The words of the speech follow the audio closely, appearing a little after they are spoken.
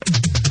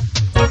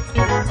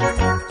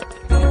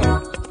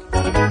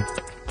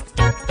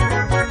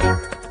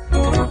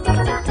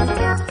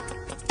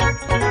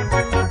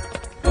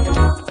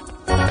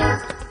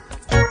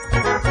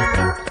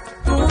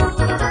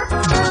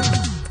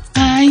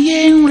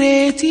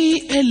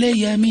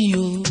ẹlẹ́yàmí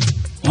o.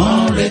 wọ́n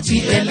ń retí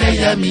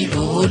ẹlẹ́yàmí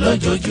o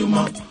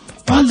lójoojúmọ́.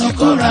 wọ́n ti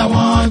kóra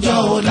wọn jọ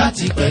o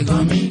láti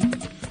pẹ̀gàn mi.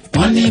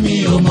 wọ́n ní mi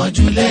ò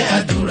mọ̀júlé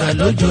àdúrà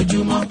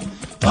lójoojúmọ́.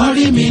 wọ́n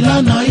rí mi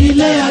lọ́nà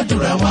ilé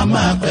àdúrà wọn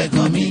máa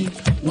pẹ̀gàn mi.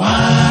 wọ́n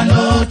á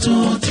lọ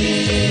tún ti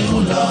ń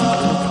lọ.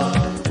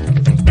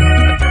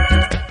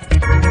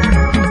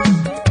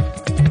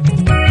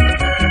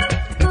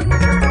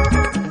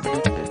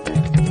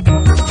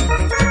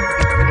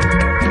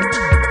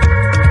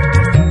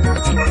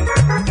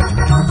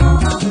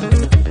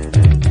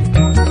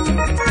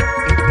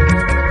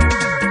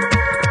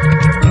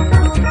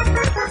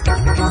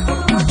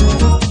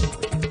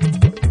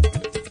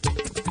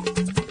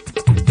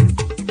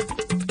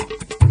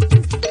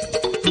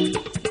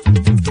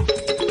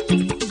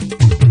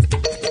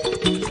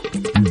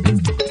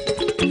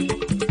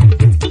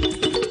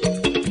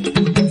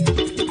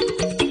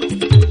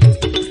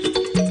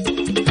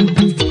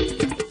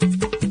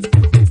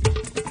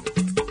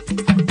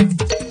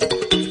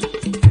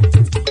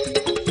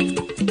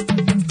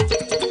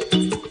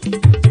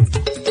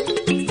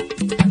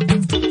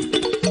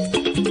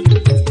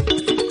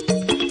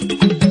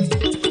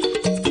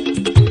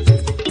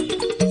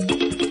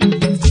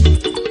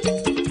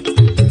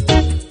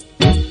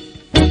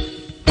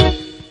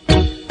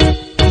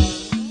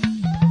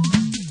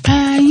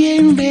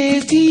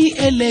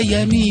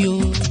 ẹlẹ́yàmí o.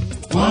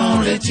 wọ́n ń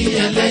retí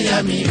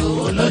ẹlẹ́yàmí o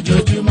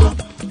lójoojúmọ́.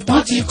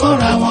 wọ́n ti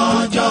kóra wọn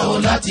jọ o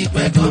láti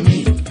pẹ̀gàn mi.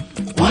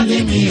 wọ́n ní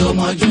mi ò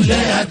mọ̀júlé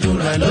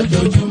àdúrà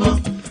lójoojúmọ́.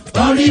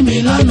 wọ́n rí mi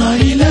lọ́nà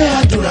ilé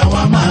àdúrà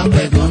wọn máa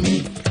pẹ̀gàn mi.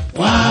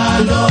 wọ́n á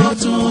lọ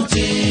tún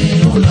ti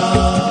ń lọ.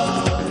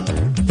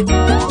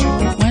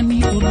 wọ́n ní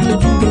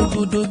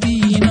olódúrógbòdò bí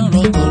iná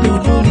rọ̀gbọ̀dọ̀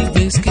lórí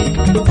gbèsè.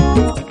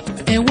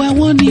 ẹ̀wà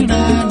wọn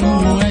níranú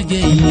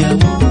ajẹ́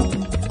ìyàwó.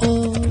 ó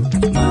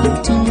máa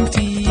tún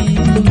ti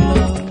ń lọ.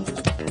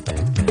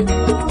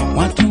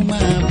 wọ́n tún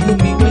máa bú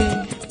mi pé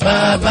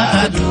bàbá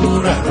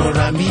àdúrà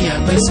rọra mi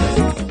àgbẹ̀sẹ̀.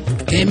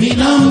 èmi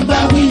náà ń bá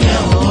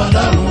wíyẹn o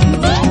ọlọ́run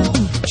náà.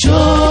 ṣó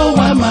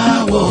wá máa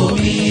wò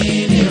mí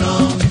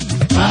níran.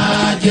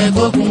 máa jẹ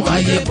gbógun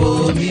ayé bò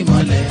mí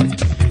mọ́lẹ̀.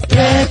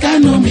 jẹ́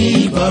kánú mi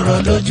gbọ́rọ̀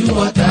lójú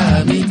ọ̀tá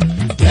mi.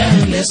 jẹ́ ń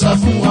lè sọ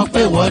fún wọn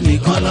pé wọ́n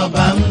nìkan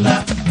lọ́ba ńlá.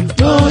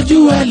 lójú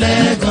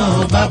ẹlẹ́gàn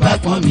bàbá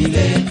pọ́n mi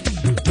lé.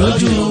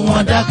 lójú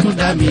wọn dákun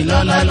dá mi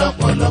lọ́lá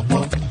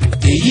lọ́pọ̀lọpọ̀.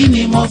 èyí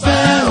ni mo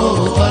fẹ́ o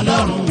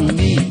ọlọ́run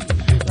mi.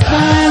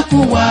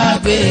 dákun wá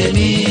gbé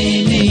mi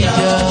níyà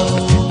o.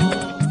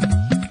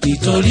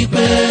 nítorí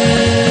pé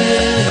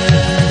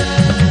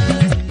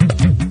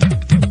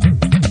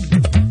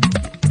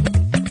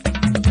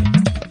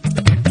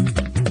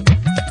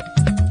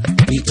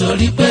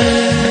nítorí pé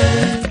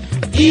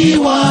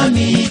ìwọ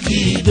ni kì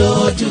í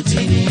dojú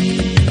tì ní.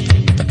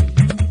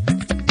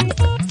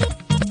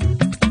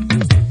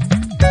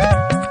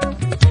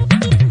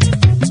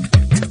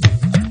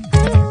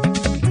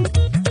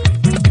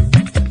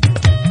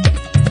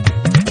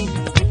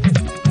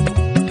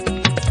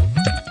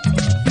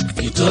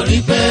 nítorí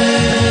pé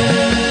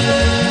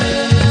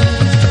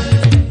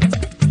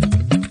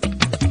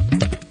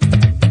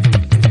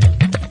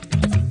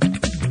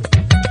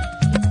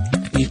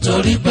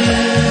nítorí pé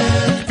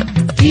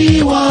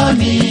ìwọ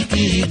ni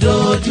kì í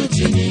dojú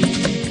tì ní.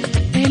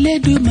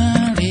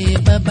 Elédùmarè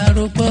bàbá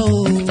rògbò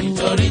o.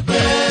 nítorí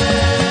pé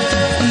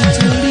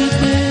nítorí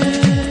pé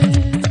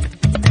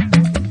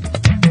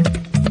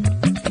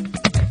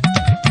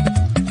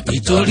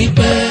nítorí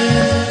pé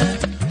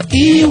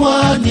ìwọ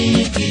ni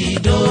kì í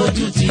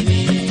dojú tì ní.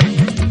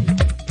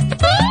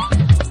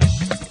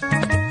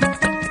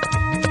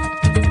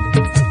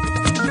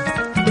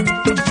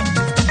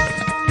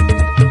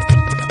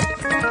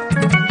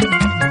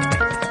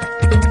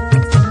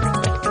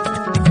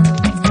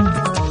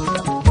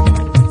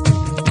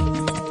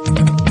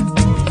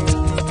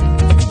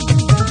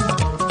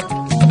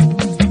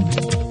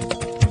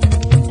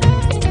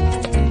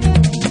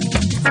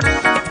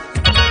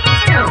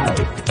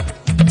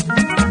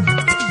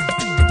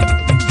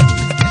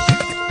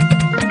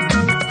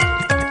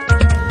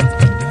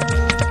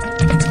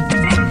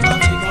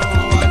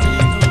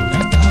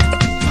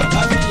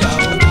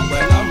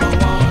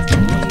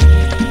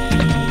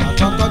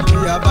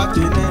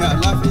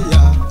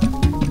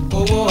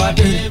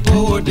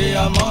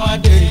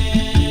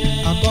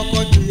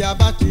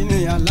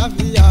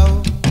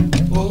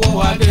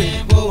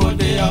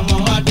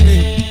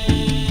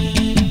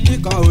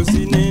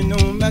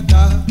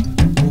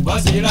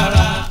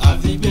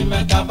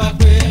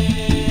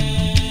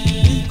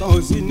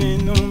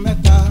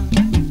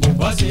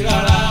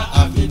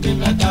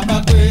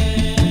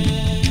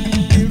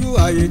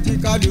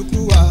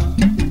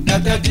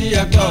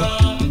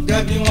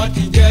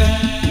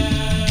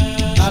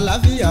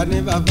 Àlàáfíà ni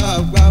bàbá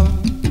àgbà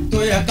tó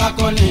yẹ ká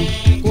kọ́ ni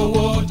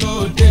kówó tó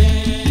dé.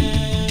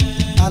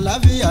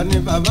 Àlàáfíà ni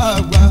bàbá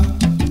àgbà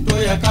tó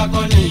yẹ ká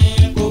kọ́ ni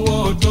kówó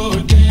tó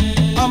dé.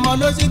 ọmọ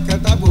ló sì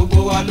kẹta gbogbo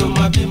wa ló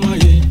máa bímọ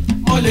yìí.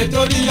 mo lè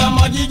torí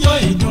ọmọ jíjó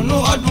ìdùnnú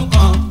ọdún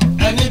kan.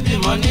 ẹni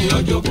bímọ ní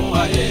ojogún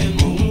ayé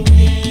mò ń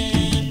wí.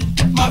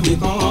 má fi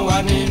kan wọn wá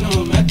nínú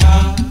mẹ́ta.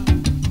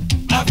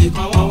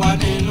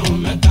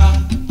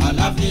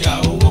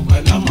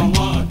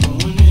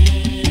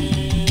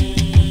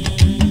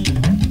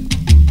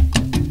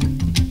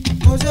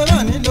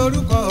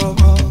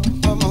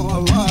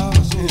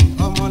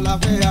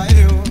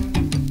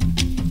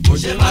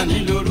 ní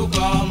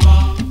lórúkọ ọmọ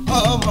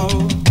ọmọ o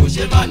kò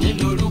ṣe má ní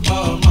lórúkọ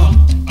ọmọ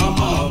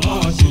ọmọ ọmọ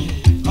ọ̀sìn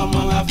ọmọ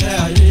afẹ́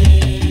ayé.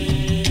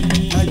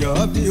 ayọ̀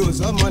bí o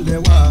sọmọlẹ̀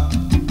wá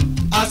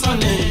asán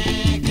ni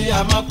kí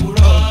a má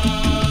kúrò.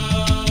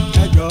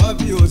 ẹjọ́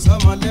bí o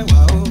sọmọlẹ̀ wá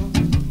o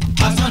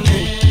asán ni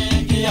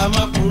kí a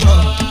má kúrò.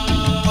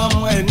 ọmọ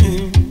ẹni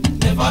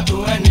ní fọ́tò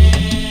ẹni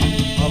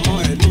ọmọ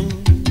ẹni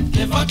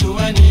ní fọ́tò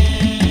ẹni.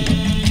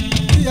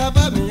 bí a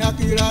bá mi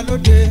akira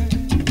lóde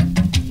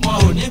wọn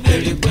ò ní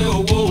béèrè pé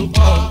owó ń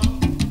kọ́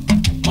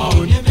wọn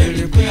ò ní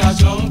béèrè pé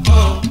aṣọ ń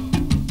kọ́.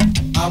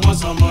 àwọn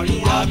sọmọrí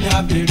yá mi á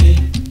béèrè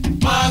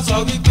máa sọ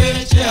wípé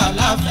ṣé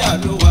àlàáfíà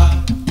ló wà.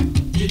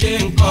 ilé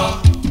ń kọ́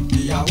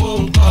ìyàwó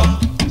ń kọ́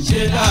ṣe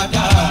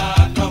dáadáa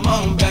lọ́mọ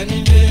ń bẹ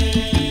nílé.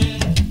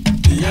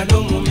 ìyẹn ló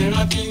mú mi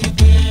rántí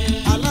wípé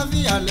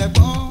àlàáfíà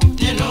lẹ̀gbọ́n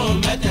nínú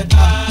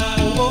mẹ́tẹ̀ẹ̀ta.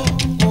 owó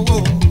owó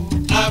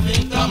la fi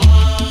ń tọ́mọ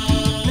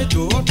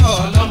nítòótọ́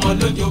ọlọ́mọ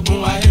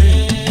lójoogun ayé.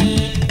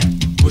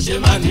 kò ṣe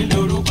má ní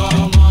lórúkọ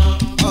ọmọ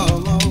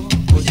ọmọ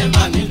kò ṣe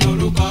má ní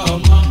lórúkọ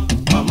ọmọ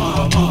ọmọ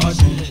ọmọ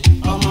ọ̀sìn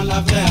ọmọ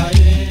láfẹ́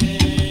ayé.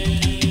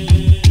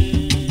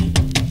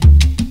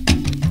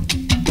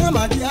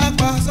 mọ́màdí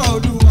apá sọ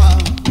olúwa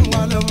fún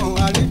wa lọ́mọ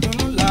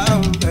àrídùnnú là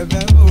ń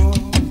bẹ̀bẹ̀ o.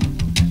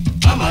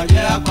 mọ́màdí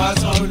apá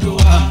sọ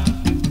olúwa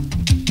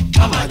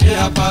mọ́màdí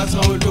apá sọ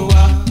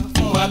olúwa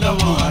fún wa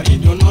lọ́mọ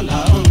àrídùnnú là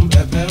ń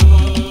bẹ̀bẹ̀ o.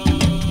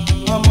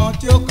 ọmọ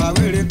tí ó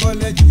kàwé re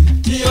kọ́lẹ́jì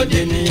tí ó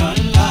dènìyàn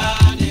ńlá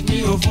ni kí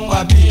o fún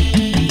wa bí.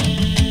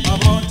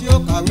 ọmọ tí ó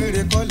kàwé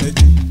re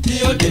kọ́lẹ́jì tí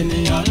ó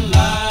dènìyàn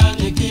ńlá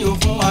ni kí o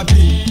fún wa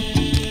bí.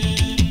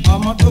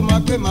 ọmọ tó máa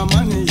gbé màmá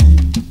nìyí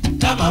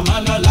dá màmá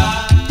lọ́la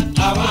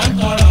àwa ń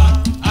tọrọ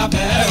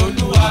abẹ́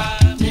olúwa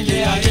nílé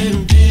ayé ń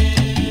bí.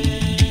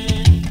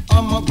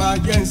 ọmọ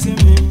gbàjẹ́ ń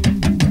sinmi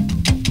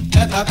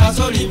ẹ̀ka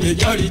sórí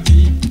majority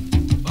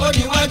ó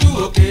níwájú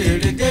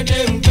òkèèrè kéde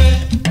ń gbé.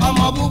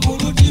 ọmọ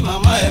búburú tí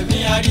màmá ẹ̀mí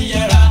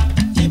àríyẹ́ra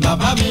tí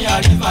bàbá mi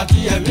àrífà tí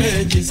ẹ̀mí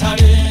èjì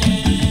sáré.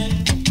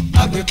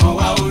 àgbẹ̀kàn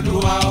wa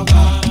olúwa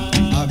ọba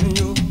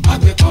àbíyó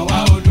àgbẹ̀kàn wa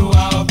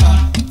olúwa ọba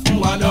fún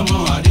wa lọ́mọ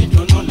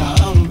àrídùnnú là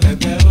ń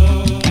bẹ̀bẹ̀ o.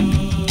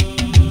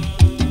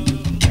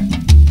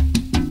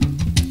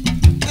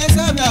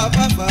 ẹsẹ̀ mi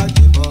àbáfà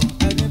jìbọ̀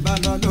ẹni bá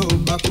lọ ló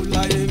gbàkú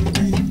láyé ń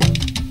bí.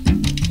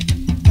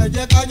 ẹ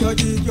jẹ́ kájọ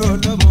jíjó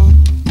lọ́mọ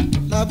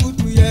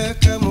làbútú yẹ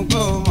kẹ́mu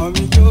gbọ́ ọmọ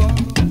mi jó.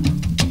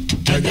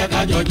 ẹ jẹ́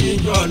kájọ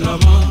jíjó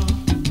lọ́mọ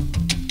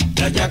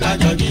ẹ jẹ́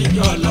kájọ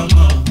jíjó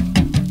lọ́mọ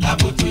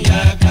làbútú yẹ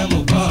kẹ́mu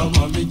gbọ́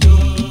ọmọ mi jó.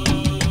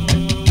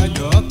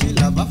 ẹjọ́ kí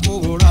làbá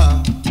fowó rà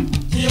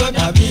tí ó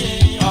dàbí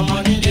ọmọ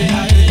nílé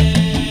ayé.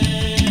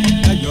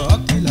 ẹjọ́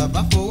kí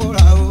làbá fowó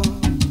rà o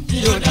tí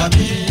ó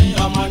dàbí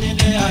ọmọ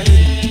nílé ayé.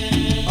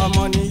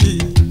 ọmọ nìyí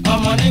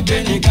ọmọ nígbè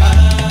nìka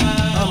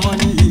ọmọ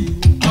nìyí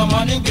ọmọ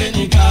nígbè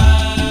nìka.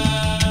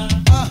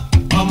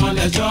 ọmọ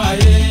lẹ̀ṣọ́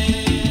ayé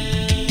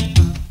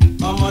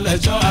ọmọ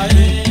lẹ̀ṣọ́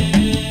ayé.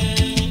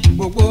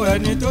 gbogbo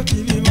ẹni tó ti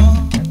bímọ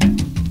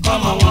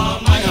kọ́mọ wọn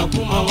máyàn kú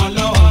mọ́ wọn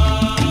lọ́wọ́.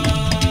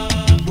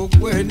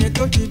 gbogbo ẹni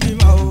tó ti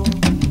bímọ o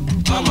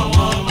kọ́mọ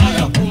wọn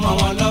máyàn kú mọ́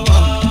wọn lọ́wọ́.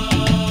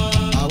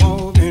 àwọn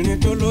obìnrin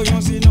tó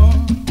lóyún sínú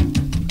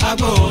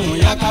kágbó ohùn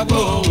ya kágbó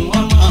ohùn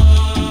ọmọ.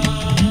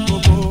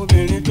 gbogbo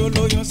obìnrin tó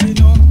lóyún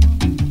sínú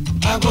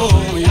kágbó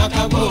ohùn ya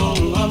kágbó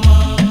ohùn ọmọ.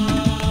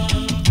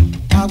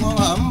 àwọn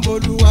à ń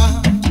bolúwa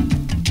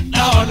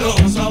láwọn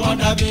lòun sọ wọ́n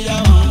dàbí yá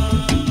wọn.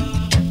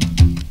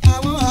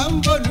 àwọn à ń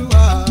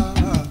bolúwa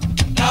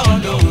láwọn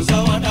lòun sọ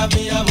wọ́n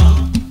dàbí yá wọn.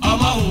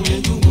 ọmọ òun mi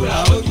dúkúra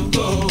ojú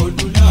tó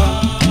olú lọ.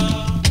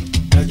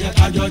 ẹ jẹ́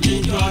kájọ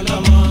jíjọ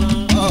lọ́mọ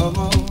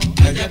ọmọ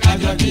ẹ jẹ́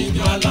kájọ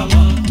jíjọ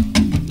lọ́mọ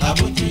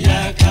làbútú yẹ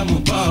kẹ́mu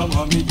bọ́ ọmọ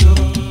mi jó.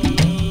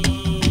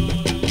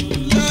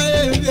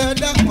 láyé bí ẹ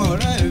dákun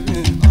ọ̀rẹ́ mi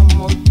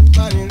ọmọ ojú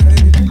bá ní rẹ̀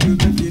nílùú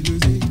mi fi lù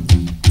sí.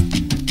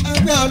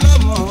 ẹgbẹ́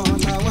ọlọ́mọ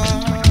làwa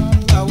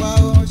làwa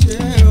ó ṣe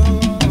o.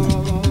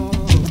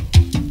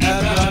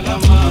 ẹgbẹ́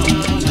ọlọ́mọ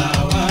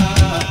làwa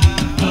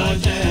ó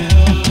ṣe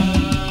o.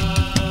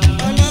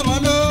 ọlọ́mọ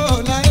ló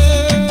láyé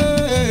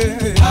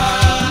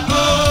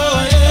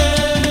àóyè.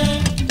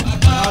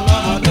 ọlọ́mọ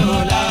ló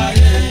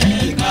láyé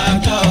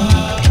kájọ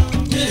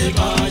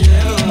ìbọn yẹ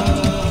o.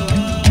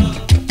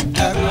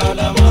 ẹgbẹ́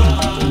ọlọ́mọ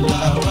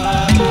làwa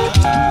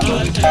ó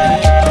ṣe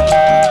o.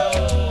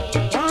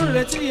 wọ́n ń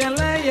retí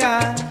ẹlẹ́yà.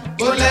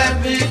 kò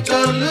lẹ́bi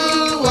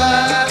tolúwa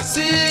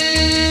sí.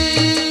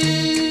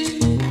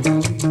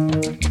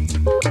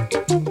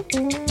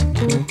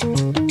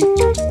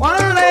 wọ́n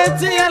ń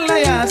retí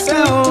ẹlẹ́yà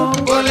sẹ́ o.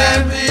 kò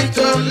lẹ́bi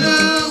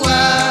tolúwa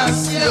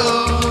sí o.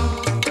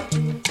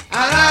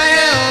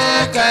 aráyé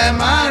o kẹ́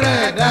má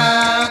rẹ̀ dá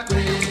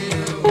pé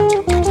o.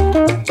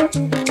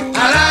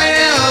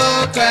 aráyé o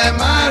kẹ́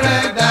má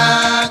rẹ̀ dá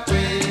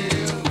pé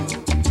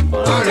o.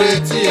 wọ́n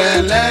retí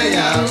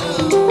ẹlẹ́yà o.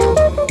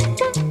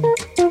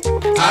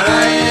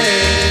 aráyé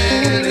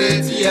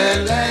retí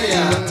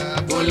ẹlẹ́yà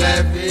kò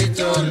lẹ́bi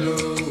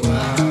tolúwa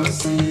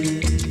sí.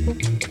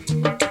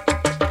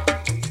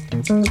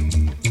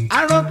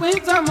 àròpin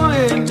tọmọ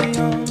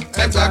ènìyàn.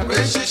 ẹgbà pé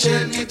ṣíṣe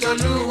ní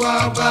t'Olúwa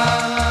ọba.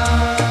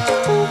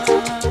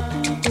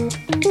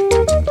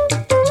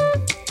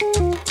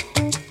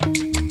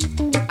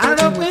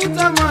 àròpin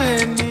tọmọ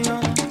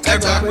ènìyàn. ẹ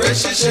gbà pé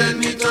ṣíṣe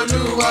ní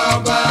t'Olúwa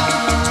ọba.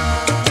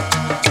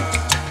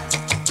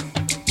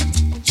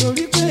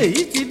 torí pé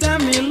èyí ti dá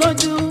mi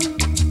lójú.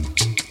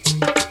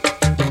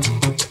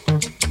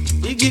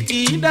 igi kì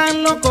í dá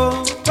lóko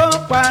tó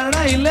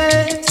para ilé.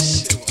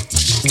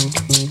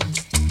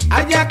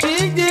 ajá kì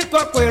í jí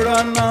kókó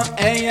ìrọ̀nà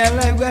ẹ̀yìn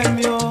ẹlẹ́gbẹ́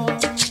mi o.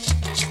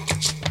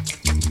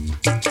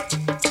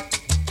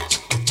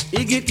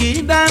 igi kì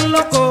í dá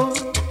lóko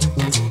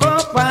kó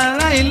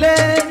para ilé.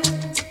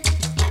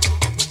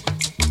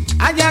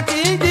 ajá kì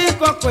í jí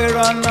kókó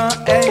ìrọ̀nà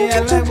ẹ̀yìn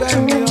ẹlẹ́gbẹ́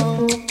mi o.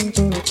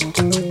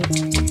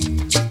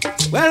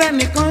 wẹ́rẹ́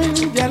nìkan ń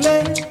jẹlé.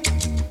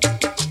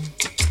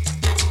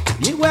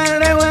 ní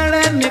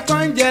wẹ́rẹ́wẹ́rẹ́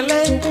nìkan ń jẹlé.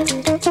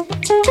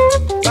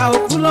 bá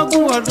òkú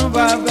lógún ọdún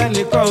bá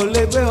abẹ́lé kan ò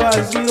lè gbé wá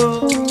sí o.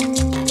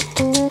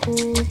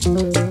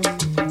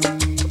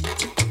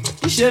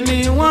 ìṣe ni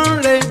wọ́n ń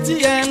retí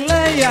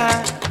ẹlẹ́yà.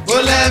 kò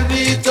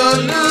lẹ́bi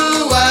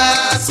t'Olúwa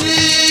sí.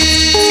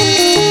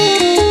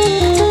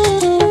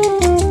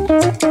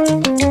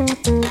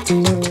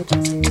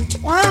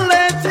 wọ́n ń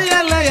retí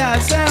ẹlẹ́yà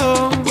sẹ́ o.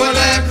 kò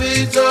lẹ́bi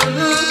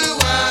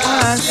t'Olúwa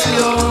sí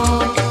o.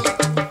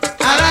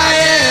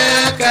 aráyé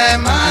kẹ́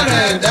má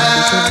rẹ̀ dá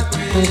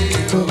pé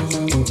o.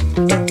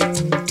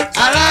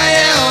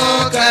 aráyé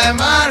kẹ́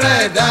má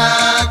rẹ̀ dá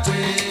pé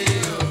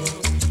o.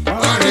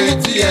 wọ́n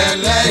retí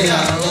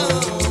ẹlẹ́yà o.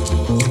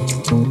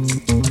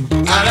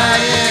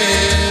 aráyé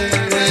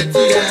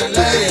retí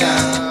ẹlẹ́yà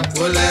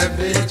kò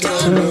lẹ́bi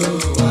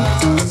t'Olúwa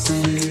sí.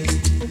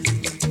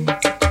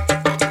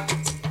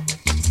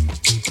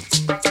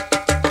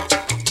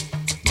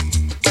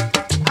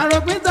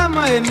 àròpin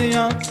tọmọ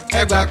ènìyàn.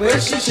 ẹ gbà pé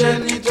ṣíṣe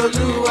ní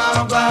t'Olúwa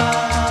ọba.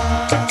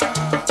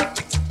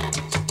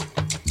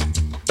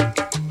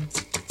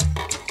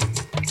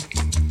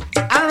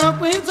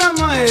 àròpin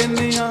tọmọ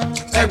ènìyàn.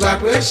 ẹ gbà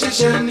pé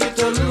ṣíṣe ní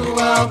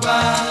t'Olúwa ọba.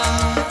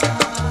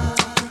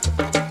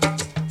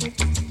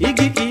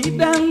 igi kì í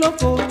dá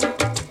lóko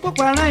kó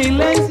para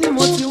ilé tí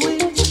mo ti wí.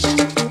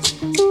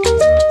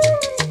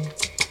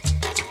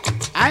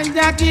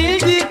 ajá kì í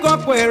jí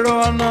kókó èrò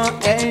ọ̀nà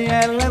ẹ̀yìn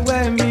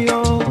ẹlẹ́gbẹ́ mi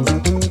o.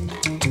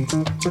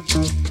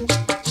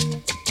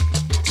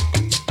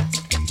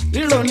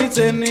 rírò ní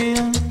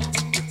tènìyàn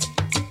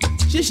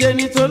ṣíṣe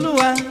ní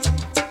t'Olúwa.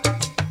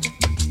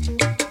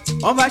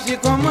 ọba ṣe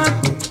kan mọ́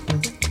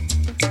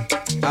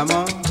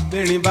àmọ́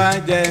bẹ́ẹ̀rin bá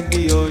jẹ́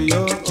bí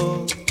òyò o.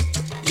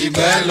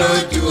 ìgbẹ́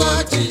lójú ó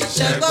ti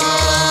ṣẹ́gbọ́.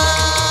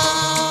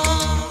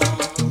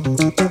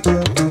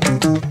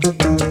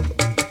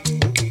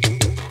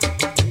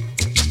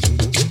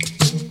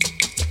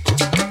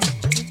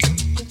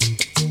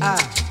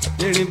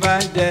 bẹ́ẹ̀rin bá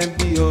jẹ́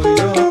bí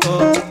òyò o.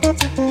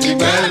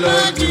 ìgbẹ́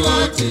lójú ó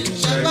ti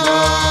ṣẹ́gbọ́.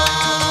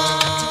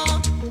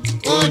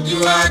 ojú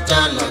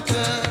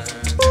àtọlọ̀tẹ̀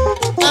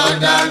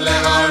ọ̀dàlẹ̀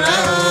ọ̀rẹ́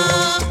o.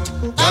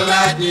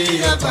 ọ̀làjì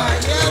ọba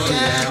yóò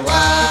yẹ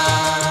wá.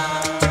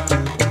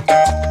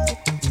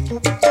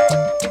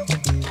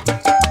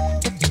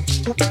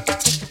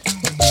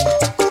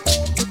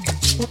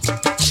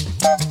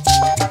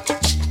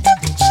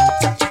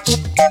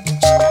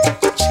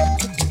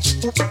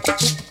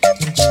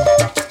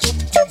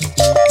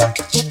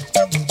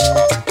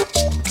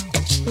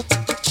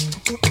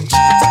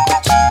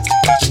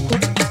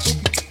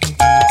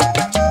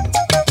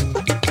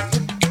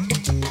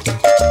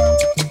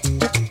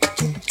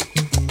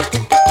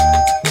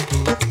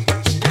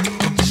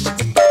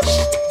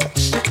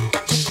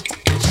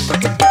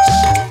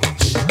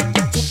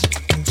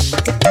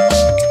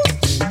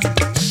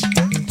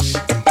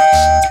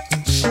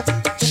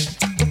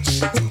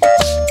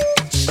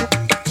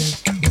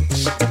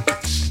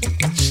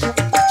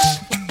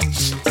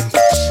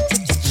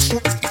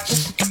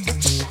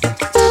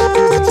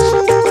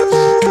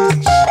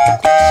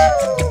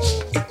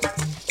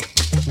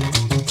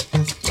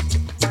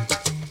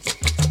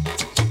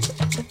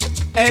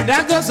 ẹ̀dá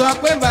tó sọ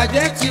pé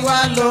bàjẹ́ tiwa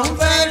ló ń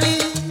fẹ́ rí.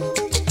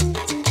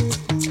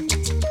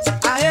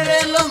 ayẹyẹ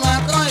ló máa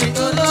kọ́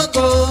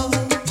ìdólógo.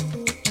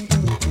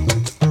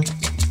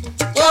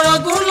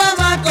 orogún ló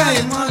máa kọ́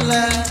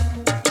ìmọ̀lẹ̀.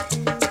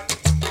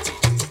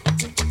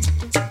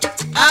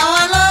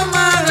 àwọn ló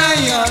máa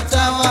rẹ̀yìn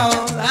ọ̀tá wa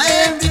ò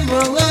láyé bí mo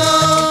wé o.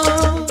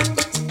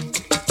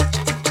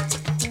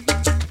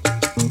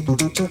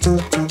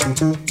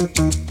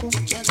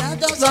 ẹ̀dá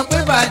tó sọ pé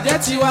bàjẹ́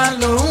tiwa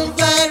ló ń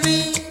fẹ́ rí.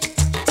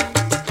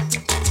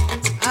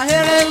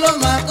 ahéré ló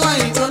máa kọ́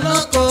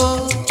ìdólógo.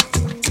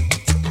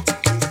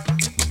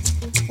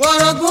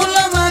 orogún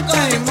ló máa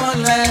kọ́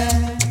ìmọ̀lẹ̀.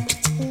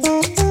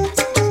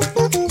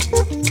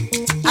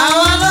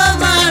 àwọn ló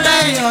máa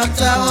rẹ̀yìn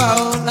ọ̀tá wa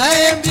ò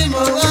láyé bí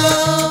mo wá.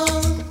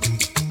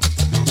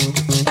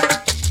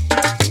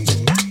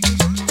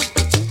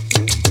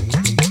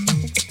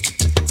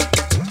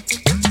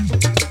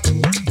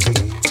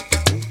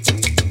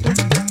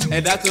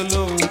 ẹ̀dá tó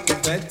lóhùn kò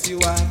fẹ́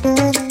tiwa.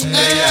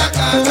 ẹ̀yà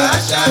kàlà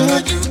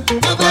ṣàlójú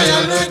tó bá yọ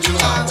lójú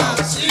àwa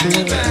ò sí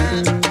níbẹ̀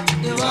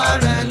ìwà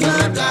rẹ̀ ló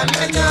dá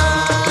lẹ́jọ́.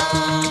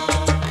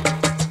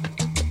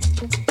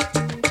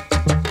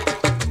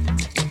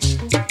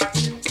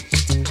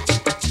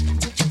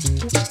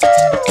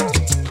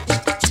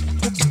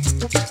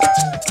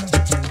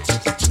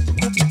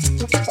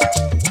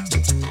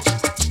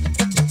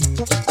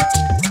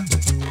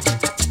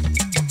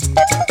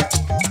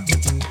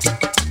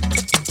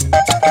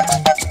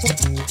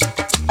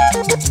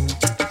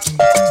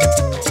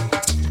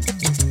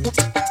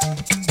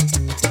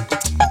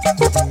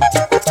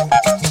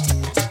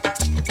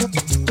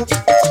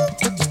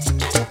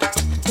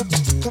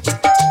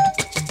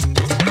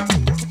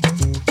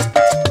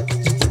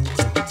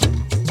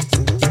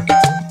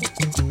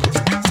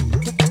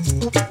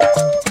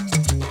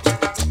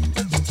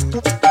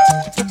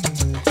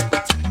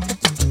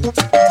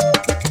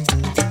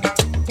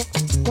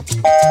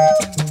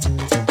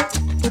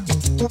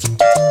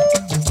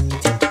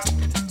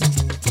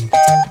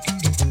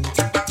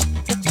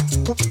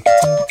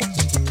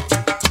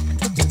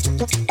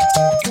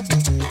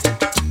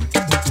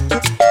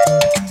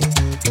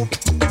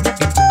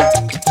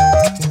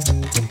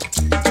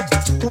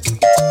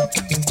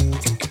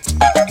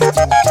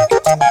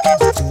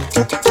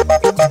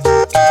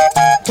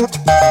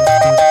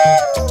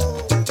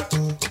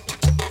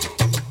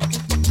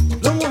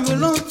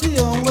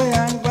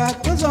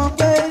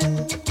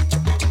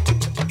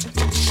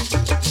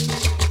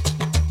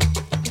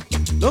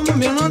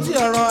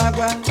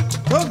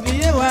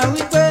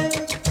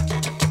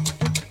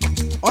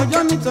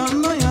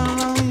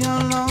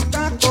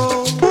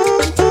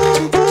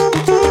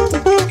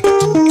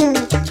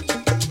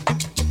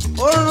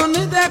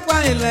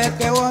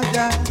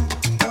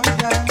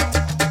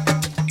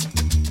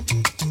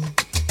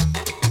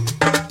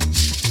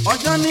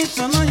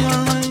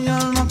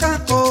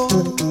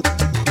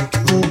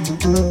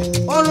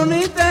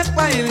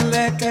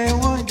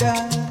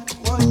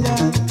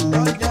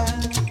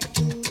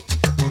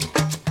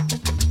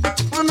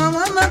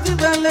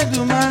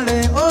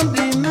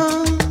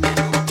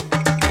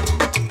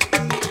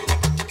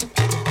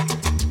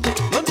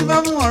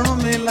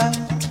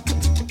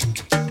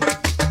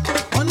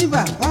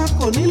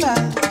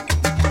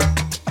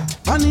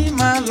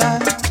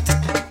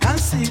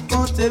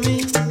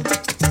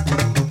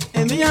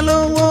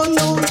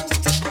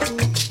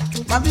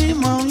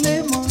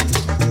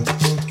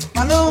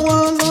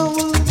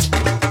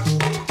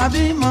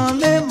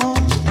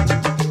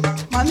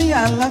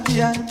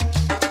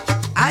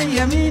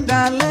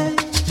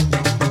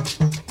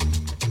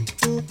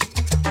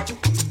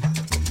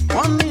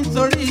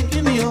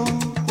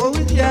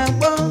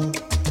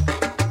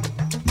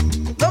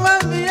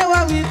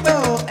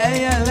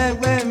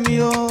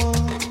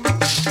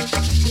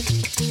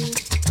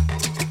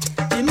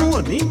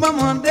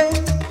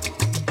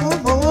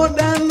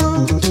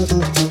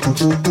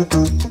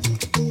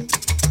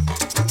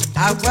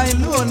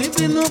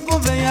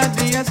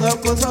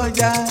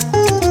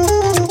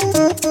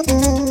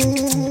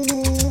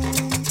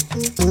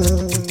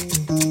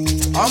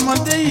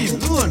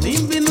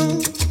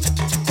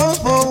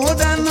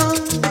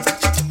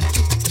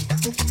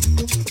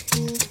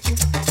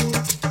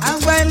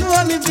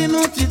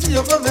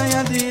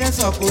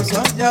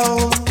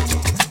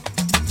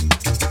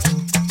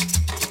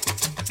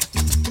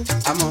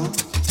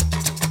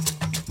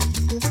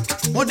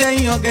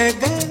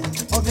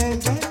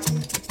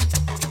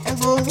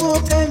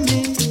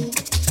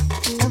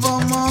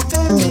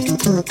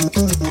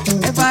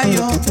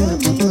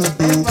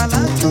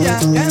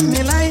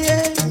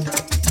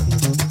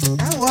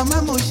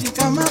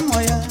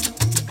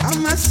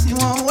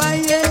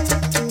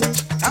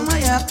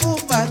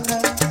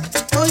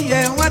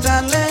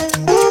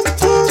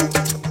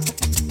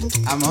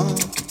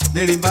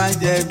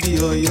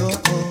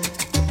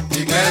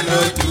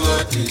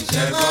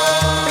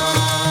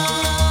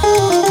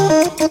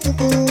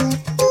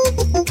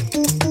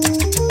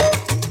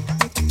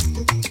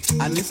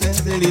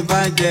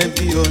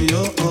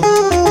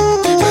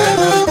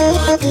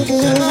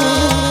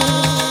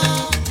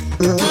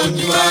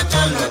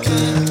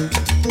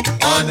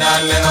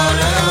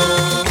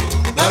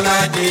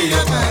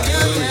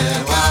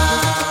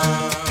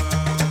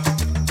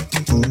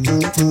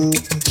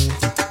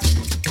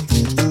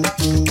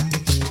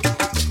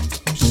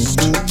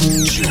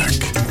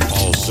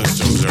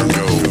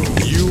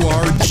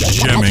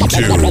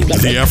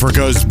 The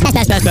Africa's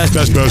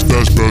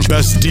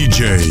best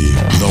DJ,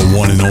 the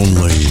one and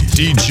only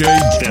DJ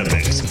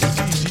Femix.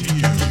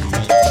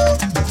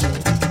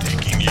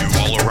 Taking you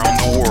all around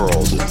the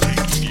world.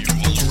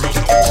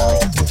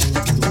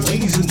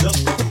 Ladies and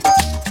gentlemen.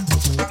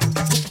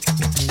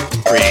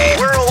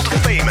 World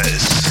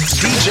famous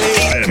DJ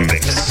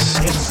Femix.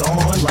 It's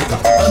on like a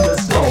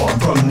thunderstorm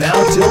from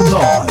now till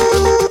dawn.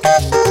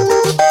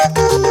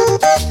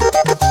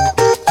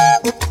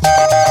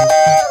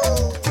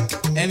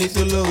 Ẹni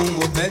tó lóhun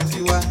mo fẹ́ ti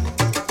wá.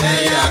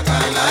 ẹ̀yà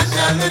kàlà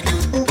ṣàlójú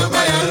tó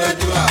bá yọ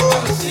lójú àwa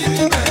ò sí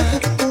níbẹ̀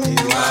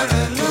ìwà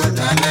rẹ̀ ló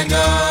dá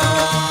lẹ́jọ́.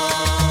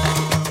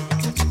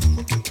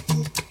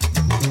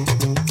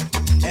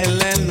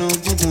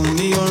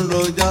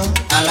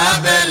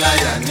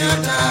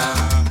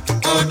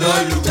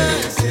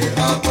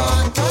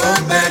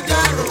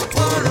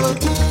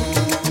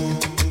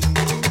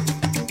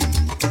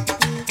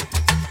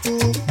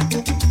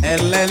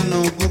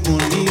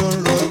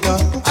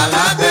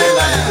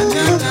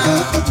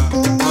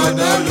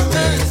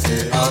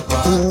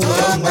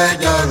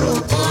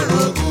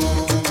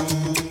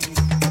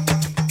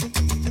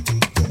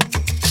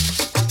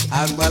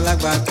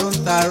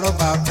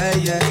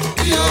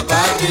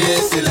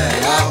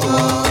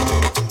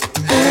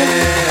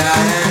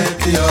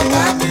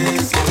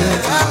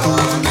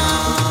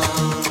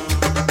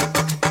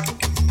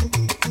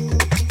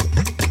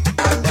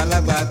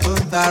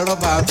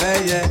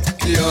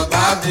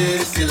 mi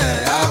sílẹ̀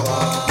àwọ̀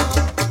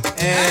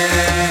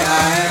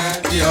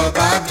bí o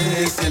bá mi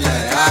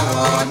sílẹ̀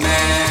àwọ̀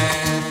nẹ́.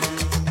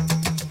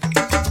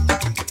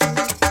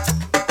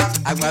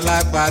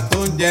 Àgbàlagbà tó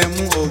ń jẹ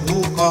mú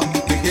ògùn kọ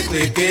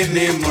kékékèké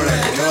ní mú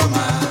rẹ̀ yóò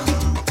máa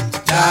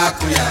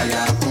dákun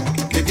yàyà kún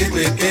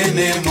kékékèké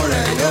ní mú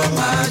rẹ̀ yóò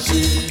máa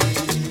ṣí.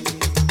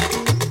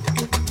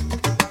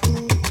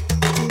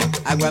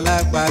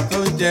 Àgbàlagbà tó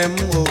ń jẹ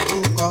mú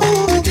ògùn kọ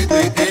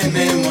kékékèké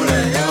ní mú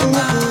rẹ̀ yóò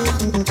máa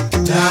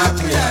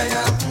dákun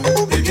yàyà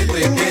kún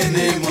kékékèké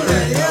ní mú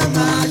rẹ̀ yóò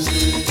máa ṣí.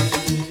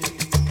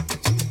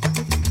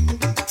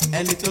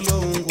 Ẹni tó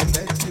lóhùn kò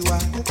fẹ́ tiwa.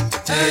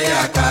 Ẹyẹ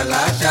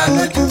àkàlà ṣá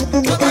lójú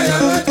tó bá yọ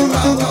lójú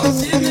àwa ò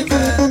sí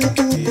níbẹ̀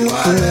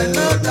ìwà rẹ̀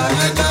ló dá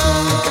lẹ́jọ́.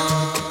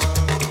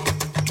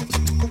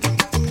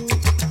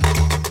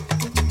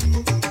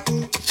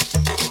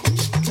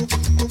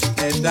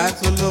 Ẹ̀dá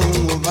tó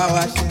lóhùn ò bá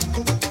wa ṣe.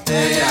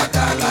 Ẹyẹ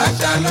àkàlà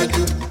ṣá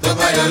lójú tó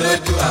bá yọ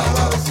lójú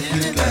àwa ò sí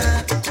níbẹ̀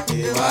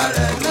ìwà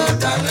rẹ̀ ló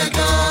dá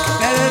lẹ́jọ́.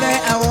 Kẹrẹrẹ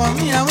àwọn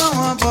mi àwọn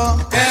wọn bọ.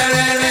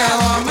 Kẹrẹrẹ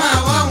àwọn máa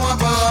wọ́ wọn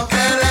bọ.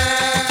 Kẹrẹ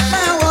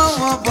máa wọ́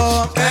wọn bọ.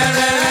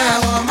 Kẹrẹrẹ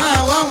àwọn máa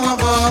wọ́ wọn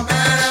bọ.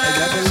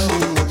 Ẹ̀dá tó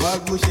lóhùn ò bá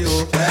gbóṣe o.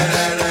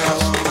 Kẹrẹrẹ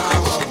àwọn máa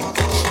wọ́ wọn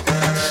bọ.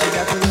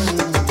 Ẹ̀dá tó lóhùn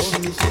ò bó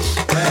mi ṣe.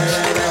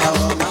 Kẹrẹrẹ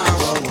àwọn máa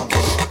wọ́ wọn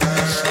bọ.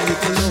 Ẹni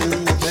tó lóhùn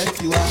ò fẹ́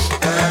tiwa.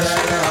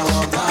 Kẹrẹrẹ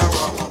àwọn máa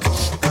wọ́ wọn bọ.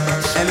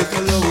 Ẹni tó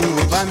lóhùn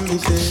ò bá mi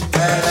ṣe.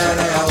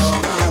 Kẹrẹrẹ àwọn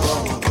máa wọ́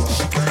wọn bọ.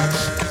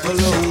 Tó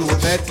lóhùn ò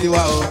fẹ́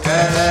tiwa o.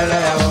 Kẹrẹrẹ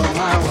àwọn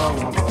máa wọ́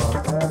wọn bọ.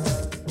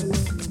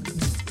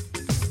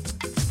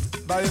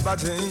 Báyé bá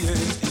ti ń yé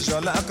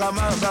Ìṣọ̀lá ká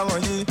máa bá wọn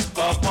yí.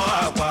 Ọ̀pọ̀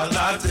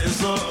Àpàlà ti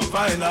sún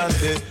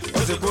fáìnàlì. Ó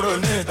ti kúrò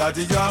ní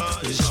ìtàtijọ́.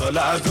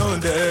 Ìṣọ̀lá tún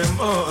dé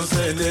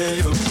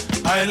mọ́sẹ̀lẹ̀ o.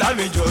 Àyìnlá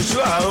mi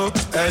Joshua o.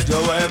 Ẹ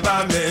jọ̀wọ́ ẹ bá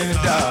mi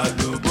dà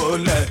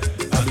lóbólẹ̀.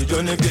 Àlùjọ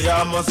ní kí á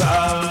mọ́ sá.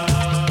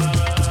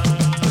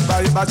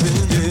 Báyé bá ti ń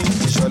yé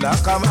Ìṣọ̀lá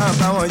ká máa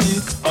bá wọn yí.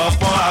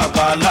 Ọ̀pọ̀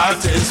Àpàlà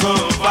ti sún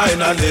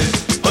fáìnàlì.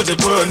 Ó ti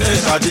kúrò ní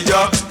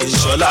ìtàtijọ́.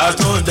 Ìṣọ̀lá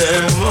tún dé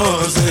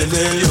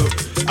mọ́sẹ̀lẹ̀ o.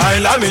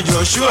 Àyìnlá mi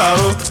Joshua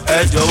o, ẹ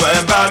jọ̀wọ́ ẹ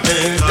bá mi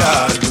dà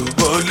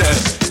lóbólẹ̀,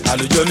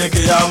 àlùjọ ní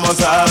kí á mọ́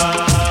sá.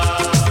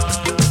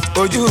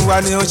 Ojú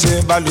wa ni ó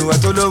ṣe balùwẹ̀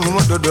tó lóhùn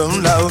mọ́tòdò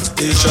ńlá o.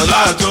 Ìṣọ̀lá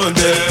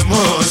Túndé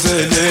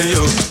Mọ́sẹ̀lẹ̀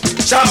o,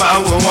 ṣáàmà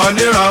wò wọ́n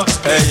níran,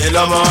 ẹ̀yìn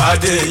lọ́mọ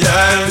adéyẹ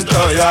ń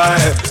tọ̀ya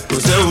ẹ̀, kò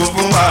séwu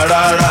fún wa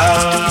rárá.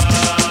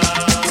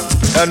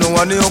 Ẹnu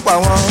wọn ni ó pa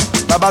wọ́n,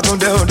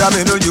 Babátúndé ó dá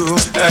mi lójú.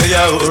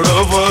 Ẹyẹ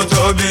òrófó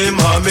tó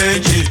bímọ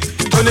méjì.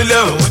 Onílé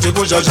òun ti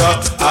kú ṣọṣọ,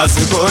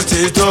 àsìkò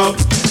ti tó.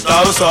 La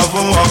ó sọ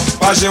fún wọn,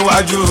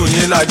 pàṣẹwájú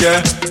yín lajẹ.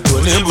 Kò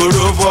ní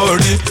burú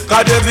fórí,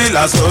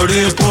 kádébìlà sórí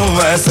kún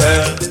ẹsẹ̀.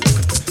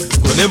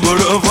 Kò ní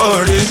burú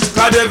fórí,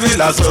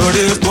 kádébìlà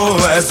sórí kún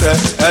ẹsẹ̀.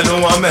 Ẹnu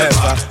wọn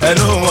mẹ́fà,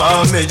 ẹnu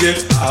wọn méje.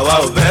 Àwa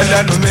ò fẹ́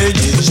lẹ́nu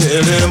méjì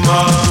ṣeré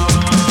mọ́.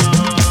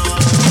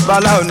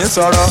 Bálá ò ní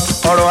sọ̀rọ̀,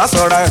 ọ̀rọ̀ á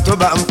sọ̀ra ẹ̀ tó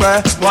bá ń pẹ́.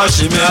 Wọ́n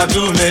ṣì mí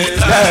àdúmi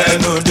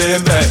lẹ́nu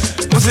débẹ̀.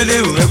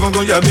 Mùsílíù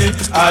Egúngún yọmí,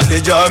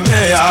 àlejò mi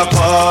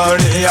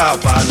akọrin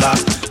Àpàlà.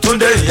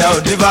 Túndé ìyá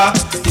òdìbá,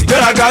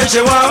 ìgbéraga ń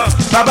ṣe wọ́n.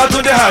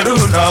 Babátúndé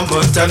Haruna mo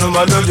ń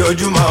tẹnumọ́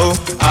lójoojúmọ́ o.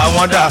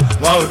 Àwọn dà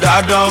wọn ò dá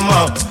dán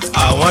mọ́,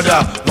 àwọn dà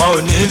wọn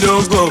ò ní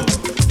lógò.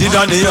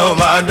 Dídán ni yóò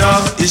máa dán,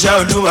 iṣẹ́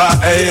Olúwa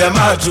ẹ̀yẹ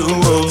máa tún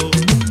wò.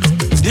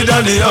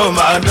 Dídán ni yóò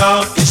máa dán,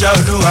 iṣẹ́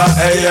Olúwa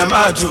ẹ̀yẹ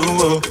máa tún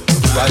wò.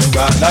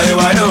 Gbàgbà láyé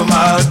wa yóò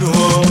máa dùn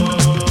o.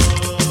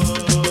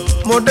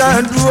 Mo dá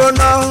ẹ dúró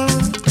náà.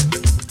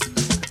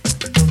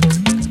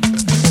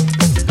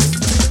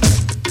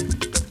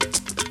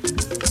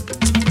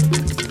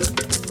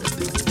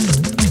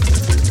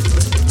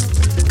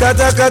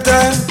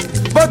 Kẹ́tẹ́kẹ́tẹ́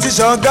bó ti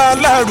ṣọ̀gá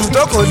aláàrù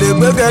tó kò lè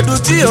gbégẹdú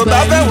tí ò bá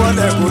fẹ́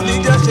wọlé kò ní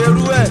jẹ́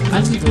ṣerú ẹ̀.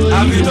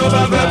 Àbí tó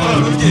bá fẹ́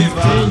bọ̀rù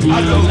jìbá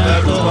alóhùn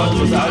ẹ̀rù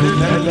ọdún sáré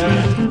lẹ́lẹ́.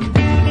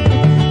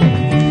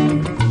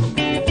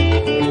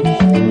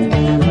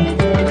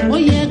 Ó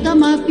yẹ ká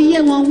máa fi yé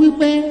wọn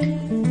wípé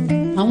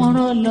àwọn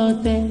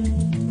ọlọ́tẹ̀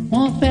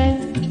wọ́n fẹ́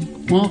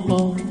wọ́n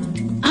kọ̀.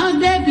 Àwọn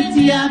débi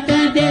tí a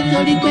fẹ́ dé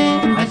torí pé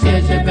a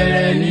ṣẹ̀ṣẹ̀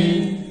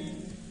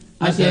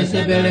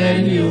bẹ̀rẹ̀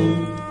ni o.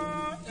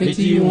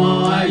 Etí wọn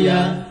á ya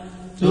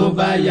tó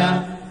bá ya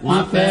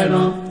wọn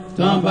fẹ́ràn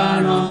tán bá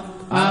ràn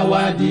á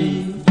wádìí.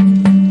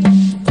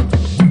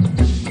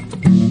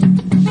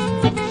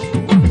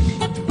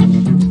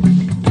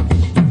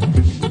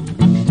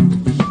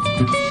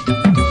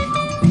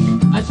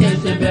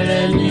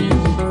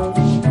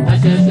 A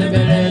ṣẹ̀ṣẹ̀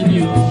bẹ̀rẹ̀ ni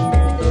o.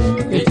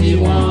 Etí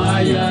wọn á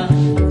ya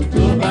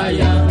tó bá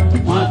ya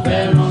wọn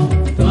fẹ́ràn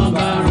tán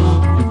bá ràn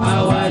á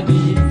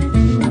wádìí.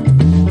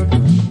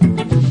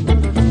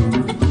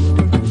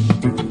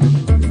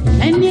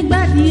 Ẹni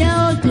gbàdí ẹ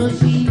ó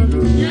tòṣì,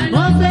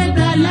 ó fẹ́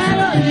ká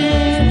láròyé.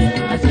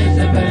 A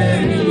ṣẹ̀ṣẹ̀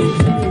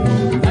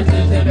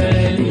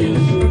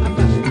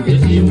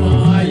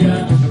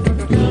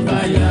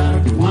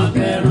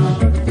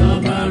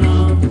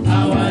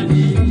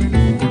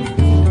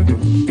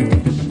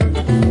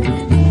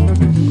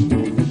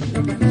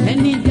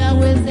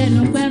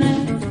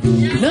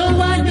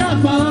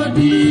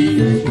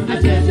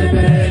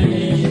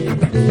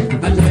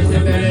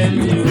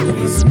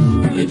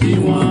èdè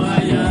wọn á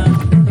yá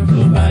tó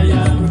bá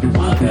yá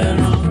wọn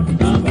fẹ́ràn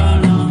tán bá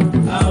ràn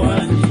àwa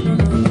ni.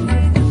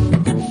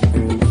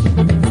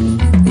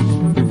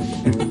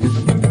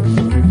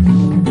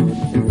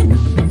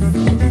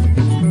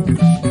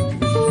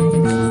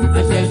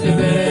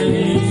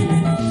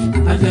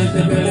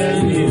 àṣẹ̀ṣẹ̀ bẹ̀rẹ̀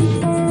ni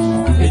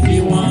èdè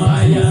wọn á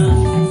yá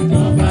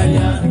tó bá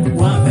yá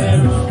wọn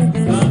fẹ́ràn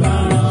tán bá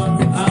ràn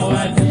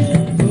àwa ni.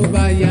 tó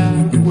bá yá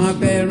wọn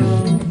fẹ́ràn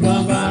tán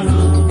bá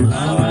ràn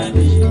àwa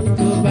ni.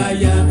 tó bá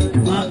yá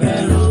wọn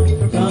fẹ́ràn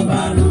tán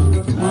bá ràn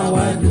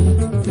àwa ni.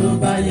 tó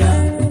bá yá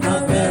wọn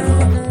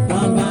fẹ́ràn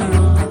tán bá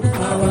ràn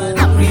àwa ni.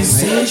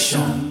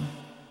 appreciation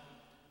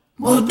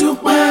mo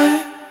dúpẹ́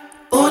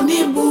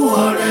oníbù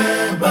ọ̀rẹ́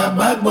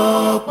bàbá gbọ́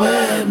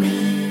pẹ́ mi.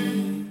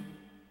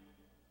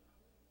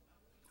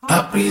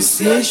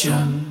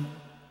 appreciation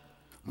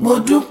mo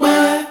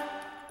dúpẹ́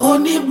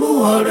oníbù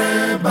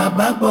ọ̀rẹ́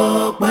bàbá gbọ́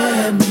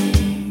pẹ́ mi.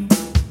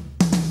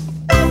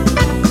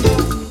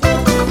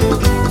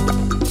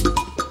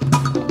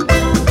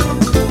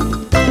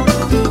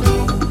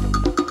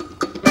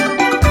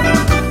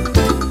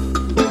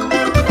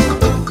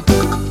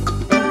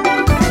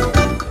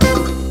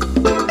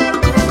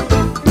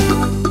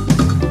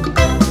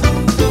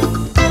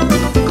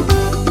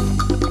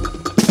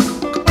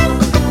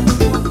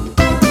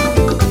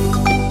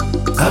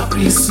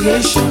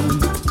 appreciation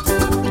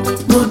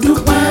mo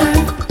dúpẹ́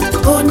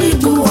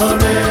oníbù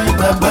ọ̀rẹ́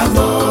bàbá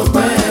gbọ́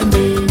pẹ́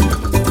mi.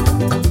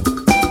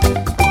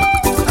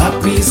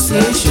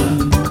 appreciation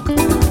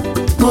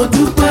mo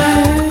dúpẹ́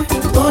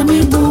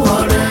oníbù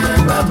ọ̀rẹ́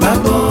bàbá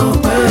gbọ́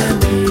pẹ́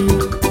mi.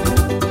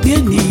 bí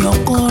ènìyàn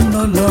kan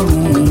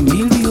lọ́lọ́run mi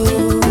rí o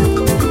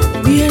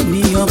bí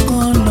ènìyàn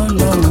kan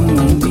lọ́lọ́run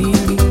mi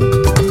rí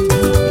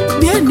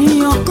bí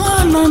ènìyàn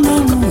kan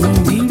lọ́lọ́run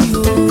mi rí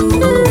o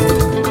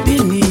bí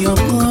ènìyàn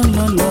kan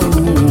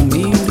lọ́lọ́run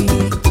mi rí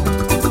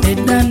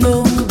ẹ̀dá ló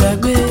ń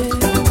gbàgbé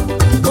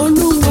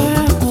olúwa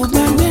kò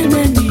gbàgbé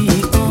rẹ̀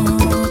nìkan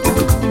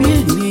bí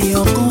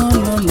ènìyàn kan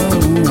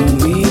lọ́lọ́run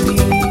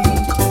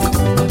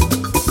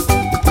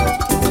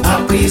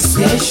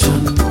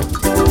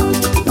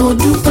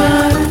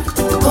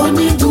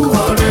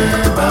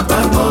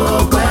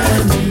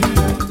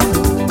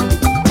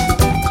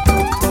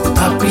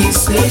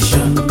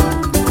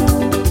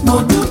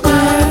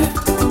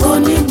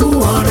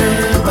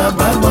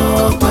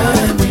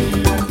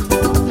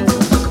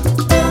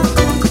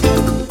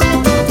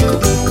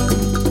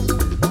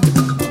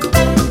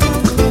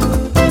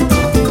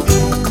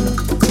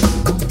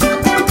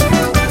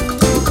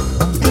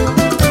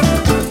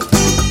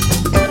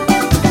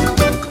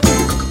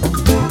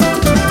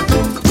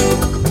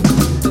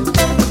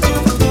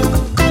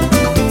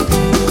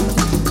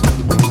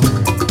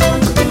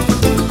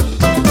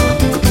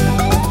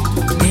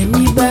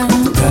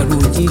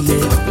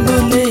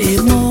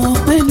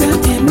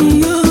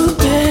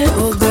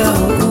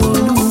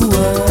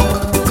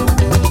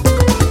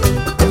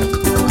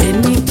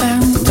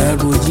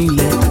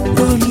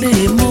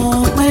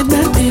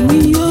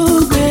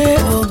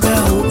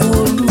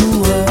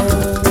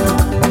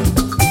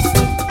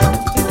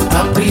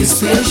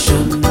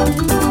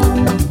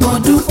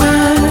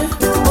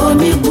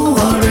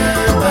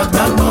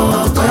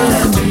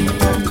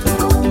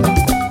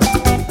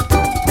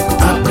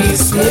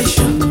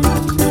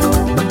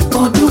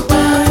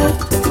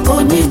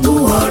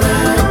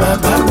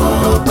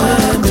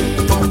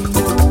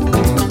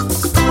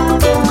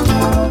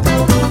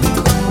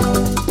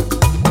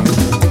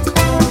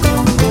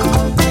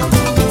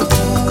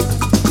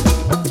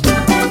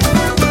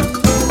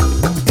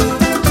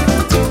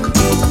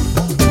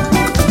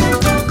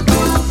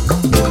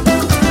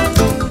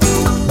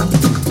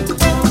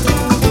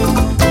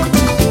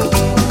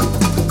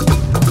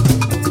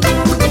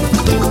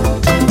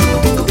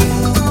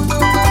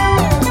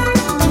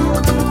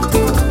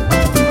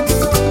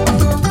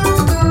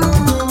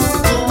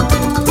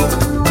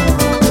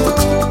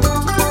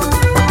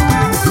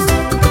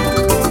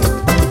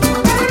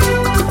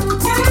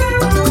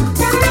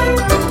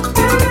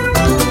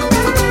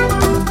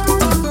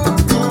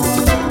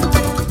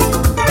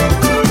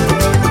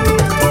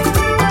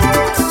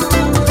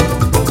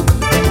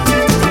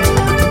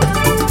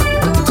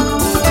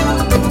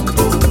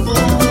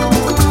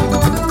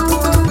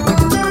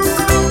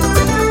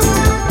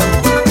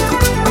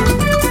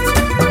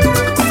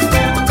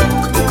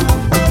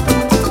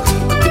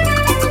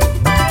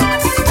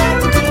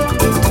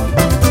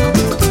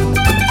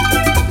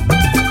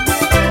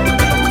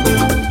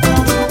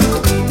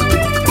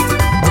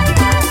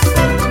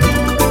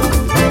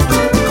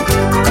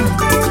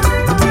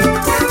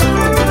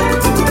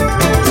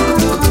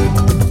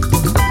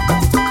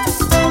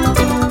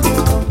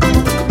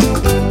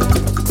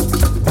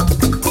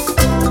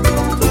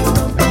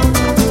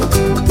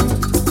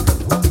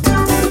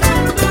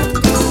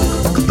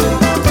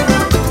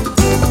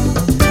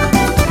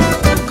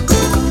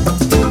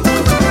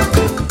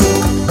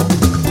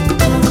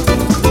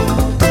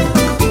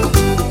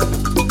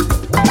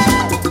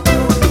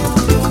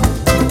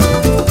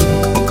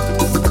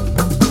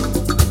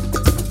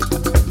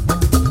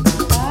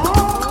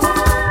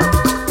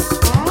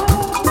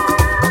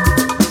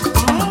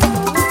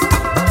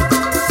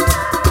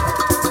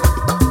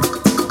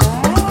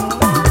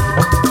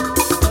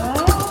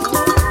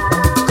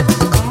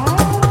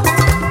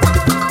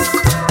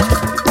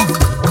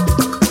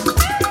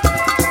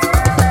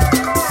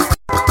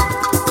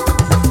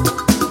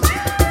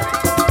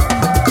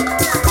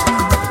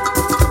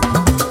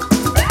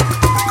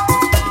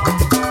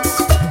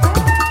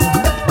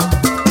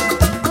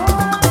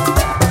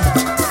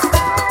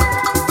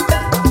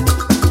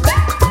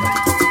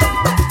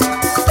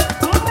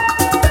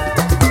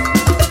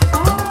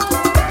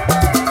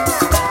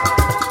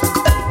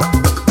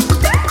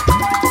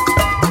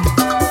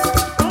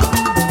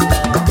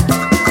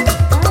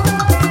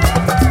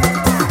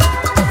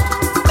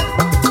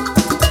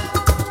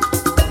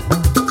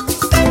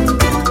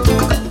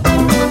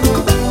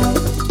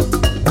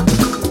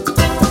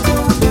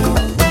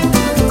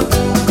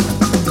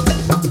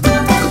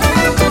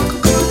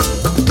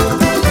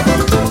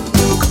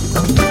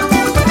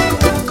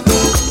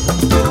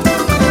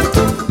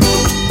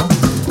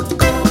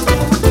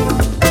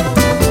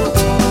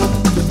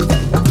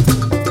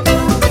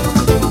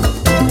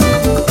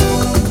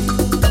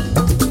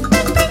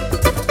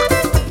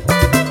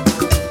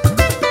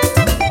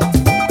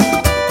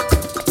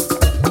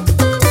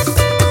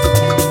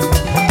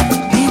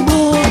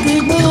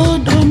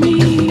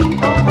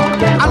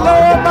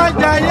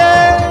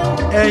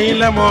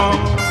lẹ́mọ̀.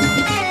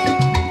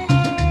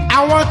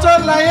 Àwọn tó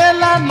láyé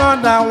lánàá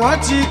dà wọ́n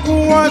ti kú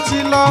wọ́n ti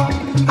lọ.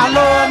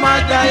 Alówó máa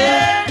jayé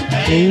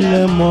ẹ̀yin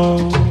lẹ́mọ̀.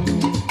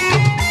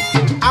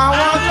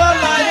 Àwọn tó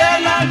láyé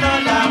lánàá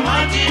dà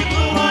wọ́n ti kú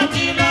wọ́n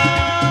ti lọ.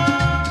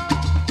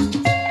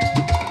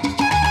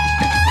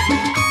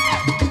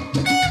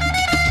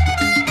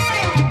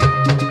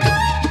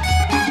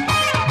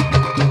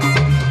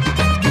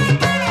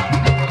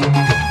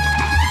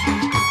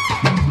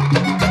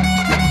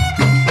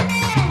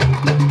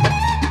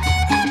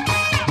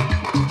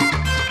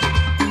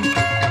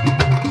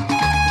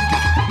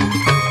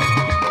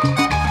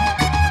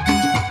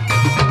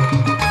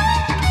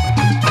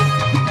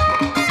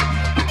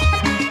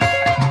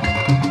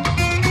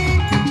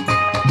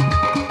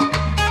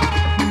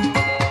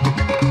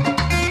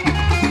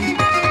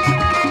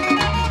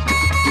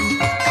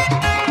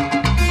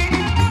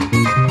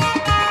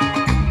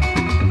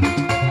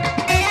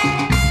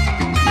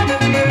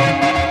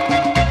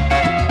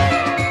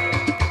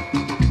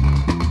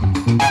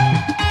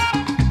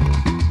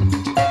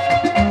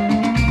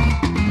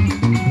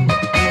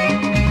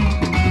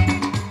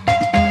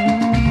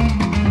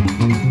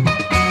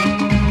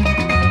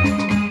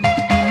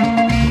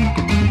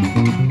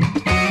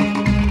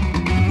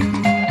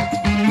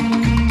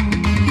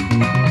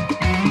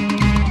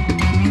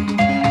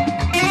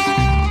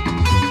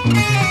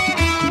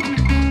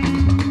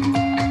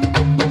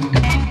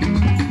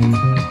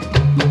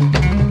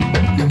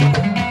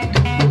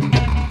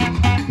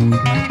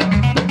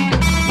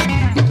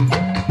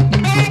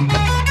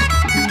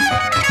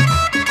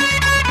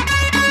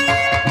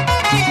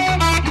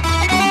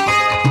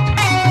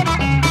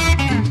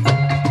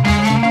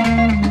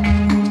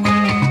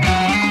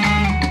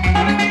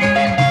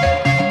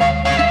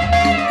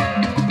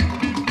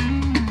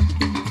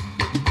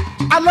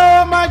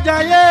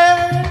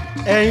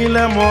 Ẹ̀yin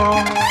lẹ́mọ̀.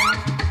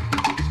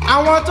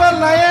 Àwọn tó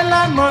láyé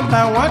lánàá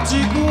dà wọ́n ti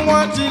kú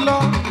wọ́n ti lọ.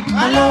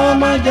 Alówó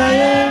máa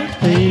jayé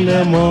ẹ̀yin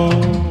lẹ́mọ̀.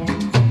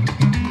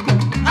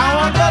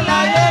 Àwọn tó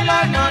láyé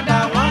lánàá dà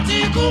wọ́n ti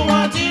kú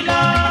wọ́n ti lọ.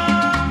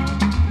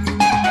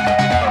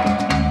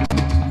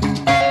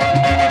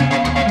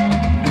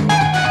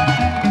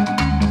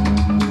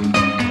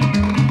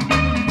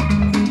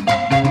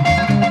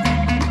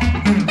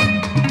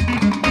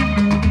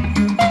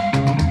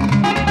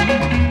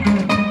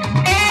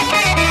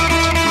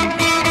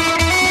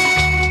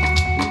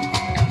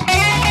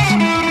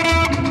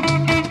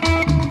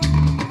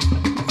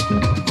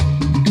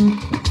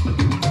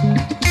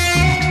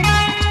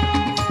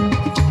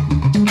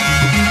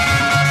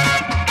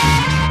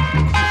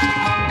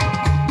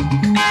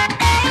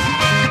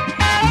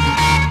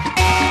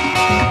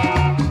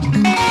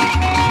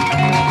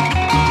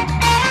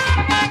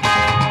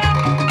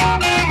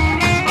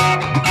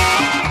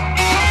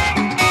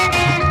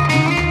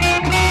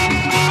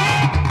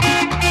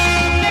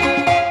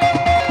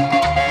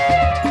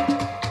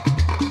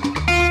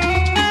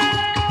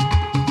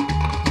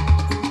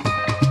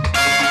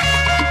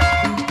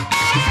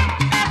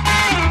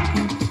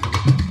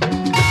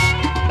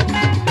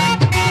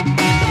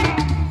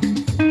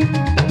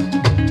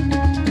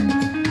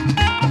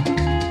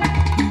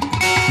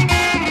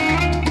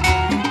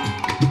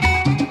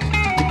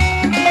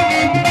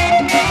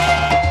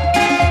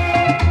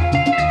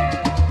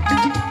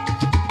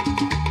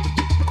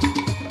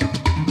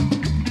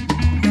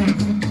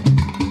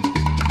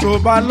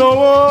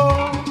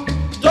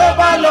 Tó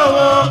bá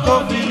lówó kó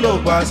fi lò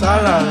gbà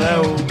sára rẹ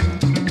o.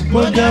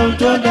 Mo jẹun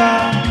tó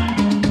dáa,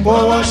 kó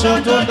wọṣọ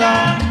tó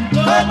dáa,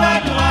 tó bá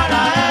dùn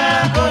ara ẹ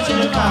kó ṣe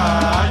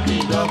fàájì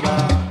dọ́gba.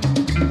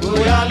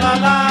 Bóyá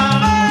lọ́lá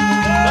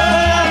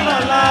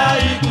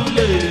ikú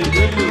lè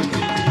dé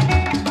lòdì.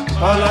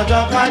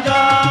 Ọlọ́jọ́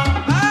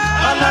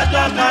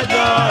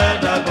kájọ́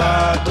ẹ̀dàgbà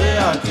gbé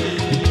àti.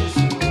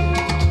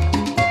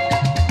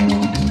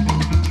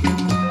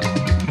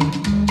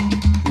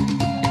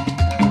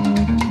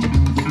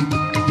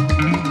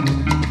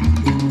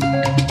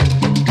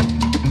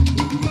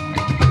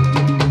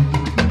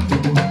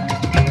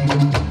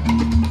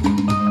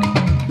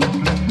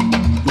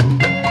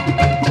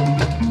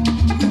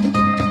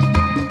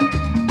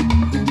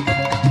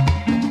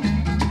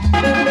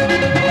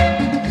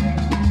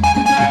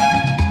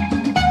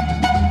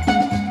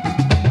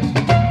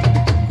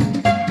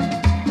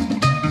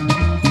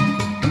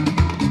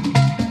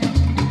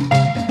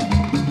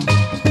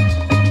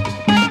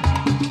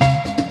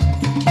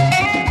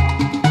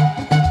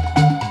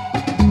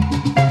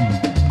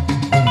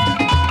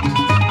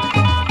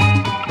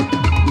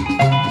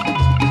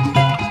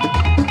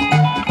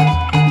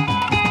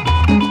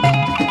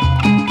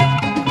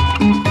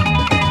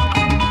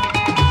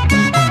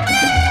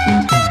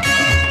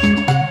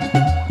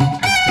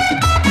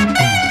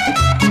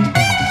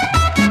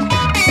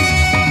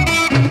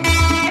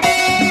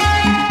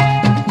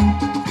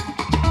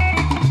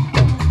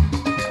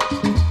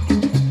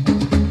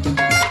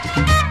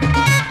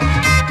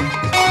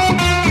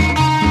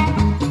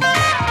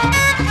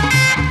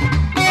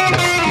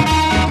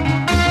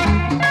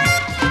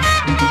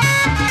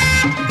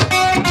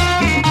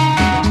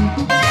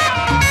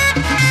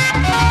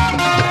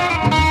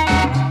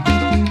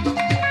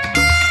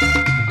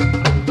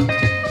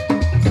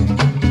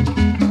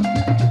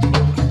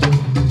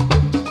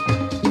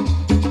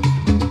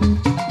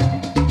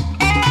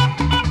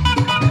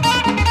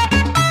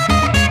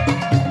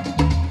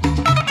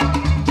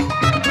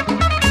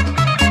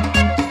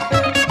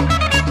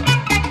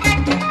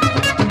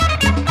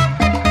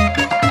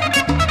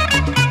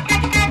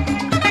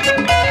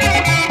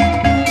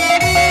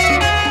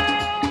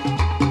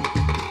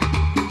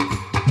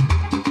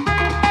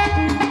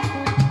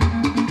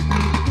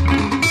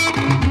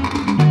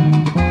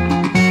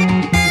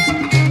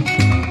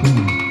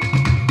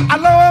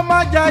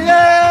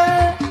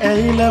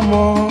 ẹ̀yin lẹ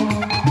mọ̀.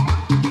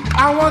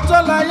 Àwọn tó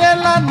láyé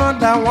lánàá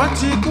dà wọ́n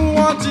ti kú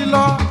wọ́n ti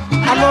lọ.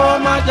 Àlọ́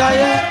máa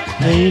jayé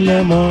ẹ̀yin lẹ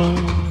mọ̀.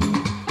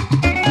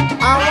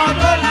 Àwọn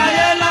tó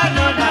láyé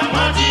lánàá dà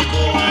wọ́n ti kú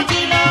wọ́n ti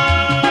lọ.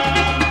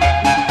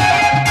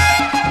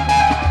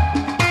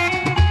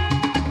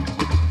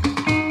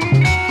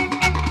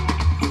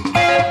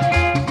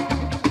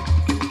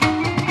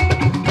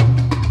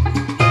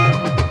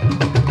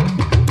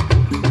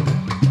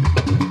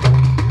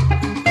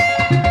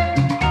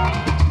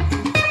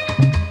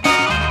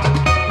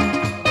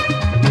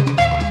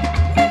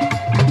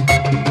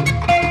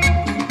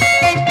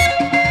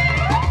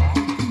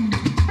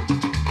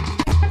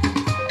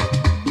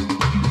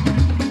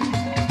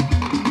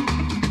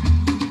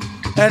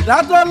 Ẹ̀dá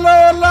tó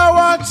lówó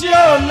lọ́wọ́ tí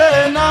ò lè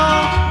ná,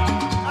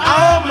 a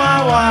ó máa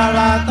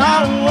wàrà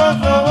táwọn ó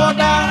fowó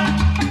dá.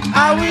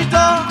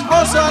 Àwítọ́ ó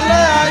sọ lé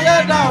ayé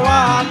dà wà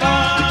lọ.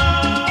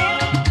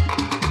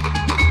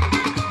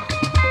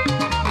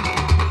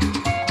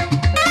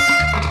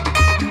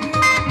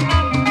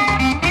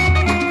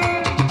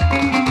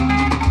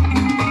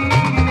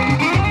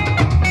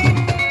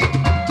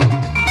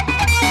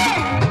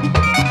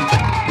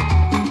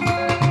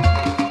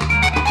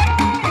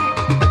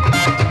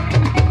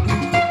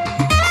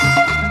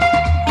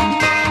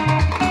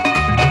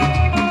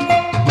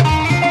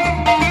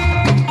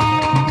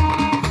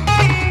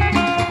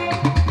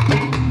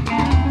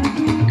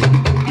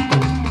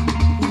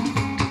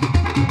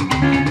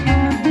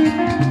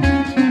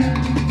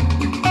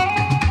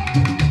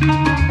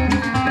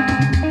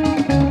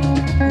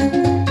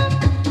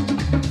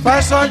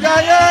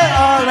 Fẹ̀sọ̀jáyé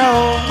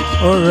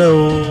ọ̀rẹ́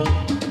o,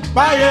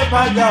 báyé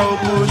bàjá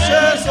òkú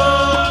ṣe sọ.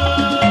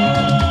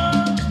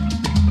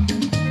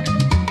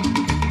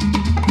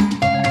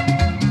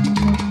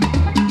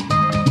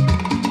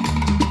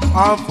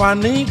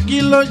 Àǹfààní kí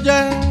ló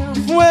jẹ́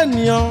fún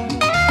ènìyàn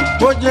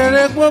kó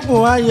jèrè gbogbo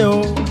ayé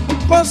o,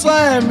 kó sọ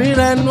ẹ̀mí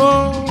rẹ̀ nù o.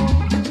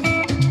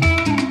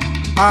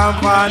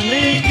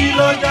 Àǹfààní kí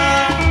ló jẹ́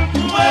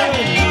fún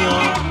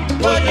ènìyàn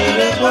kó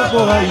jèrè gbogbo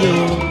ayé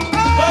o.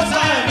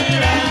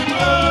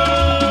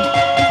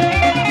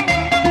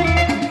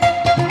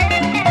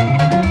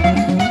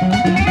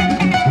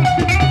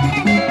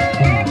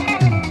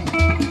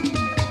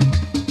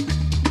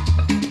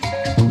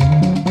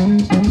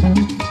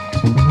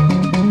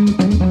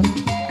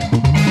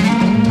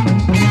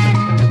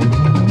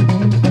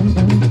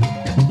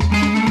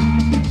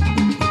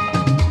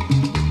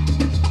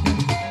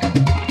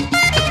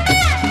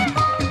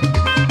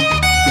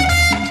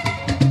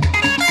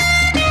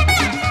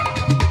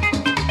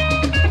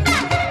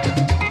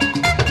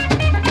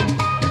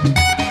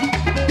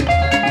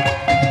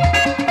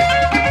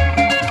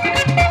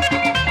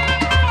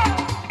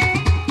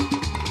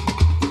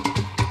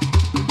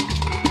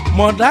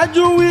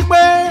 Mọ̀dájú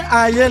wípé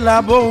ayé la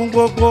bóhun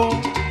gbogbo,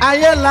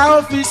 ayé la ó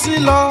fi sí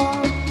lọ.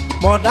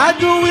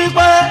 Mọ̀dájú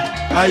wípé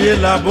ayé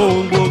la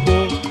bóhun gbogbo,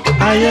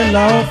 ayé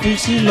la ó fi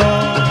sí lọ.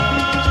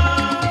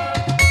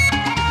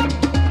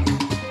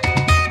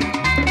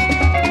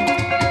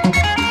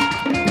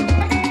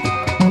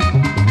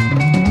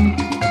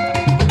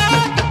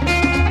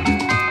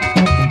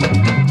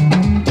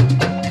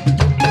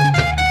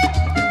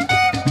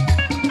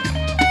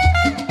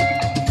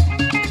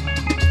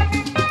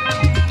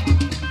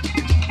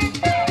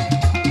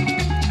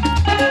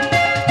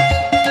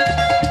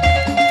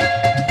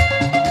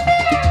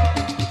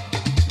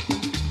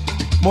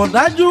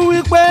 Mọ̀dájú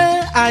wípé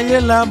ayé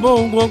la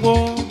bóhun gbogbo,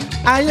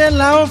 ayé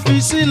la ó fi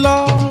sí lọ.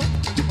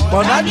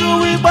 Mọ̀dájú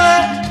wípé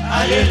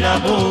ayé la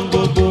bóhun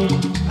gbogbo,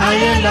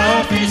 ayé la ó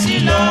fi sí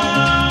lọ.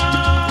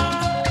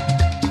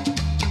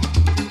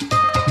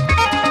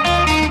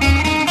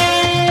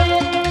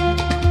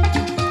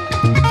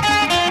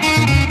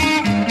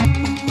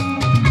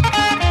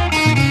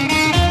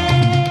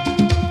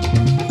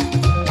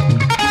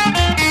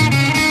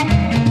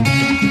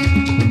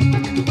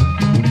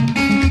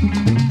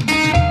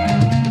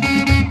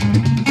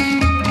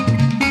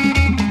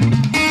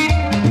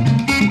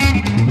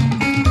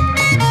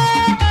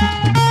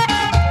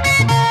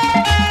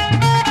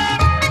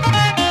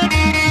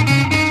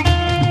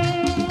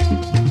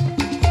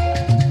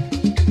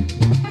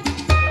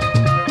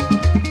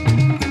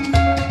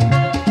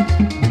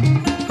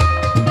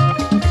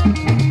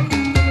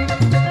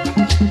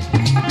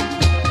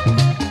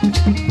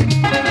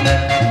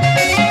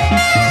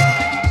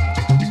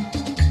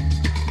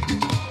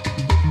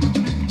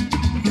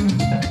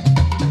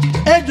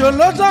 Ejò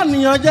ló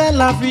tọ̀nìyàn jẹ́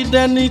la fi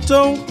dẹni tó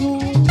ń kú.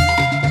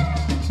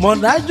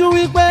 Mọ̀dájú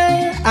wípé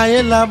ayé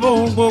la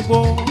bóhun gbogbo,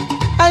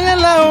 ayé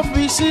la ó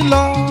fi sí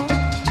lọ.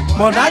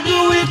 Mọ̀dájú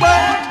wípé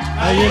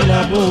ayé la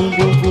bóhun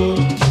gbogbo,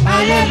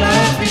 ayé la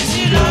ó fi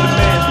sí lọ.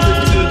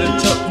 To the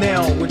top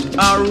now with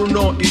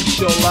Afro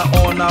Ishola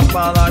on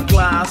Apala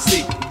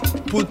classic.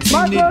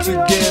 Putting it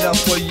together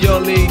for your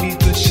lady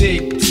to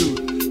shake to.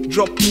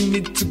 Dropping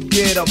it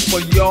together for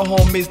your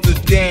homies to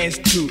dance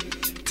to.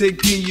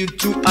 Taking you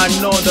to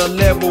another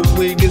level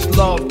with this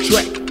love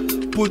track.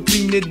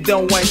 Putting it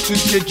down 1,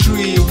 2,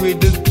 3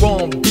 with this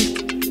bomb beat.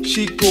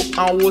 Chico,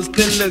 I was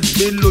stainless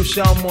below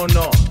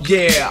Shamona.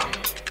 Yeah.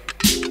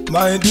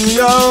 My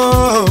dear,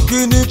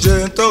 kí ni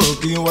ṣe tó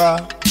kí wá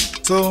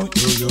tó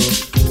yòyò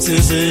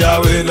sísè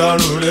yàwé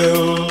lọ́rùn rẹ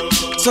o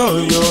tó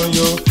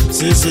yòyò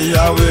sísè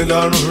yàwé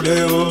lọ́rùn rẹ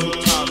o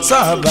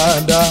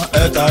sábàdà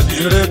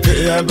ẹ̀tàdírẹ́kẹ̀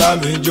ẹ bá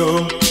mi jó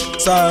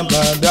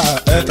sábàdà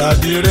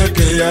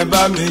ẹ̀tàdírẹ́kẹ̀ ẹ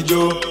bá mi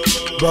jó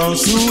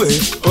bọ̀nsúwè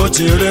ó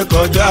ti ré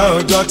kọjá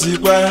ọjọ́ ti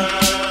pẹ́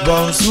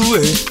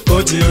bọ̀nsúwè ó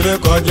ti ré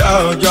kọjá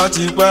ọjọ́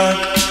ti pẹ́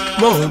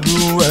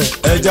mọ̀ọ́dúnwẹ̀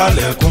ẹja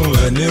lẹ̀kùn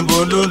ẹ̀ níbo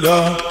ló lọ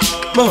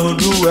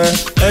mọ̀ọ́dúnwẹ̀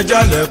ẹja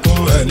lẹ̀kùn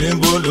ẹ̀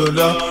níbo ló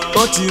lọ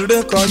ó ti ré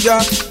kọjá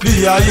bí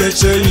ayé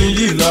ṣe ń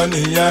yí lọ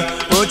nìyẹn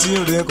ó ti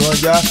ré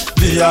kọjá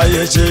bí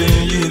ayé ṣe ń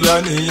yí lọ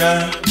nìyẹn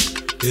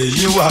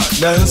èyí wà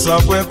lẹ́ ń sọ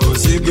pé kò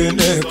sí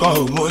gbéné kan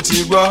ò mo ti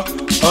gbọ́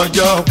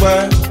ọjọ́ pẹ́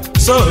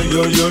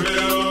sóyòyò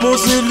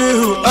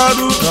Musiliu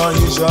Haruna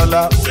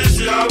Ishola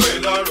sísí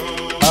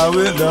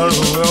àwẹ̀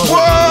lọ́rùn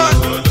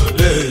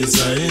olóde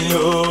Ìsẹ̀yìn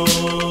o.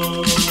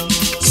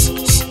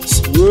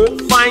 wo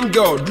fine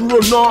girl dúró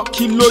náà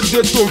kí ló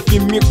dé tó ń fi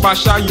mí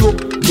paṣáyó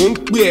mò ń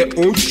pè ẹ́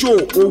ò ń ṣó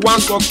o wá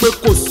ń sọ pé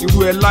kò sírú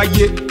ẹ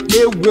láyé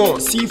A1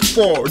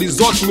 C4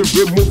 result mi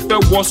rè mo fẹ́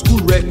wọ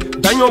skul rẹ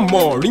dáyàn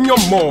mọ̀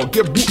ríyàn mọ̀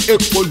gébú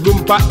èkó ló ń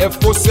bá ẹ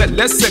fọ́sẹ̀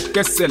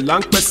lẹ́sẹ̀kẹsẹ̀ là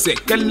ń pẹ̀sẹ̀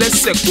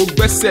kẹlẹ́sẹ̀ kó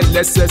gbẹ́sẹ̀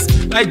lẹ́sẹ̀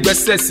láì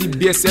gbẹ́sẹ̀ sí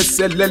bí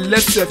ẹsẹ̀sẹ̀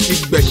lẹ́lẹ́sẹ̀ fi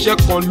gbẹ̀ṣẹ́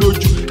kan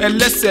lójú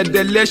ẹlẹ́sẹ̀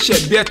dẹlẹ́ṣẹ̀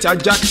bí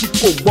ẹ̀tajà tí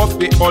kò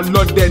gbọ́fẹ̀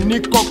ọlọ́dẹ ní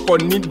kọ̀kọ̀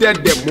ní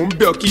dẹ̀dẹ̀ mò ń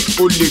bẹ̀ ọ́ kí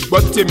o lè gbọ́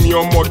tèmi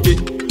ọmọdé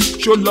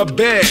ṣó lọ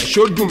bẹ́ẹ̀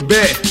ṣó dùn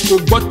bẹ́ẹ̀ kò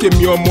gbọ́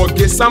tèmi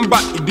ọmọge sáńbà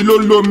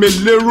ìdílólóme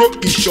lérò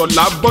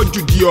Ìṣọ̀lá bọ́jú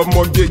di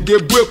ọmọge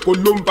gébú èkó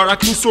ló ń bara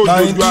kí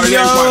sóòjòjú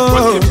arẹwà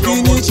gbọ́ tèmi ọmọge. kí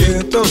ni ṣe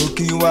tó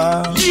kí wá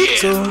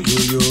tó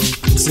yòyò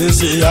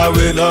sísè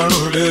àwẹ̀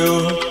lọ́rùn rẹ o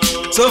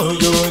tó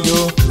yòyò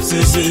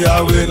sísè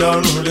àwẹ̀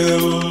lọ́rùn rẹ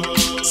o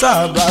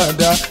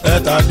sábàdà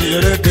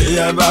ẹ̀tàdírẹ́kẹ̀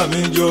ẹ bá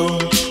mi jó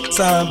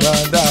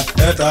sábàdà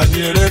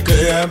ẹ̀tàdírẹ́kẹ̀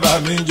ẹ bá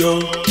mi jó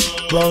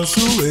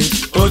bọ̀nsúwè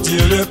ó ti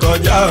ré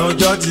kọjá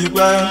ọjọ́ ti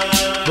pẹ́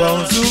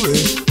bọ̀nsúwè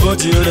ó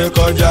ti ré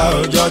kọjá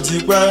ọjọ́ ti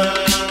pẹ́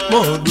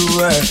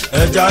mọ̀ọ́dúnwẹ̀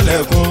ẹja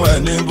lẹ̀kùn ẹ̀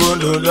níbo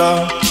ló lọ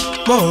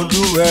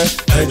mọ̀ọ́dúnwẹ̀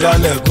ẹja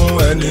lẹ̀kùn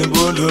ẹ̀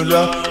níbo ló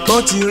lọ ó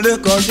ti ré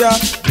kọjá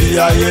bí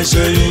ayé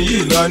ṣe ń yí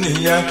lọ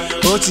nìyẹn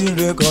ó ti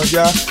ré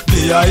kọjá bí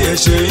ayé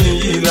ṣe ń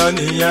yí lọ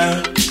nìyẹn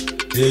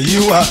èyí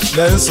wà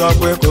lẹ́ ń sọ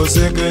pé kò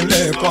sí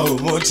kíní kan ò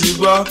mo ti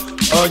gbọ́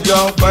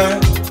ọjọ́ pẹ́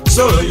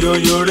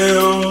sóyòyò rẹ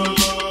o.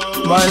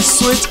 My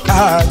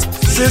sweetheart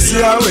sísí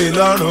àwẹ̀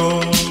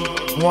lọ́rùn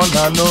wọn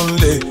nànú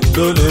lè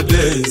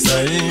lólóde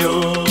Ìsẹ̀yìn o.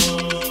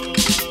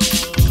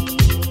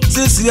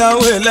 sísí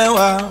àwẹ̀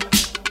lẹ́wà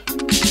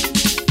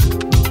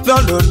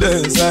lólóde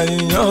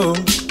Ìsẹ̀yìn o.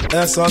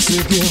 ẹ sọ sí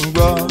kí n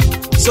gbọ́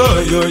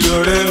sóyòyò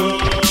rẹ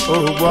o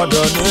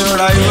gbọ́dọ̀ ní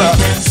ráìvà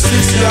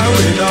sísí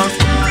àwẹ̀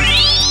lọ́rùn.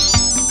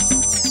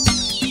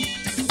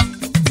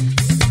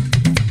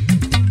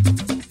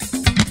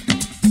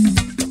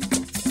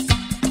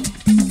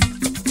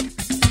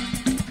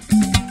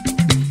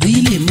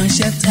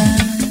 Shata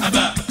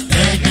Aba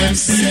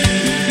AMC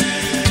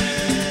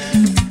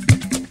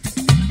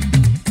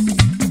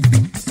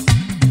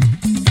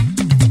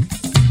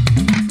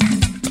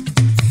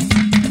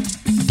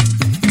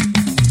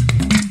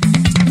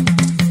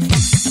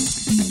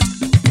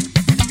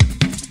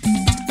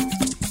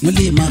wọ́n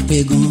lè máa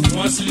pẹ́ gan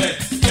wọ́n sílẹ̀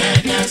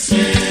AMC.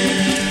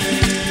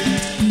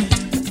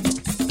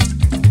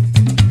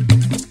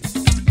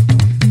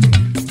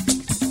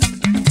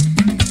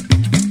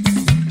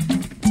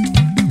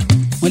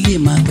 wọ́n lè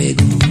máa pẹ́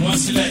gan. wọ́n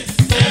sílẹ̀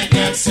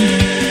ẹ̀ẹ́dẹ́ sí.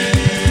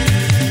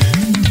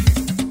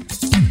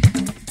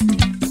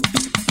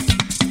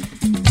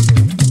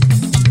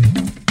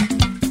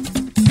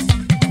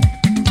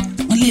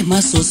 wọ́n lè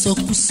máa sọ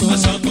sọ́kúsọ.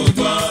 aṣọ tó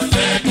gbọ́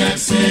lẹ́ẹ̀dẹ́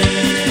sí.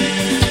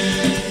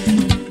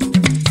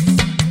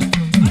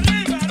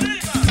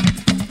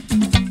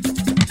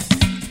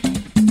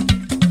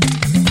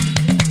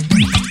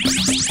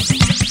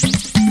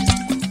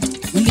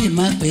 wọ́n lè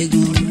máa pẹ́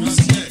gan. wọ́n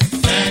sílẹ̀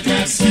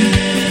ẹ̀ẹ́dẹ́ sí.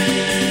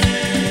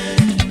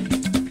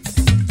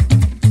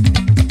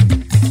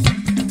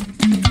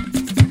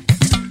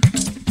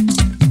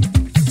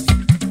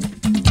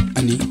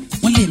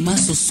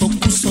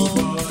 sọ̀sọ́kúsọ.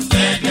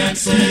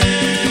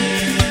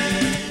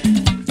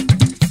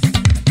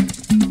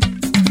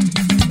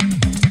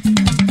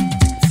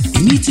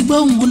 èmi ti gbọ́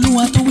ohùn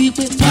Olúwa tó wí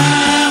pé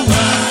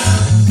wá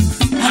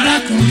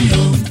arákùnrin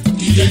o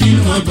ìdè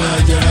nínú ọgbà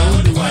àjàrà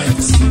Olúwa ẹ̀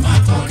kò sì máa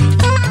kọrin.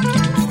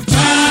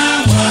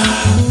 wá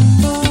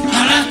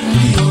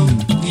arákùnrin o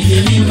ìdè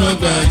nínú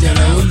ọgbà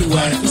àjàrà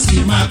Olúwa ẹ̀ kò sì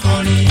máa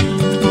kọrin.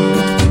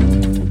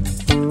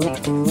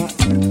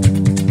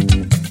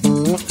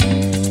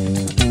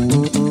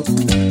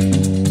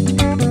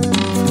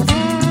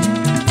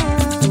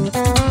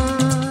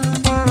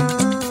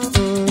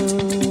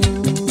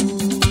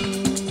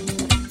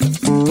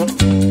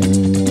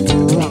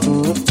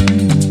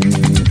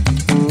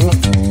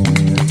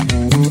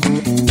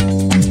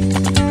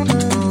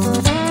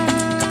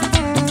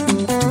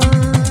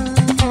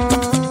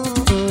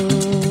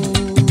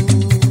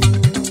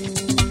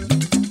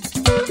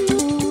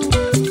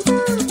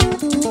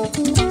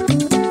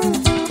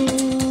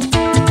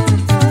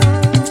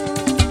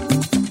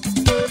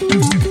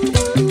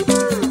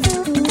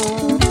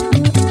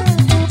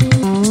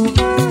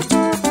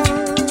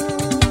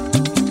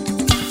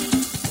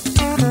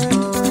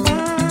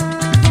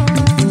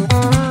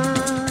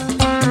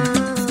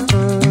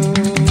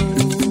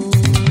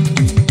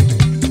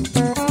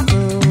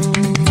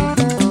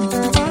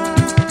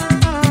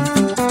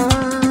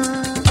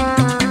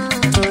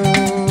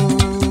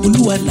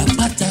 wa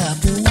làpáta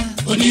àbò wa.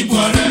 onígun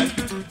ọ̀rẹ́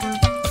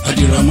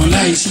àdìrọ̀mọ́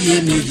láì sí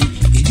èméjì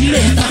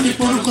ìdílé tàbí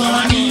porúkọ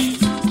wa ní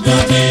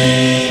lóde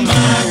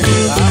máa gbé.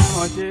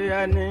 àmọ̀jé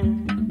ẹni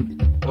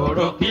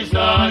òròkì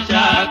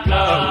social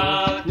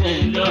club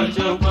nílùú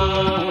Òṣogbo.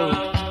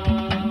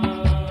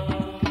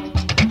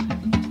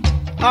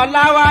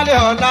 Ọláwálé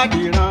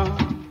Ọládìran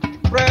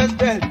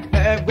president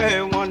ẹgbẹ́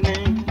wọn ní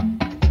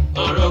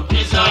òròkì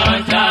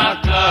social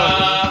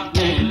club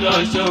nílùú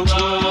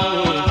Òṣogbo.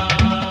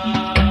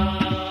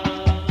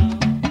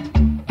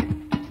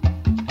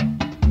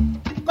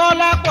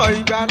 Kọ́lápọ̀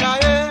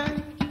Ìgbàláyé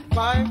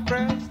five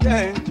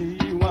president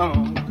wọn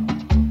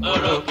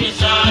òròkì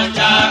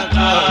social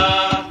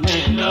club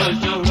nílùú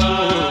Òṣogbo.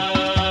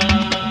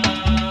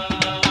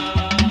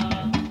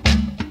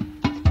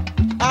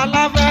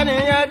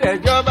 Aláfẹ́niyẹn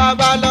Dẹ̀jọ́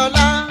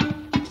Babalọ́lá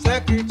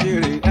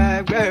sẹ́kítìrì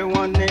ẹgbẹ́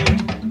wọn ní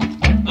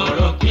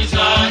òròkì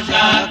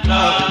social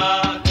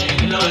club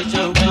nílùú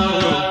Òṣogbo.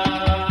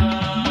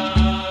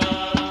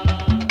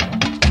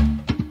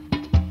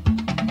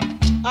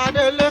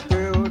 Adélékè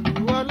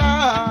Odùwọlá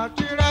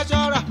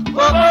tírẹ́sọ́rà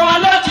gbogbo wọn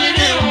ló ti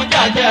rí ìhun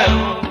jàjẹ́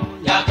o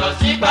yàtọ̀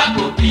sí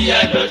pákó bí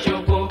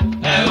ẹ̀dọ́ṣogbo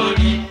ẹ̀ ò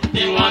rí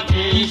bí wọ́n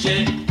ti ń ṣe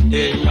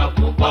èèyàn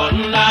púpọ̀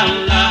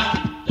ńláńlá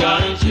jọ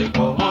ń ṣe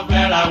pọ̀ wọ́n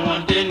fẹ́ra wọn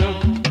dénú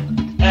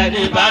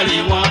ẹni bá rí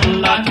wọn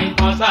ńlá kí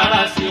kan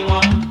sára sí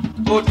wọn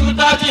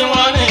òtútọ́ tí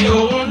wọ́n ní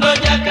òun ló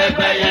jẹ́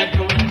kẹgbẹ́ yẹn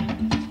dùn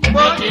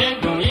bó ti ń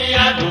dùn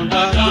yíyá dùn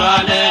lọ́jọ́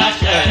alẹ́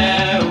àṣẹ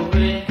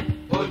òwe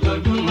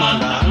ojoojúmọ́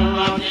là ń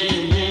rántí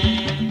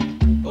yín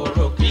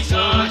òròkì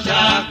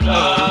social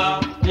club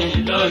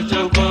nílùú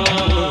Òṣogbo.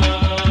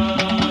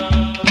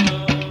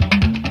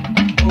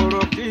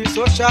 Òròkì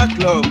social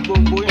club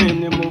gbogbo yìí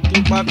ni mo kí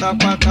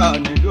pátápátá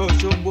nílùú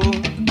Òṣogbo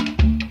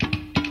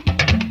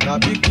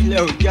tàbí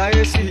kílẹ̀ òjì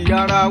ayé sí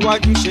yàrá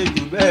wájú ṣe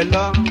jù bẹ́ẹ̀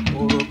lọ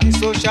òròkì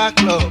social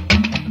club.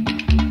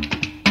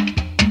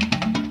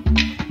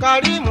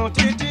 Kàrímù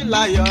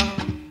Títílayọ̀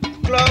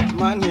club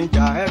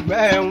manager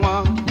ẹgbẹ́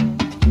wọn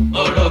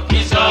òròkì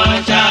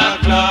social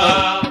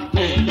club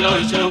nílùú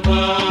Òṣogbo.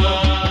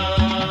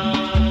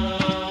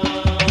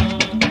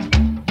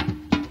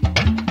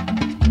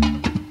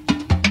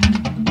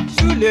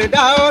 Súlè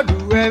Dáódù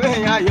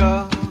ẹ̀rín ayọ̀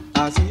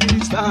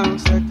assistant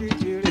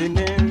secretary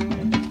ní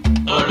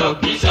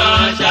òròkì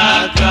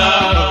social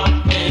club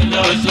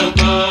nílùú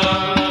Òṣogbo.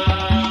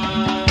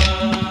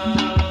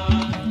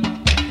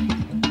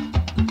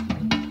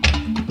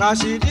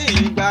 Rashidi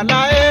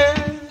Ìgbàláyé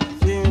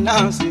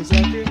finance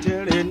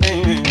secretary ní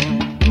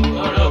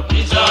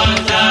òròkì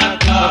social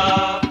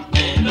club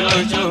nílùú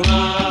Òṣogbo.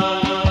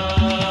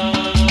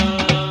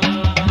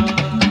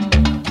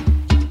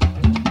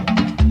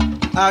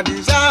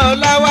 Àdìsá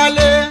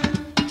Ọláwálé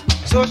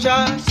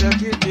social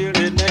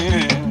secretary ní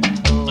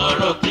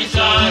òròkì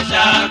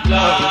social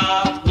club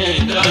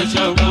nílùú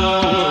Òṣogbo.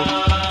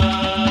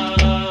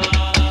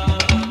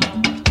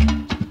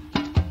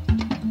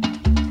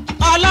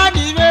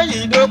 Ọládìméjì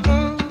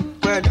Dókun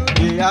pẹ̀lú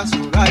ìyá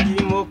Sùrájì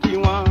mo kí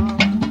wọn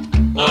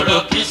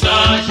òròkì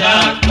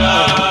social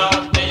club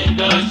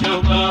nílùú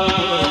Òṣogbo.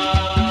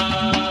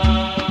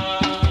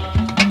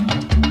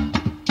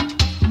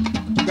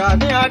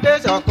 Gani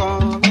Adéṣọ̀kan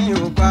mi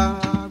ò bá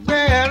gbé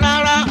ẹ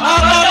rárá.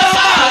 Ọ̀rọ̀ ló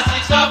sáà sí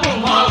sọ́kùn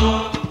wọn o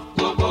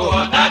gbogbo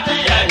ọ̀tá tí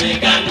ẹ̀yìn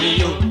Gani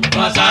yóò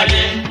wọ́n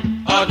sáré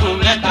ọdún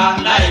mẹ́ta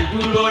láì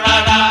dúró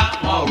rárá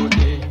wọn ò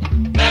dé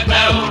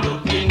pẹ́pẹ́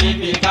òròkì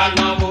níbi ká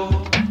náwó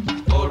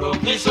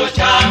òròkì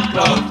social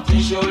club ti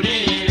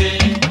ṣoríire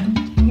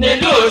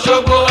nílùú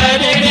Òṣogbo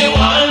ẹni rí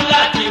wọn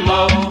láti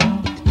mọ̀ o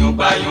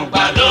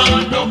yùngbàyùngbà ló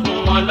ń dún fún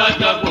wọn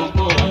lọ́jọ́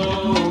gbogbo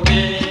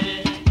òwe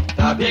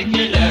tàbí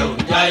kílẹ̀ ò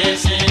jáyé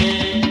sí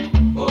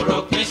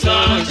òròkì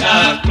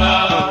social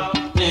club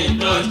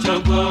nílùú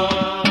Òṣogbo.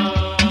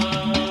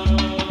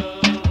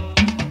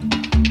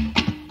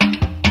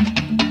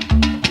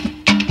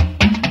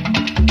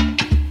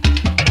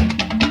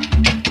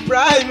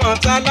 Ibrahim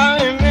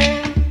Ọ̀tàláìmí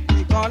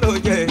ìkan ló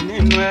jẹ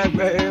nínú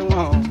ẹgbẹ́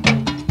wọn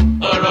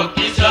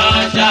òròkì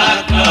social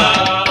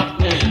club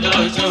nílùú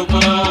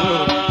Òṣogbo.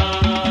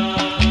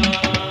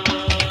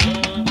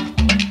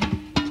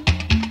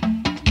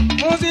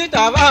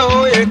 Músítàbá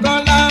oyè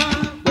kọ́lá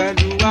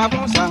pẹ̀lú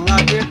Amúsàn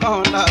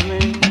Adékọ́lá mi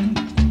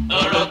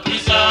òròkì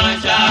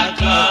social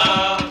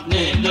club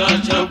nílùú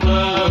Òṣogbo.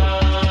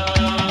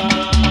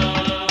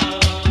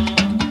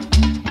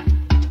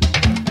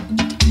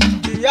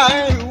 Ìyá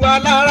ìwà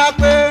lára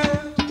pé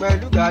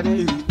pẹ̀lú Gani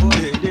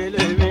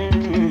Oyèdélé mi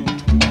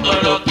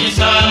òròkì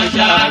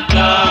social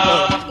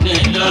club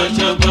nílùú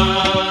Òṣogbo.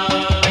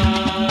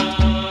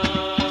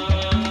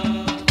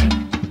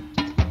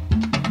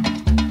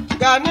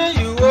 Gani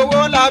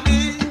owó labí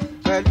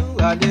pẹ̀lú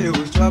Adé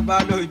Òṣọba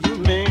lójú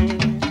mi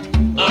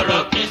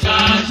òròkì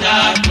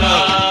social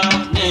club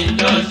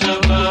nílùú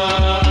Òṣogbo.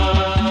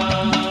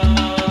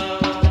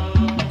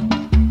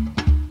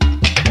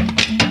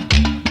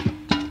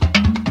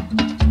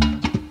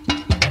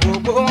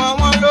 Gbogbo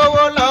wọn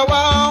lówó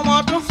lọ́wọ́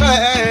wọn tún fẹ́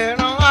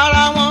ràn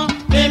ara wọn.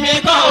 Mímí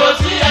kan ò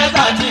sí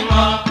ẹ̀sà tí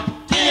mọ̀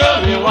tí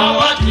omi wọn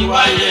wọ́n ti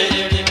wáyé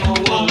èrè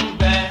owó ń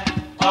bẹ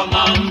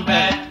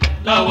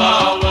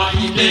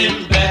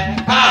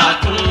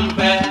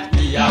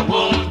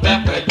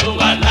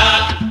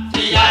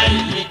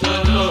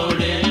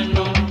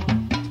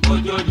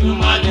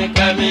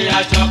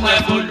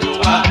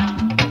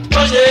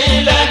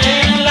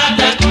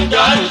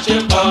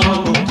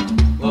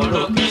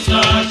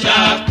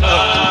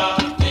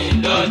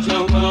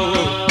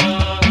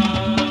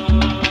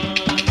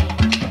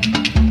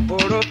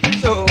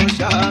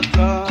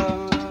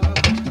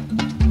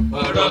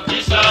ọ̀rọ̀ kì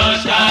í sọ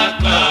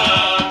ṣàgbà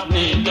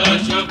ní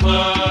lọ́ṣọ́gbọ́.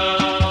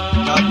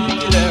 tàbí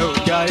kílẹ̀ ò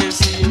jáde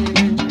sí.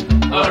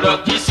 ọ̀rọ̀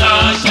kì í sọ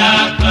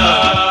ṣàgbà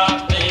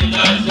ní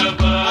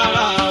lọ́ṣọ́gbọ́.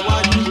 ara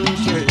wájú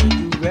ṣe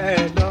jù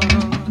bẹ́ẹ̀ lọ.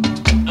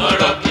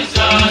 ọ̀rọ̀ kì í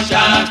sọ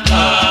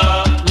ṣàgbà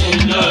ní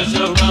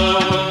lọ́ṣọ́gbọ́.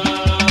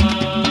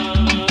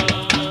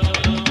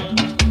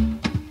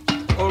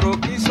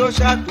 Òròkì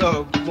social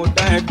club mo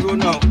dá ẹ dúró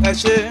náà ẹ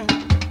ṣe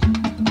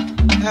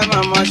ẹ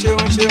máa ma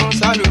ṣeun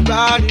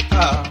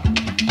sálùbáríkà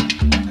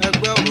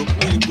ẹgbẹ́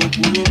òròkì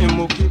gbogbo yín ni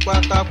mo kí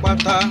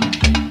pátápátá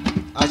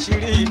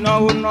àṣírí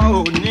ìnáwó náà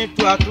ò ní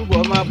tó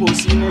àtúbọ̀ máa bò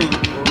sí ní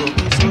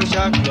Òròkì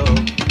social club.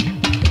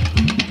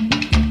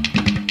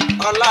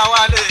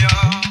 Ọláwálé yọ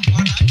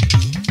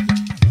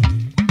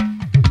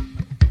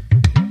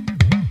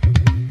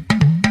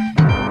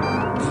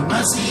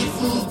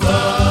Merciful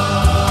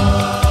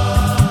God.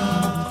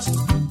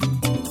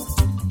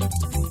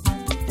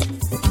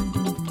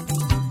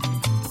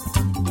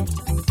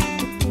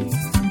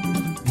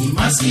 The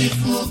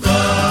merciful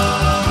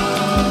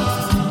God.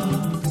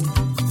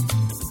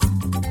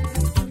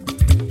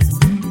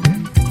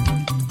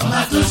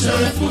 Ọba tó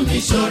ṣoore fún mi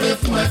ṣoore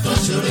fún ẹ tó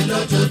ṣoore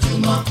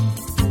lójoojúmọ́.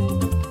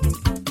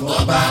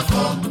 Ọba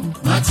kan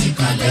má ti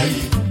kà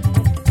lẹ́yìn.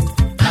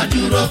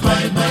 Adúró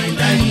pàìpàì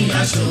lẹ́yìn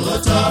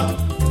aṣòótọ́.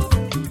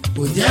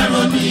 Kò jẹ́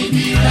ronú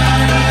ibi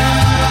rárá.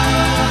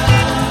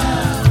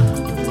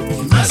 The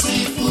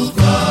merciful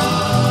God.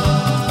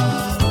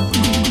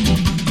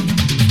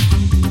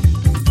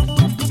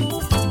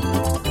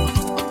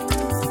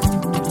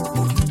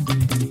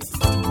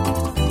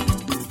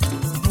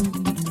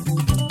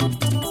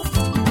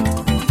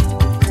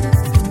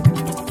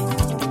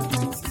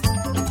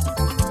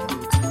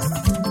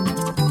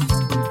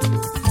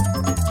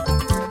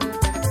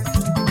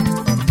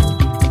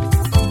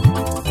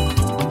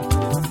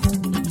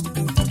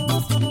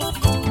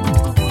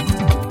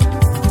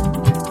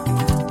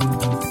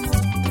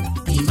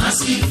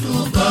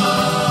 Merciful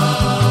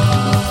God.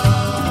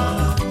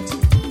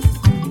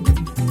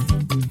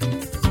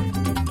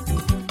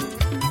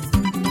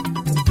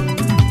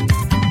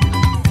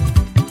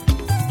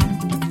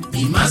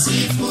 The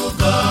merciful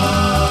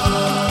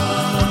God.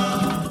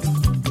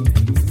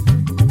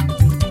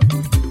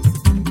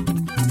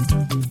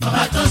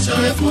 Ọba tó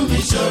ṣoore fún mi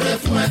ṣoore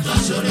fún ẹ tó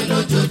ṣoore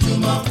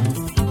lójoojúmọ́.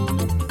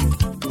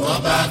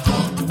 Ọba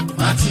kan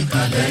má ti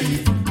kà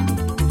lẹ́yìn.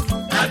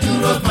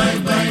 Adúró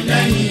pàìpàì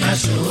lẹ́yìn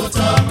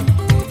aṣòótọ́.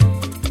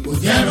 Kò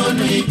jẹ́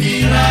ronú ibi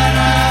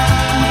rárá.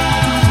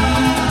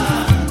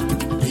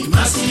 The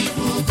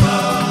merciful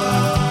God.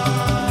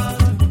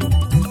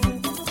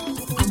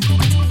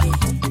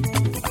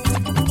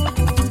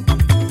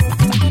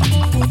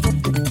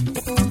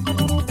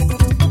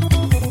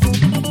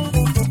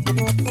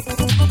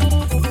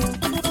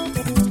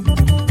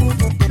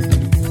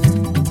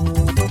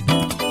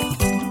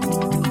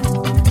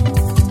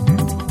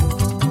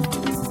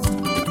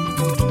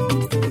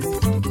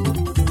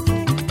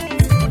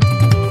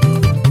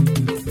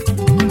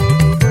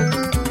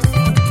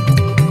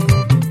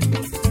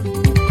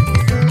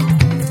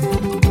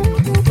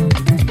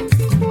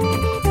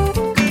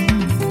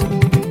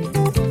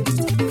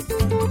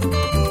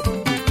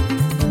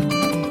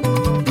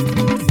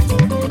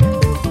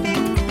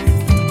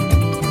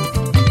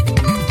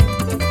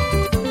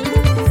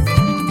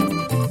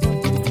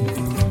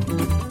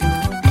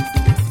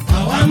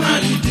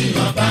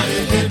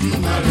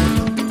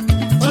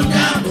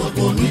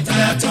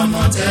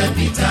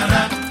 Tẹ̀bí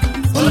tara,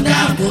 ó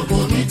dáàbò bò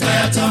mí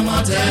táyà tọmọ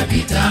tẹ̀bí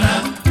tara.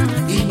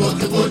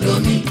 Ìgbòkègbodò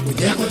mi kò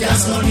jẹ́ kó já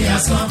sórí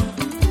asán.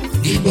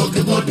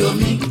 Ìgbòkègbodò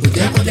mi kò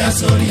jẹ́ kó já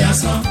sórí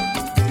asán.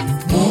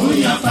 Mò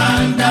ń yan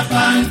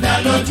fáńdá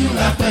lójú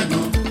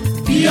apẹ̀gàn.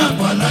 Bí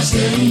ọ̀pọ̀lọ́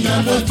ṣe ń yan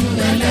lójú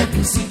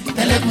ẹlẹ́gùsí,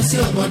 ẹlẹ́gùsí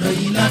ò gbọ́dọ̀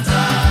yí láta.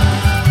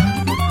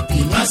 The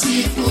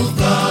merciful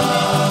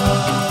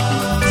God.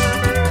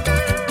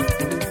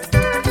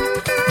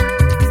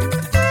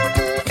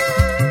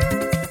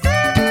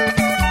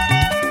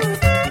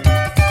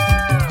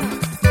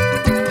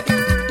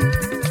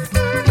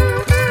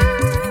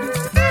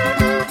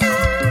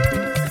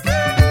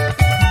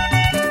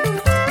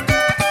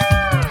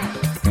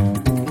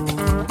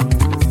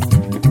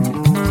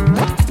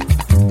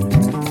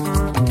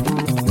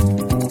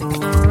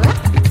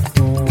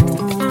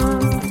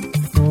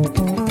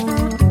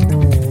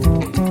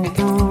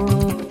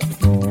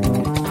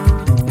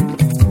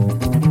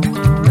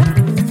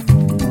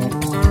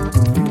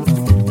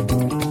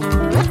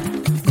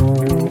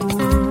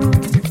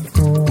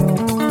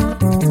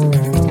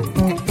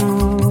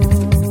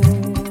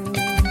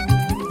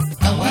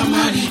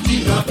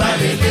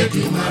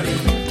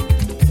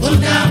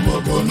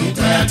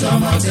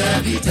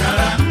 Tẹ̀bí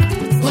tara,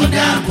 ó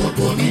dáàbò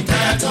bò mí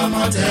táyà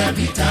tọmọ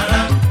tẹ̀bí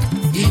tara.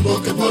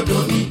 Ìgbòkègbodò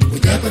mi kò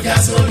jẹ́ kó já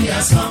sórí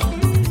asán.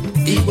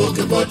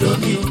 Ìgbòkègbodò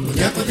mi kò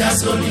jẹ́ kó já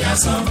sórí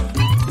asán.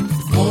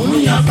 Mò ń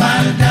yan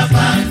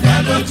fáńdá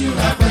lójú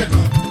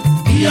apẹ̀gàn.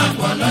 Bí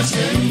ọ̀pọ̀lọ́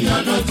ṣe ń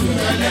yan lójú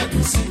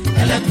ẹlẹ́gùsí,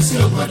 ẹlẹ́gùsí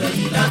ò gbọ́dọ̀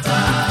yí láta.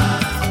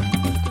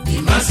 The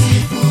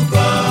merciful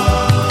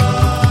God.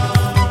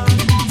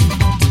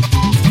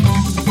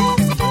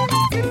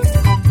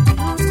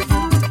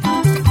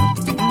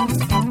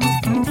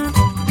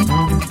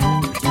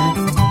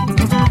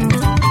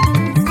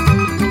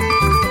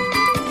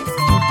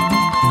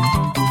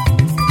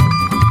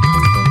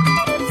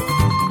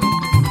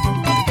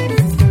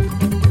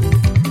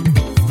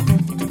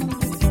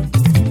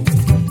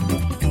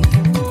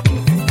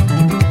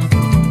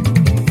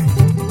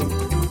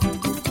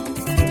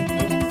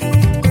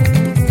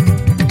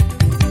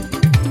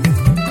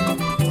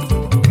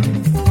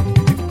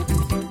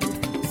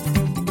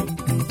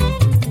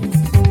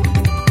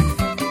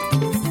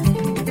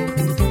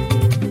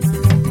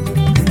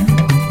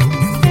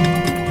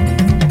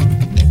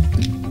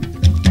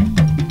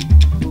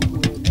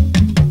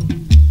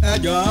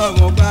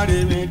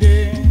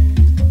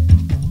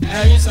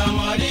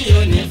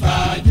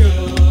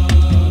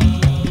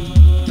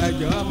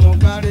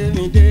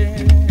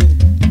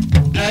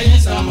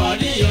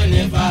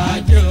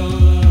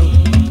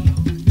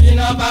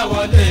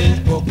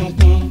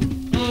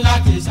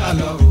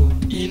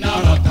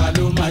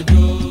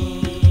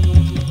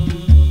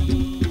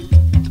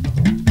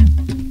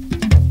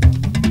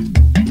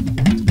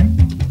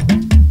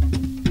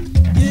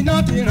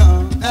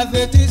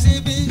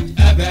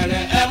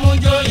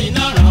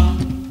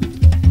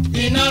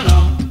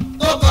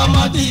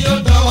 tí yóò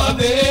tọwọ́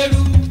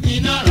bẹ́ẹ̀rù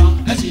iná ràn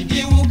ẹ sì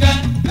dín wúkẹ́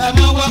ẹ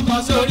mọ́wọ́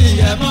kan sórí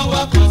ẹ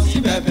mọ́wọ́ kan sí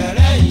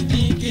bẹ̀bẹ̀rẹ̀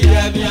ìdí kí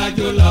ẹ̀mí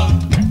àjò lọ.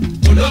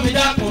 olómi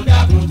dákun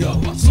dákun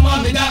jọ̀wọ́ súnmọ́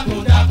mi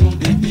dákun dákun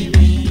bèbí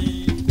mi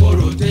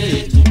kóró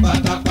téèkì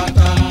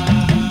pátápátá.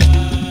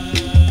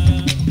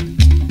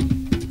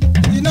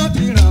 iná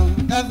ti ràn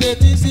ẹ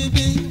fetí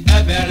síbí ẹ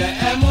bẹ̀rẹ̀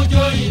ẹ mú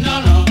jó iná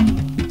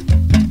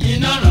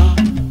ràn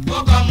ó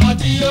kọ́ ọmọ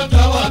tí yóò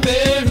tọwọ́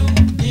bẹ́ẹ̀rù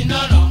iná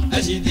ràn ẹ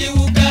sì dín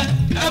wúkẹ́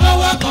ẹ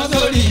mọ́wọ́ kan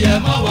sórí ẹ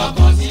mọ́wọ́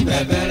kan sí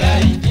bẹ̀bẹ̀rẹ̀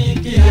ìdí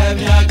kí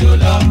ẹ̀mí àjò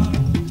lọ.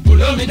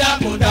 olómi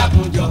dákun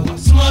dákun jọ̀wọ́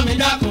súnmọ́ mi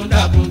dákun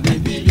dákun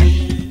bèbí mi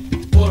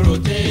kóró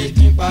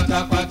téèkì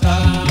pátápátá.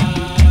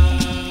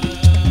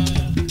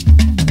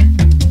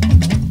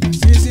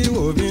 sísí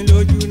wò mí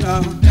lójú náà.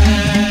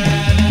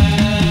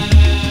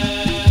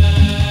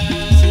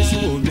 sísí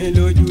wò mí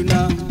lójú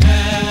náà.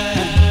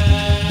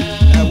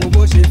 ẹ wo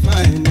bó ṣe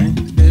fáìn ni.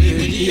 bèrè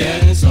díẹ̀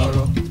ń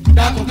sọ̀rọ̀.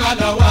 dákun ká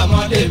lọ wá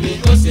ọmọdé mi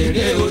ó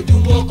ṣeré ojú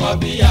ó kọ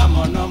bí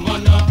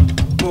àmọ̀nàmọ́ná.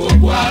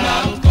 gbogbo ara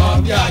ń kọ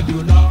bí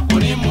àjùlọ.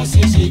 onímù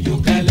ṣíṣe ju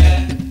kẹlẹ.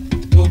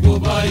 gbogbo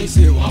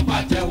bọ́ìsì wọn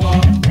pàtẹ́wọ́.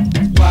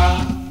 wá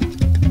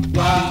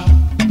wá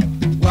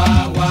wá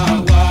wá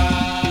wá.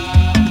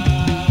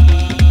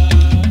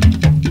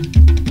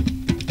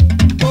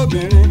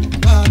 obìnrin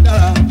bá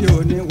dára bí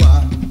oníwà.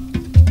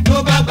 tó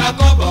bá gba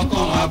kọ́bọ̀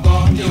kan àbọ̀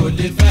mi ò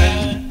lè fẹ́.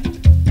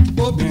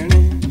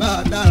 obìnrin bá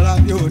dára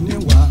bí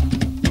oníwà.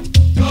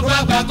 tó bá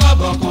gba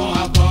kọ́bọ̀ kan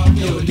àbọ̀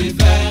mi ò lè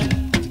fẹ́.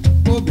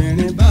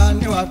 obìnrin bá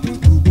níwà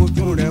tútù bó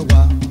tún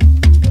rẹwà.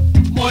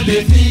 mo lè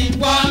fi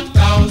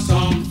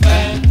 1000 fẹ́.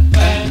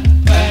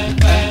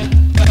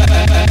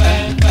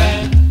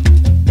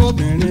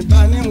 obìnrin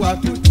bá níwà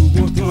tútù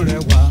bó tún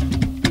rẹwà.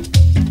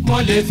 mo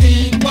lè fi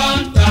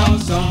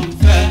 1000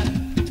 fẹ́.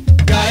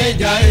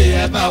 jàre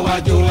ẹ bá wa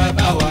jó ẹ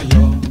bá wa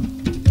yọ̀.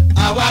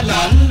 àwa là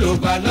ń lò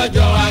gbà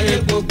lọ́jọ́ ayé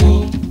gbogbo.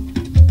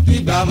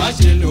 kígbà má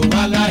ṣe lò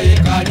wá láyé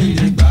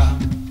káríire gbà.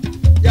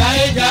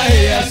 jàre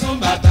ẹ̀sùn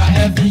bàtà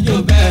ẹ fi jó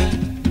bẹ́ẹ̀.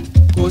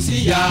 kò sí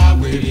ya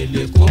wèrè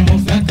lè kó mo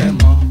fẹ́ kẹ́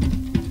mọ́.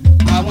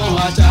 àwọn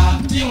àṣà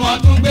tí wọ́n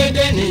tún gbé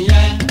dé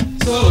nìyẹn.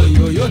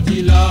 sóyòyò ti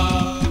lọ.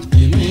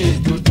 ìmí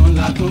tuntun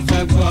la tún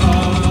fẹ́ gbọ́.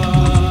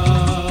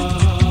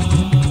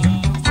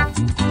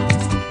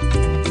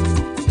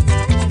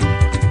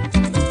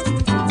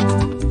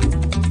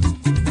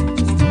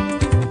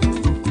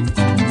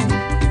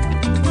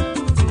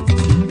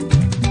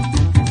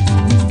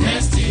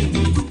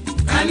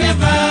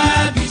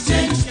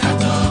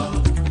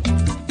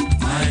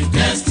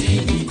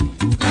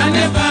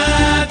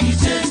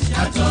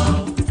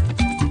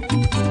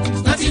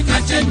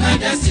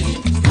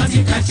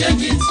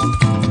 Change it,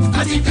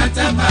 nothing can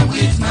tamper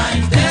with my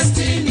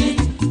destiny.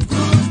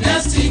 Good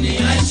destiny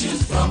I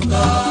choose from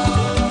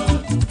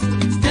God.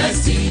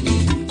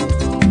 Destiny,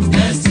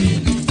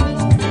 destiny,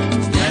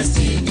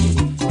 destiny,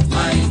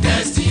 my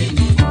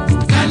destiny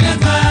can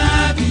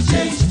never be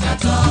changed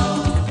at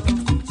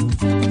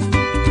all.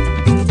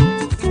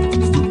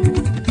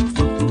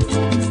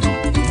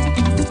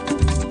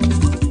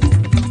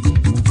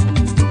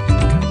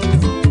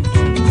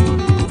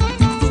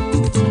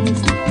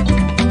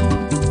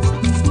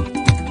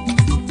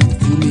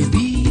 You may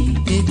be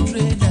a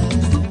trader.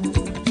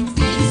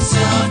 It's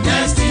your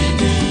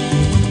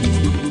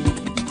destiny.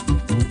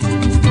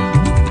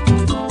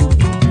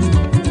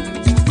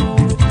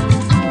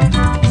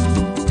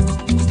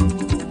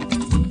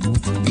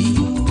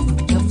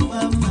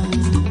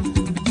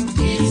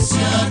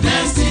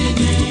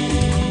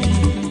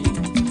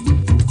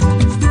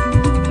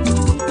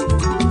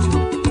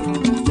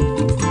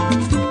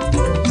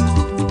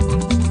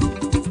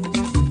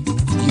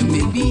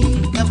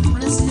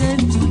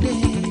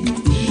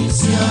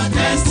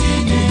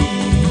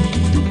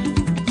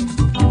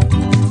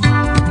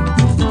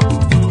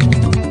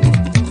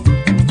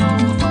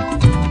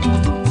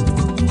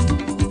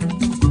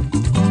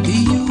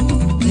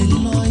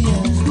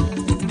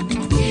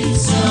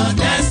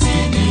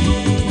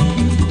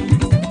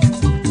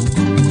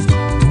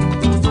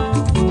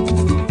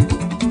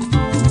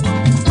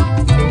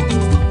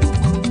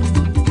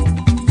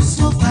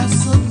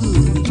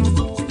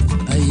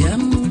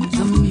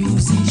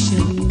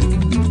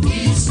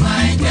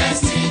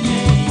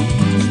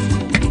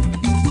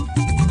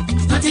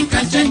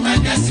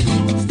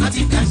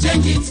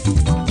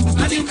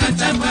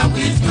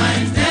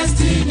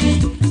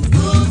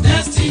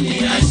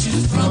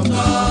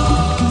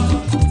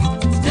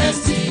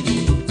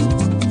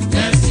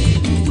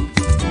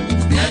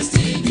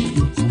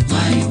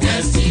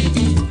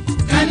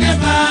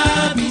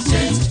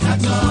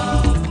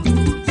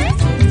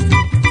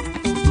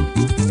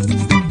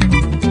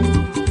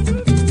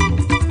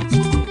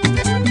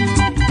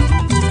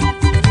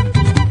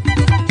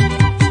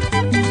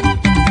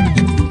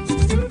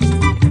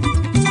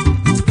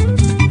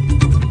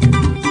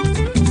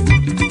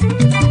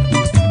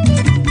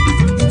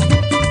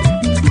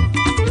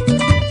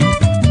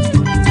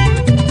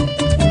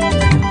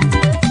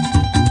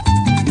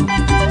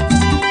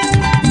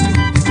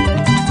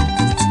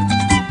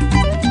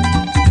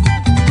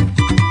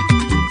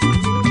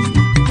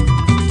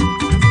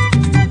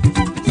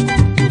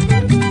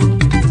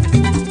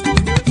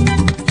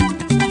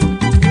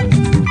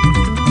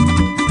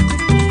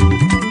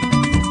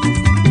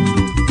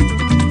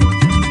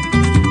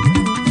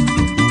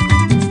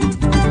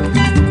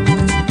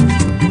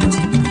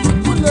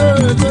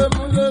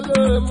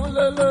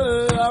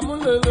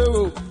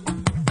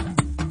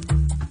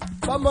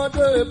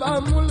 bá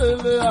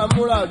múlẹ̀lẹ̀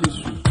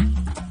àmúradìsù.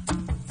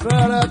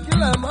 Fẹ̀rẹ̀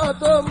kílẹ̀ mọ́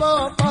tó mọ́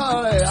pa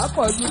rẹ̀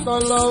àpọ̀jù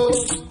kan lọ o.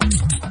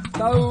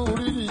 Táwọn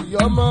orílẹ̀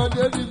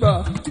ìyọ́mọdé dìgbà.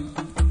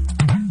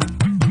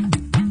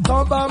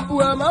 Tán bá ń bú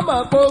ẹ má má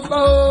kó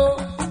gbọ́ o.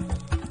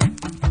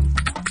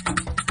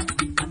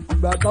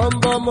 Ìgbà tán ń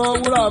bọ́ ọmọ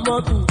wúrà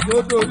mọ́tò tó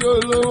torí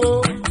olówó.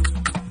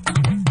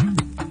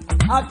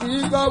 A kì í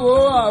gbọ́wọ́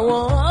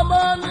àwọn ọmọ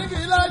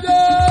nígi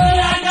lájẹ́.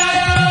 Ìyájá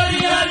yóò rí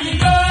ẹni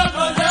yóò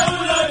kò séwu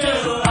lóde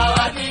o,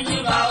 àwa ti ní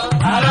bá o.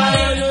 Ara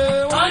ẹni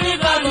wọ́n ní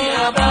ká ní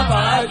àbábà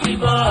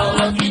àjìbọ̀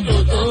ọ̀rọ̀ kí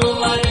tòótó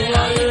wáyé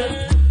ayé.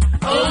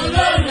 Òun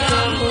ló ní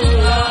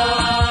àmúra.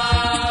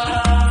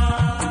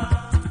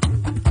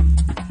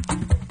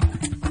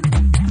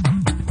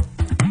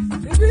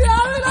 Ibi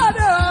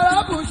orílẹ̀-èdè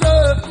arábùṣe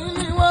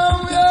ni wọ́n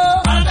ń wé.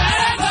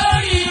 Ọ̀tẹ̀rẹ̀ kò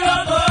rí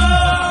ìrókò,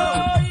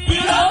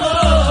 ìrókò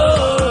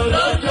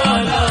lójú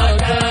ọ̀nà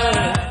ọ̀tẹ̀.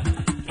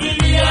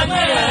 Ibi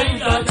ẹgbẹ́ ẹ̀ ń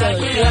tọ́tẹ̀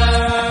sí ẹ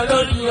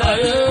lójú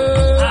ayé.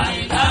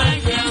 Àìdá ń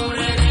jẹun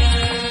rere.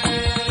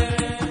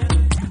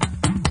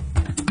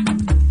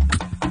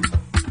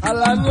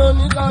 Àlàní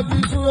oníkàbí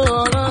súnmọ́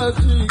ọ̀rẹ́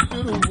sí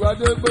ìkírù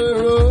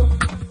Adégbèrò.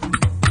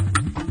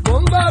 Mo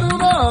ń gbẹ́rú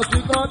náà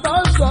kíkan tó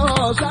ń sọ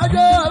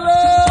ṣáájú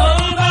ọlẹ́.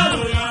 Òun bá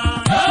ròyìn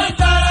tó ń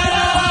tọrọ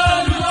lọ́wọ́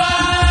Olúwa.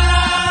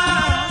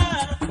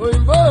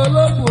 Òyìnbó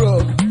olókùrọ̀.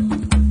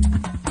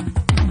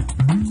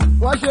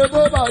 Wọ́n ṣe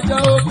bó bàjẹ́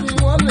ó kí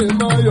wọ́n lè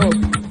máa yọ̀.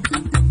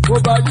 Bó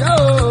bàjẹ́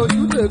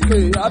ojúdèkè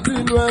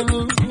àbínú ẹni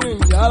ní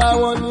ìyára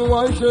wọn ni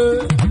wọ́n ń ṣe.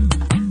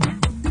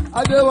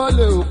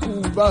 Adéwọlé òkú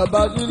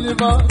bàbá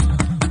Dílímọ́.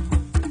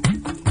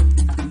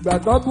 Ìgbà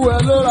kan bú ẹ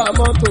ló ra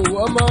mọ́tò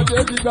ọmọdé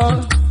dígbà.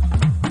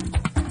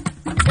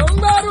 Mo ń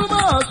gbẹ́rú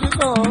náà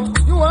kíkan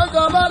kí wọ́n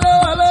jọ bá lé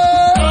wọlé.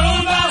 Òun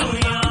bá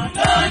ròyìn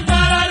tó ń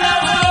tọrọ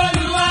lọ́wọ́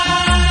Olúwa.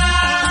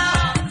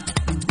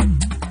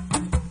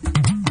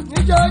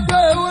 Níjọ́jọ́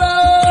ewúrẹ́.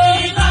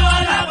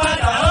 Ìgbàwọ́lá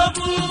padà ó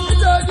kú.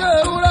 Níjọ́jọ́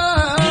ewúrẹ́.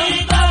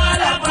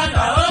 Ìgbàwọ́lá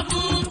padà ó kú.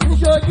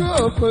 Níṣojú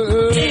òpè.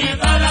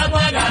 Ìgbàlá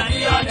padà sí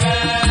ọ̀dẹ̀.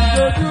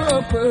 Níṣojú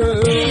òpè.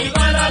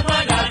 Ìgbàlá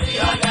padà sí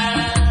ọ̀dẹ̀.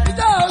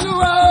 Ìjà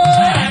olúwa.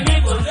 Ẹni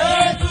kò ṣe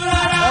é tú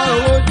rárá.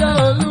 Àwọn jẹ́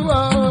olúwa.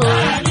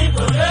 Ẹni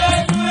kò ṣe é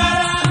tú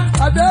rárá.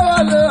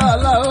 Adéwọlé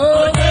àlà o.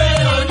 Òde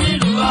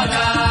onílù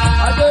ọ̀la.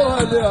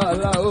 Adéwọlé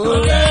àlà o.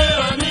 Òde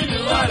onílù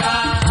ọ̀la.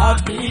 A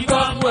kì í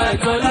gbọ́ fún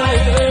ẹ̀jọ́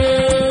láyé.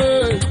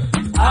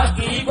 A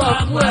kì í gbọ́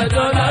fún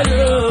ẹ̀jọ́ láyé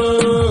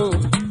o.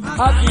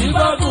 A kì í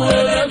gbọ́ fún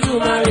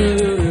Elédùmarè.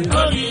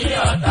 Lórí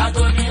ọ̀tá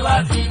tó ní wá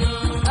sínú.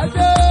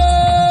 Ẹjẹ́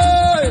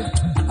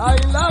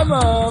Àyìnlá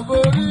máa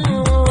borí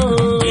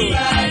wọn.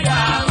 Ìgbà ẹja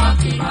wọn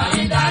kì máa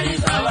ń darí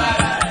sọ́wọ́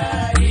rẹ̀.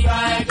 Ìgbà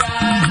ẹja.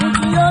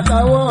 Títí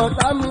àtàwọn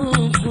ọ̀tá mi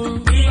sùn.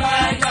 Ìgbà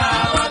ẹja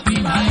wọn kì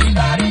máa ń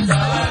darí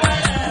sọ́wọ́ rẹ̀.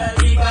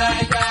 Ìgbà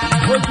ẹja.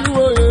 Ojú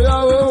wo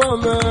ìyàwó wọn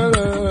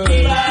mẹ́rẹ̀.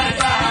 Ìgbà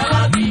ẹja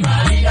wọn kì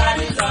máa ń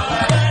darí sọ́wọ́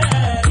rẹ̀.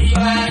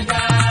 Ìgbà ẹja.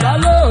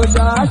 Lálẹ́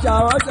òṣà àṣà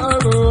wọn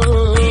sọ̀rọ̀.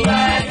 Ìgbà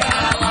ẹja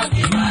wọn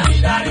kì máa ń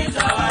darí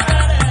sọ́wọ́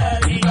rẹ̀.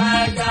 Ìgbà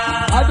ẹja.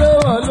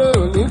 Adéwọlé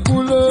ò ní kú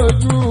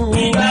lójú.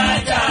 Ìgbà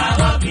ẹja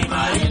wọn kì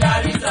máa ń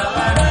darí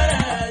sọ́wọ́ rẹ̀.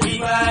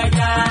 Ìgbà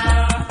ẹja.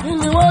 Kí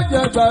ni wọ́n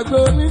jẹ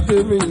gbàgbé ní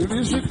tèmi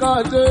ìrísí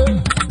káàdé?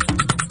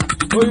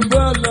 Òyìnbó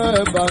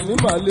ẹlẹ́bà ní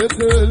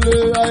màlékélé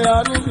aya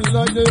níbi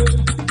lọ́dẹ́.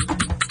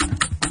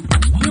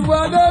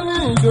 Ìwọ́dé ní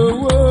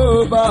ìdòwò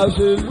bá a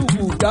ṣe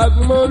lùkù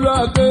jagun mọ́lú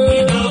àgbé.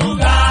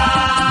 Ìdòwúgà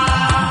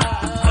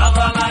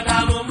ọkọ̀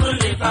màdàmú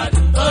múlẹ̀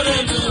kàdù tó lè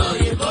lu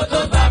òyìnbó tó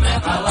gbà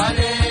mẹ́fà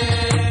wálé.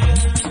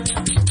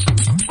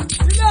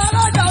 Ilé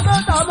alájà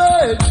mẹ́ta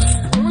méjì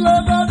ń lọ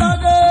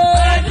dọ́dọ́dé.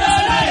 Ẹjọ́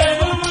láyé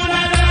fúnfún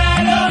lẹ́lẹ́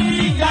ló fi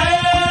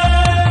jayé.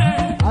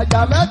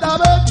 Àjà mẹ́ta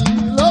méjì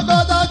ló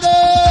dọ́dọ́dé.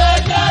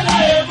 Ẹjọ́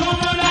láyé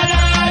fúnfún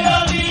lẹ́lẹ́ ló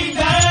fi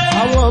jayé.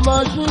 Àwọn ọmọ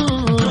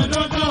ṣùgbọ́n.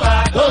 Dúdú wa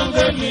tó ń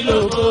gbé mi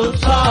lóko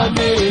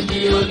sọ́ọ̀mì èmi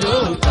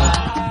olóògbà.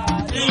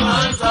 Tí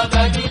wọ́n ń sọ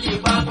gẹ́gẹ́ ní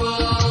pákó.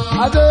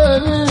 Adé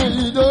ní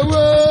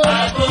ìdòwò.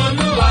 Ẹ̀kọ́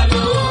olúwa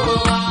ló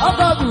wà.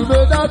 Ọkọ̀ bùbé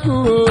dákú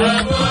o.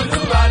 Ẹ̀kọ́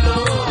olúwa ló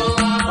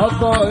wà.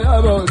 Ọkọ̀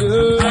ìyàbọ̀dé.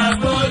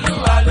 Ẹ̀kọ́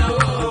olúwa ló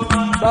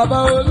wà. Bàbá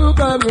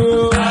Olúkẹ́mi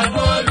o.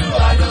 Ẹ̀kọ́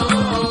olúwa ló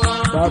wà.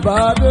 Bàbá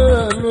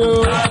Adéyẹmí o.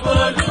 Ẹ̀kọ́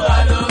olúwa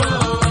ló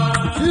wà.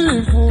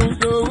 Ìfù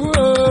ìdòwò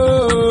o.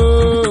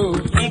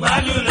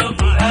 Ìgbájú ló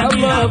kù ẹbí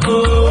Ọmọ àpò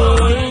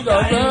kò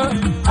ìdọ̀fẹ́.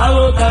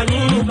 àwọn kan ní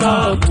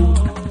ìkọ̀ọ̀kù.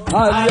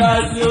 Àlẹ́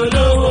àti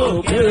olówó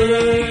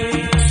kéré.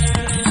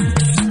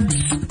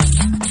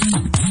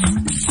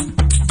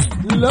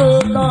 Ilé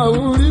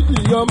táwọn rídì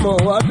ọmọ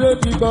wa dé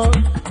ti gbọ́.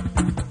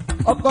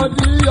 Ọkọ̀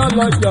tí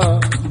ọlọ́jà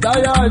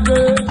dáyà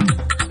dé.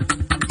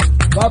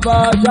 Bàbá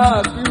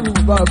Ṣáàkìrù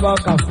bàbá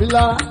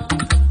Kàfílà.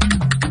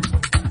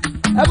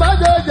 Ẹ má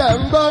jẹ́jẹ̀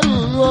ń gbọ́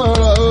nínú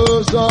ọ̀rọ̀ o.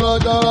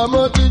 Sọ̀rọ̀jọ̀rọ̀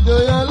mo ti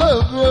jòyè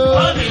lófin o.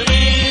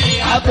 Obìnrin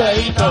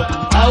Afẹ̀yìntàn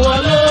àwọn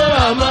ló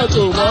ra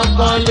mọ́tò wọn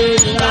kan lé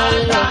ní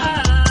náírà.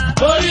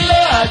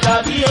 orílẹ̀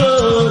àjàbí o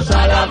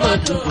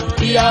sàràmọ́tò.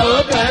 Ìyàwó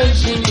kan ń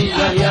ṣí ní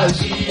àyà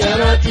sí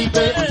ẹran ti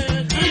pé.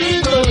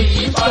 Nítorí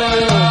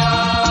ìfọyọ̀.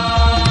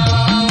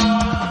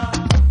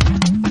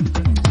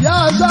 Yá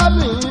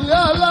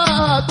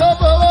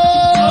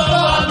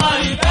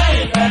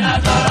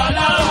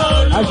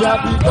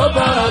Àlàbí tó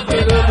bọ̀rọ̀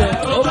gbèrò bẹ̀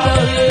ó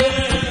kọ́lé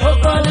ó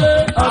kọ́lé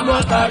ọmọ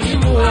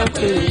Kàrímù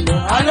ẹ̀pẹ̀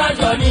èèyàn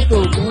alájọ ní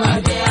tòkun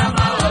ajé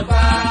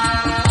àmàwọ̀ká.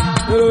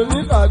 Èrò ní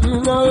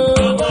Kàdúná ó.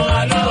 Gbogbo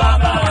wọn ló wá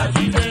bá wa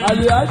sílé.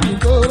 Àlìájì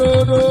tó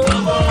ródó.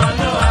 Gbogbo wọn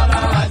ló wá bá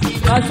wa sílé.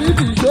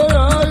 Kàṣídì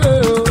ṣóyọ̀ ọ̀yẹ́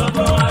o.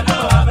 Gbogbo wọn ló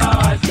wá bá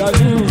wa sílé.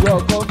 Gàdú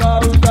ìwọ̀kọ̀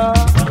Báwúdá.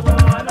 Gbogbo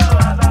wọn ló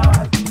wá bá wa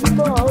sílé.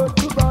 Túbọ̀ ó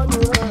túbọ̀ ní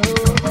ẹ̀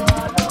o. Gbogbo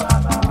wọn ló wá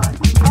bá wa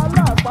sílé.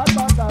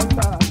 Aláàpáta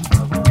kàńtà.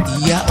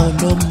 Ìyá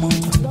ọlọ́mọ.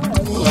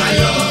 Kú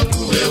ayọ̀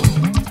kú ewu.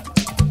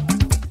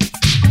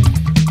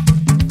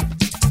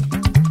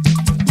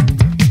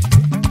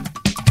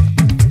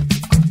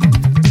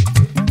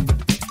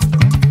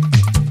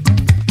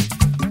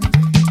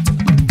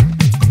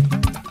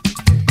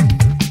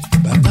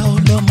 Bàbá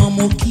ọlọ́mọ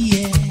mo kí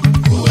ẹ.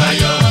 Kú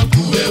ayọ̀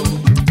kú ewu.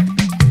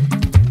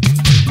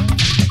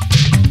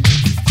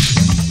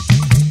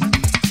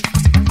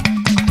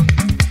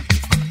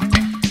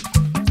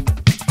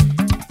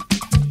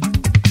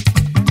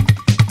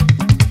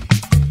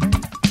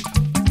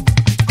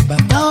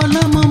 Bàbá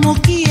ọlọ́mọ mo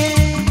kí ẹ.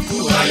 Kú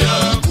ayọ̀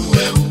kú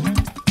ewu.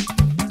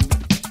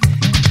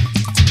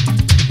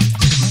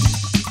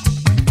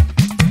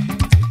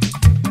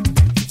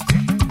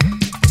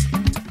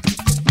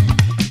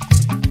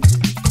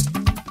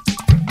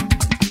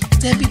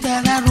 Tẹ̀bí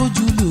tara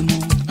rojú lù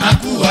mọ́. A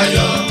kú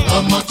ayọ̀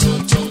ọmọ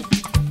tuntun.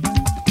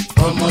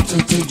 Ọmọ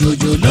tuntun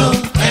jòjòló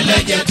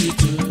ẹlẹ́jẹ̀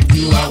tútù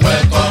you are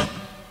welcome.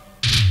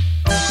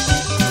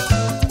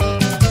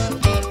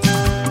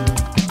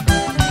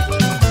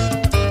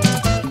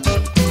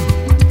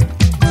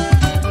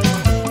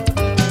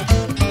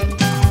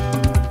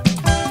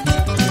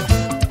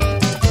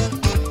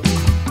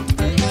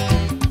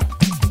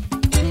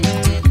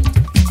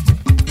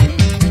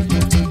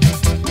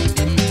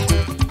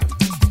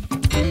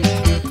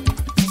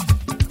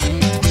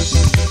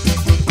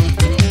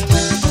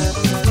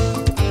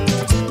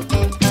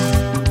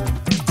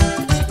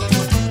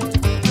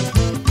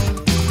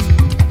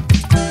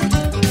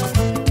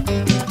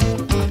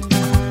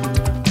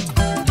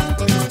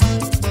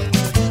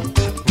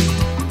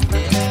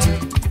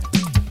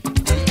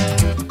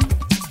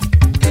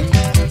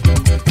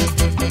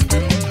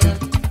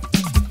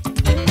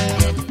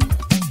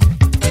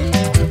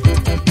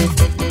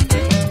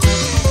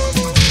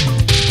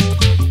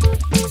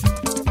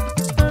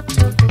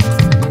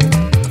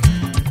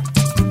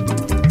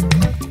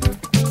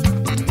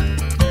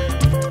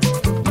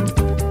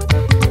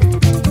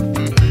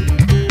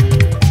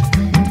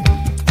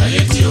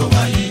 Ayé tí ó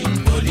wáyé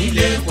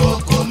onílé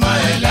kókó mọ́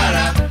ẹ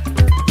lára,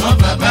 mọ́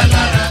bàbá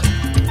lára,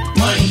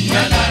 mọ́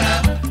ìyá lára.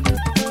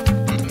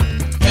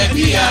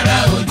 Ẹbí ara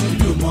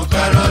ojúlùmọ̀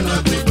kárọ̀nà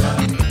gbégbá,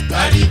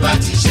 kárí bá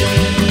ti ṣe.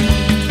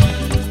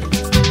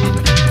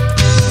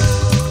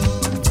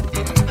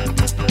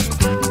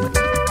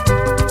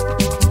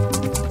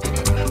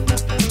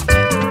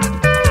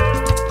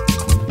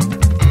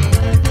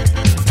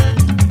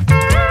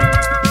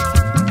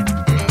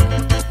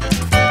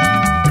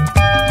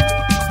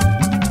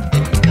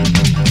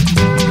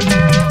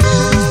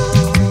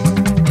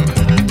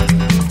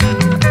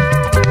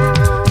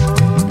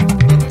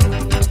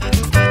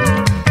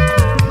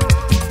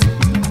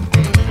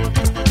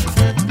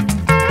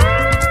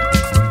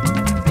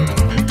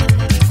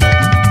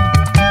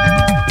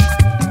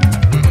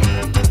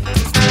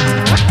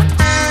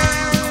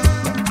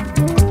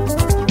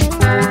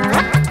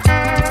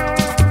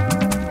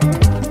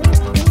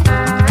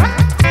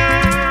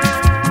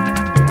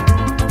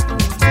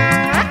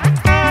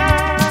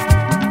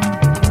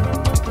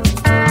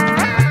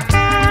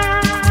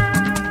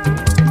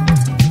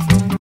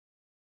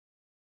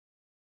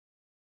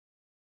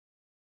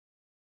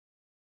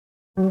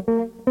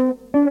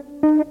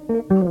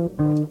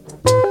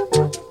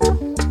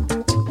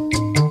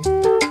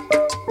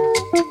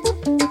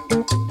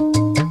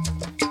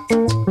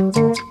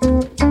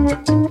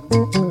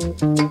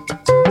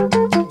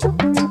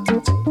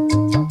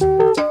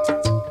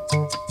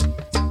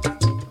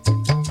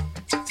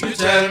 You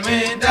tell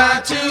me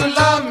that you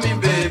love me,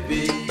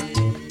 baby.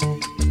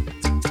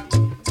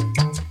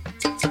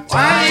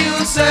 Why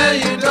you say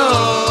you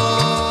don't?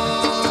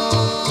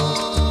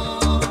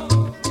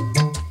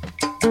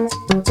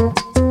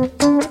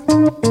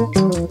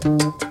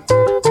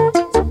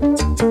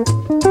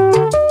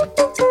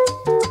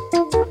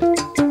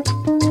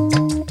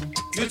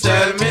 You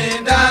tell me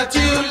that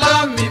you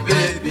love me,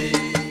 baby.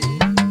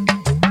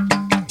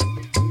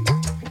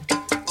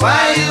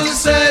 Why you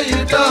say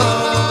you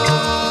don't?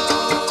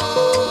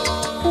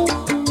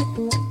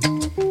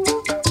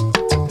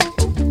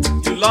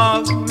 You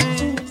love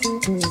me,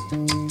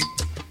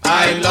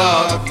 I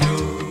love you.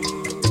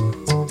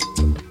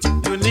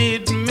 you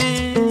need me,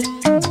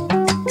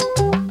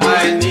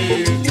 I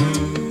need you.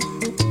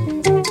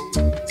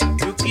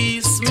 you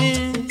kiss me,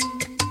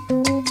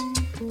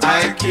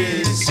 I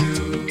kiss you.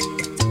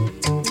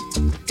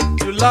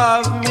 you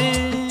love me,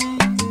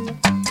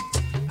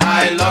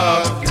 I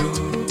love you.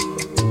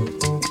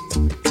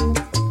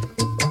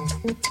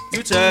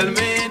 you tell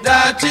me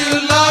That you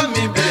love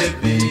me,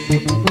 baby.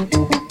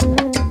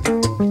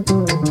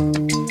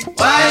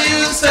 Why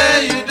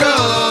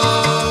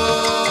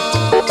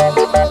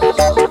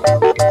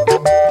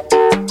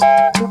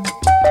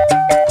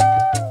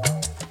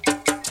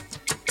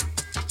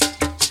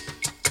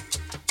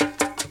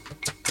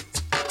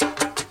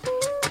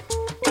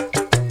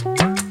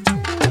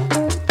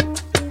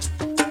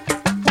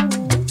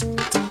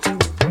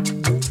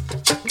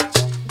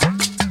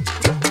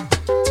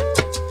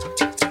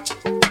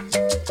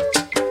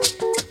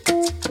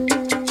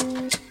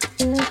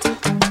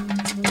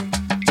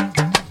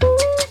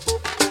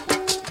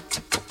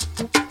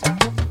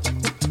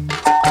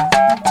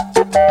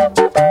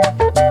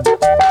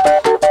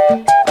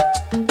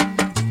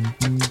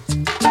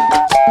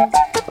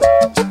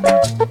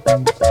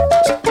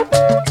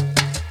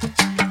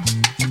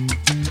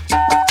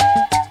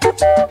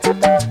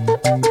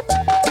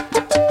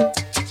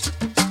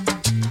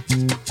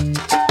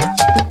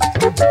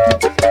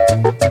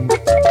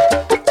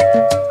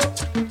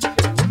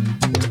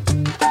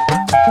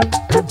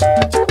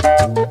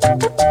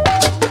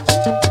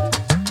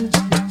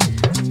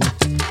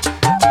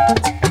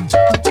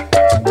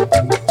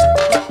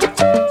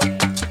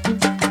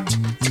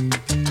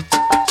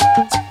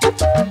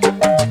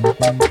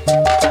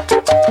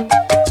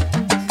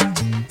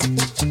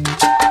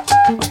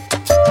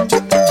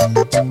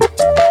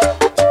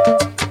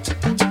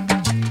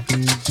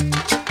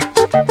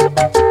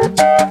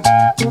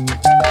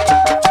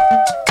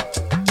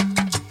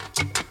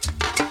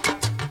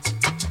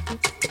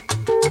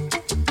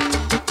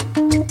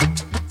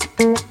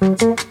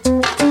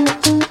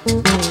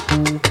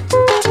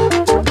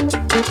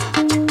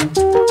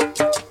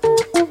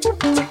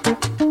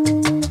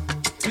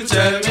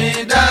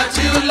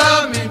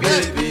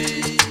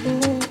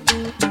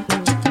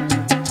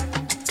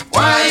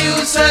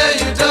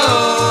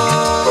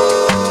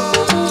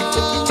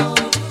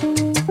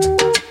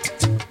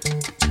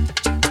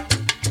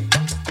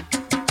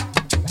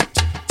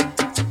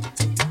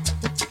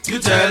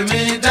tell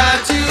me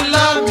that you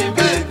love me,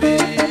 baby.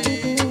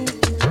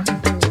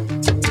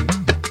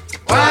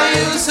 Why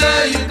you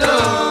say you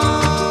don't?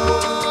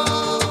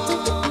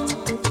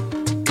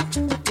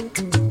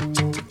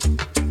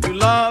 You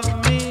love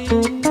me,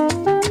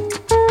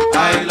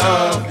 I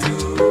love you.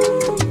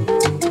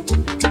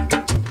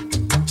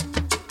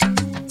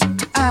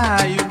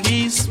 you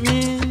kiss me,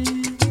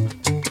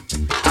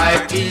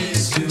 I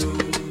kiss you.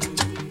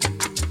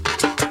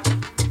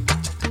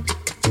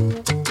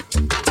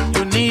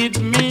 you need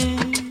me,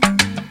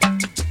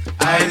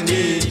 I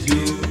need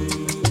you.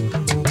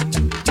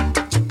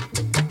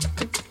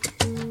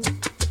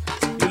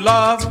 you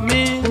love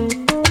me,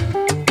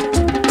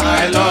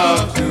 I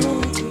love you.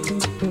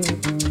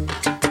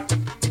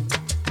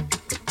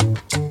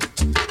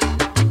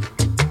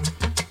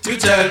 You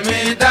tell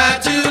me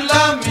that you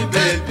love me,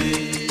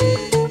 baby.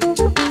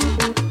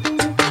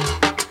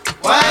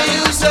 Why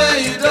you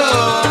say you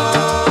don't?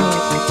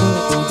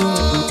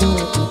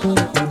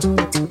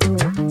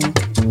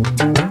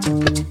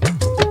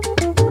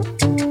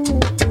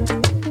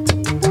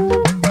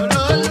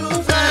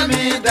 Olólùfẹ́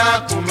mi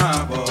dákun máa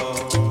bọ̀.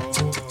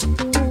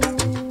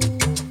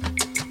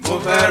 Mo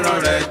fẹ́ràn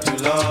rẹ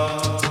jùlọ.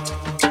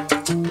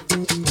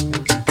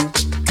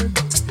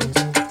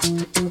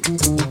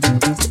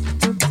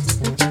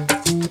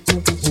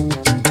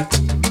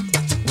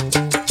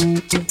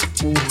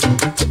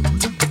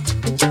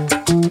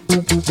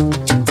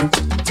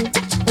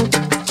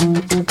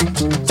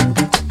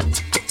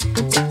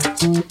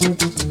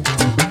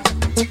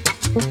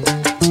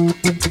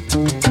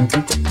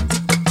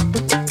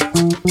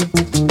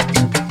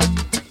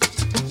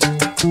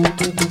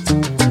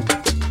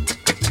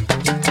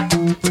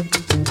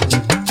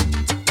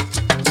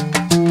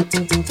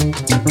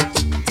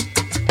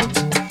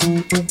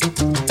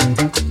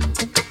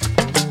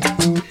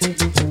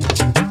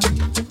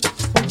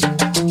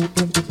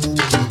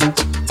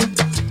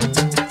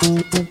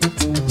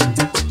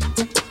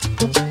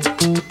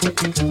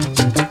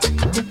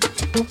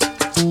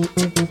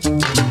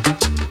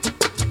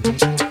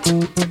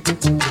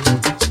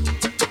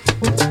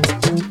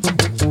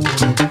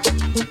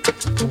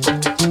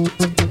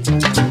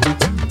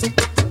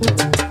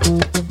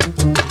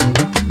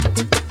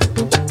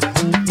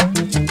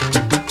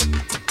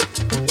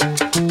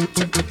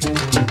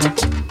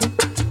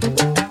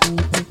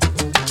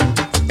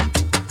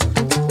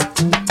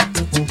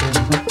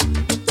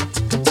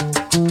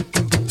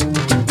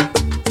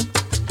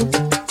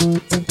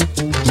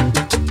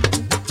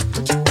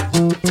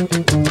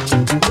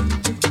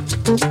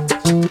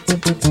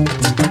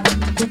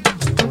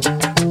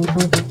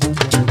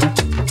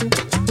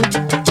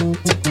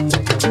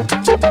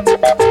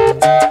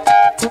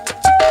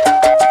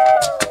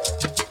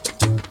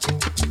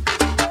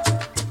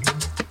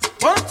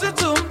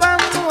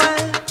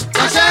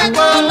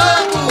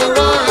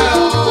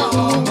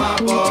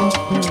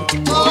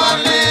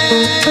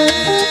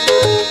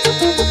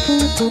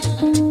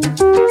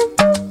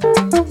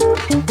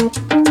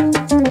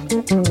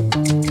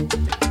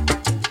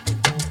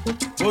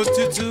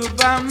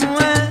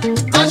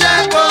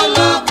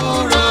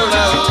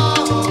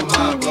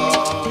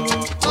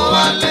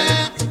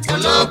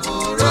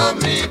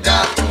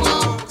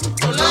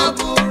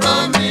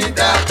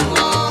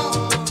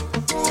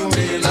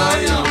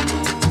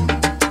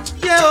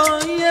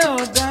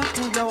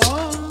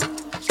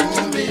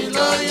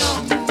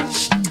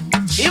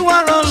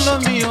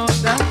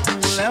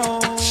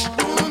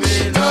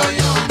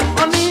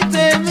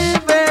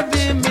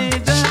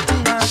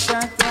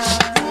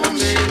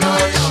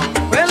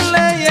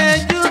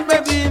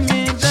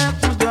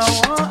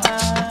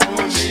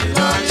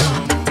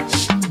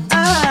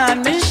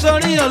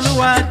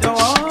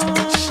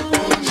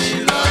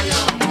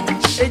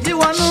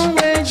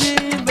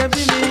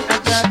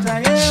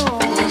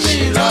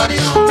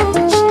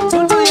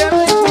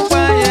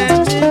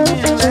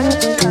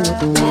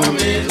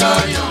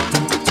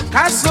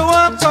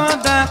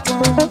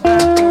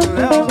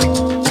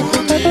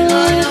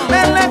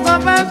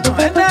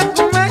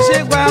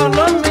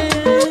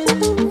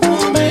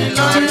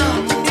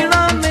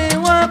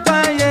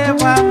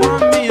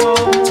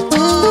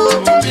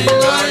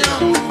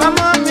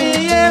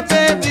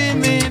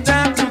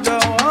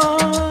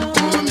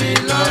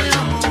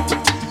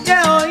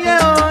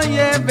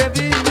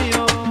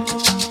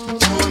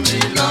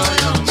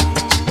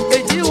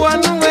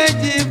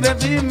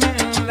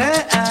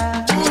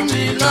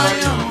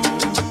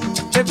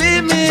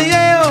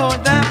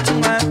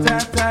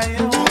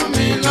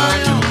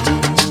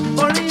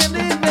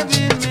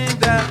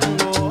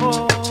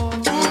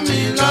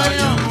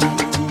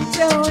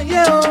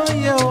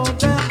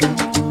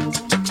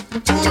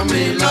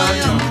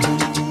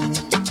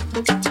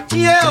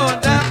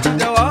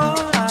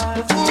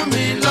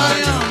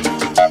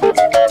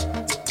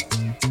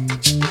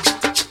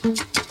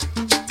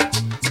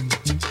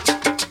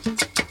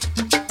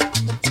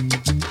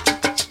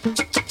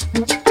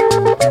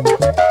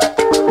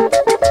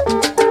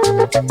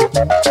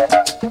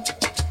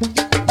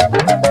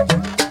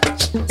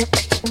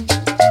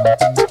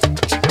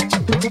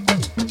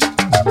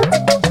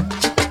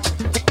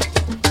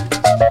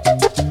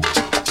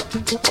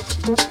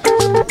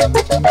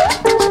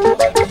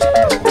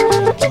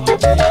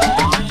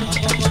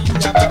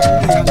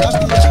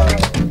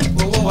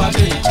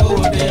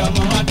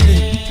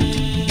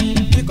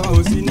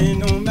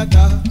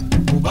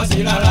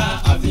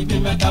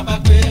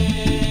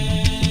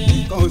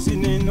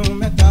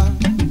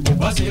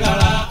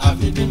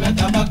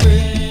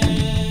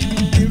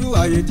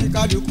 tí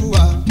kálukú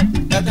wa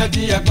tẹ́tẹ́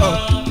tí ẹ gbọ́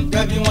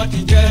gẹ́gẹ́ bí wọ́n ti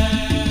jẹ́.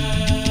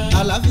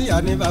 àlàáfíà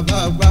ni bàbá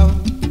àgbà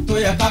tó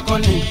yẹ kákọ́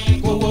ní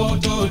kówó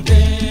tó dé.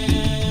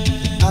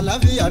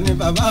 àlàáfíà ni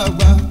bàbá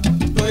àgbà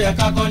tó yẹ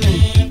kákọ́ ní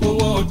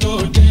kówó tó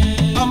dé.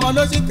 ọmọ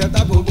ló sì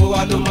kẹta gbogbo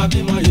wa ló máa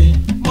bímọ yìí.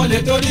 mo lè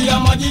torí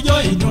ọmọ jíjó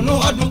ìdùnnú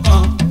ọdún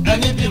kan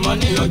ẹni bímọ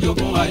ní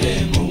ojogun ayé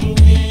mò ń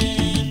wí.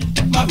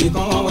 má fi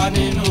kàn wọ́n wá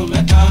nínú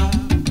mẹ́ta,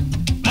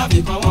 má fi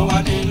kàn wọ́n wá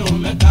nínú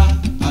mẹ́ta.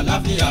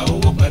 àlàáfíà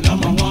owó pẹ̀lú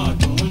ọmọ wọn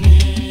dùn ní.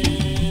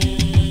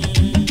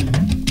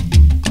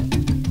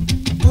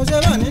 mo ṣe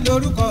wà ní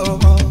lórúkọ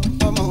ọmọ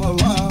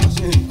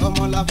ọ̀sìn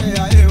ọmọ la fẹ́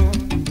ayé o.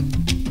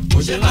 mo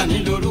ṣe wà ní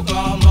lórúkọ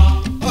ọmọ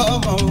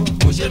o.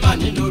 mo ṣe wà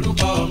ní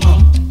lórúkọ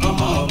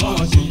ọmọ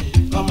ọ̀sìn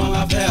ọmọ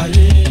la fẹ́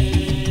ayé.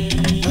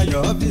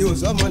 ẹjọ́ bí o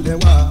sọmọ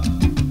lẹ́wà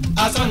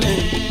asán ni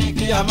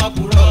kí a má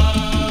kúrò.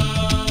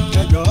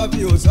 ẹjọ́ bí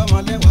o sọmọ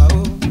lẹ́wà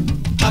o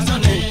asán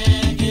ni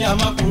kí a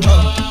má kúrò.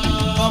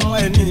 ọmọ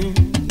ẹni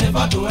ní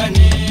fọ́tò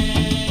ẹni,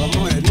 ọmọ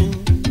ẹni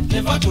ní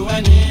fọ́tò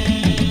ẹni.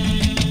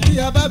 kí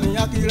a bá mi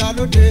akira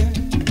lóde.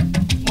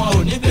 wọn ò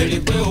ní béèrè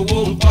pé owó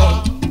ń kọ́,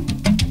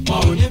 wọn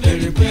ò ní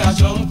béèrè pé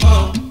aṣọ ń kọ́.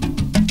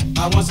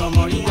 àwọn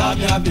sọmọrí wá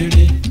bí a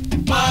béèrè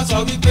máa sọ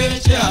wípé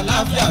ṣé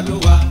àlàáfíà ló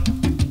wà.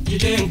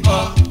 ilé ń kọ́,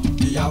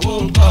 ìyàwó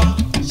ń kọ́,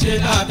 ṣé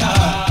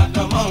dáadáa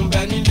lọmọ ń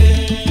bẹ nílé.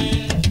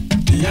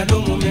 ìyẹn ló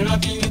mú mi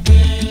rántí wípé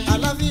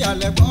àlàáfíà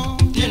lẹ̀gbọ́n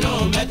nínú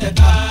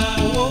mẹ́tẹ̀ẹ̀ta.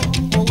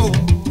 owó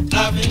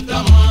la fi ń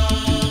tọ́mọ.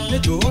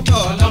 nítòótọ́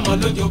ọlọ́mọ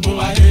lójoogun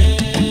ayé.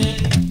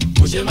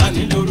 kò ṣe má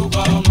ní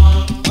lórúkọ ọmọ,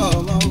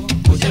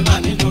 kò ṣe má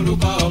ní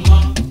lórúkọ ọmọ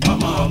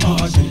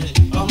ọ̀sìn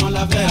ọmọ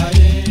la fẹ́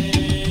ayé.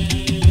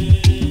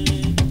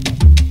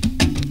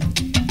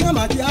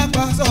 mama jẹ́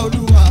apásọ̀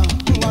olúwa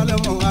fún wa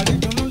lọ́mọ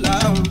àrídùnnú là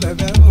ń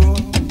bẹ̀bẹ̀ o.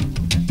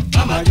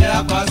 mama jẹ́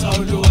apásọ̀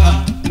olúwa,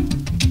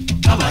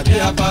 mama jẹ́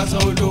apásọ̀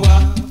olúwa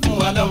fún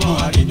wa lọ́mọ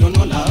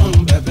àrídùnnú là ń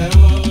bẹ̀bẹ̀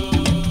o.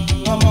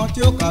 ọmọ tí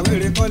ó kàwé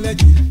rẹ̀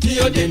kọ́lẹ́jì tí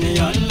ó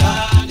dènìyàn ńlá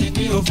ni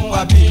kí o fún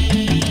wa bí.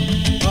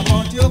 ọmọ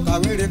tí ó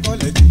kàwé rẹ̀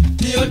kọ́lẹ́jì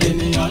tí ó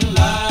dènìyàn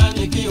ńlá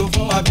ni kí o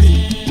fún wa bí.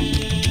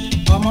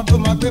 ọmọ tó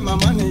máa gbé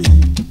màmá nìyí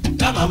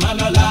dá màmá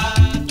lọ́la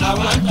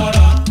làwọn ń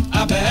tọrọ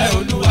abẹ́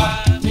olúwa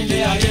nílé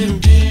ayé ń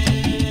bí.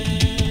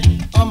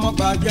 ọmọ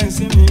gbàjẹ́ ń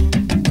sinmi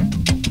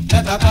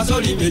ẹ̀ka ká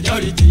sórí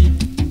majority.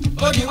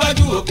 ó di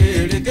wájú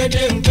òkèèrè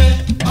kéde ń gbé.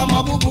 ọmọ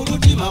búburú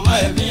tí màmá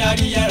ẹ̀mí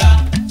àríyẹ́ra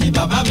tí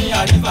bàbá mi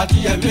àrífà tí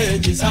ẹ̀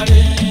méjì sáré.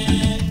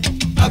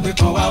 àgbẹ̀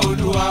kan wá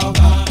olúwa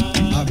ọba,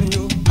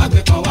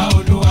 àgbẹ̀ kan wá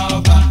olúwa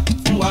ọba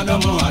fún wa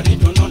lọ́mọ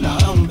àrídùnnú là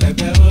ń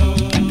bẹ̀bẹ̀ o.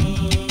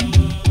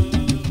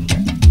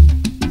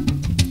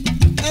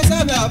 ẹ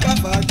sábẹ́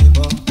àbáfà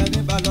dìbò ẹni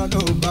bá lọ ló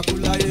gbàkú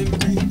láyé ń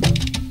bí.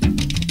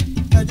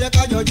 ẹ jẹ́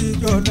kájọ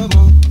jíjọ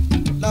lọ́mọ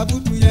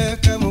làbútu yẹ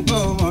kẹ́mu gbọ́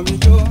ọmọ mi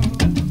jó.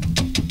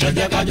 ẹ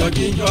jẹ́ kájọ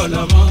jíjọ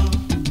lọ́mọ,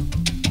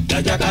 ẹ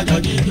jẹ́ kájọ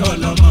jíjọ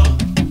lọ́mọ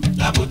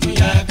làbútu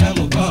yẹ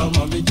kẹ́mu gbọ́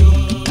ọmọ mi jó.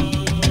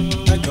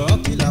 ẹjọ́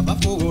kí là bá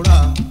fowó rà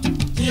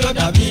tí ó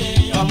dàbí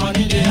ọmọ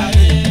nílé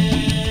ayé.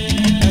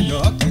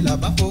 ẹjọ́ kí là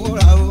bá fowó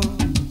rà o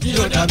tí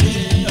ó dàbí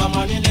ọmọ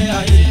nílé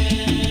ayé.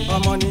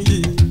 ọmọ nìyí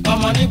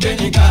ọmọ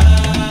nígbèníkà,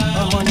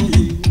 ọmọ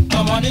nìyí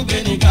ọmọ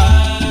nígbèníkà.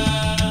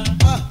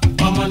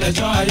 ọmọ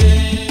lẹ̀ṣọ́ ayé,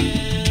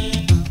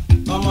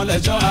 ọmọ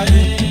lẹ̀ṣọ́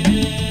ayé.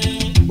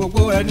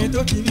 gbogbo ẹni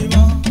tó ti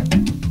bímọ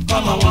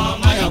kọ́mọ wọn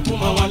máyọ̀ kú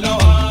mọ́ wọn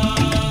lọ́wọ́.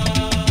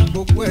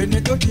 gbogbo ẹni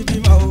tó ti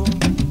bímọ o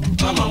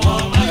kọ́mọ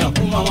wọn máyọ̀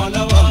kú mọ́ wọn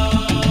lọ́wọ́.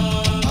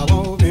 àwọn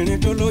obìnrin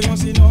tó lóyún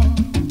sínú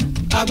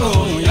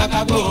kágbóhùn ya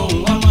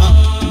kágbóhùn ọmọ.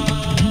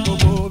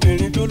 gbogbo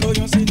obìnrin tó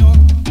lóyún sínú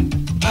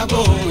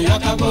kágbóhùn ya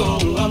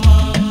kágbóhùn ọmọ.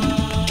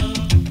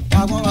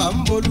 àwọn à ń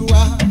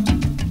bolúwa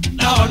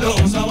láwọn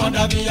lòun sọ wọ́n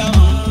dàbí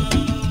yàmọ́.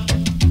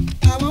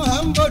 àwọn à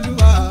ń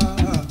bolúwa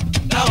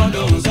láwọn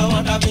lòun sọ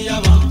wọ́n dàbí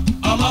yàmọ́.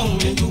 ọmọ òun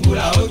mi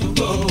dùbúra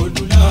ojúgbò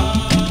òdù náà.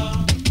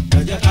 ẹ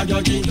jẹ́ kájọ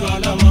jíjọ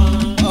ọlọ́mọ,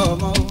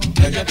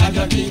 ẹ jẹ́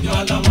kájọ jíjọ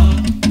ọlọ́mọ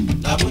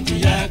làbútu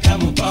yẹ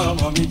kẹ́mu kọ́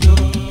ọmọ mi jó.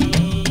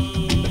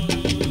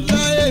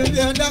 láyé ibi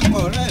ẹ̀dá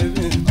pọ̀ rẹ̀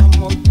mi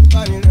ọmọ ojú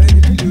bá mi rẹ̀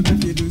ìdílé mi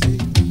fi lù sí.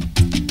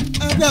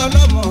 ẹgbẹ́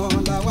ọlọ́mọ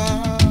làwa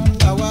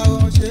ó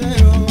ṣe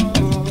o.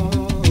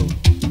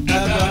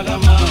 ẹgbẹ́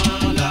ọlọ́mọ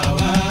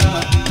làwa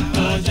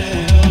ó ṣe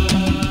o.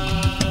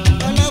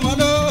 ọlọ́mọ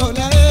ló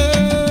láyé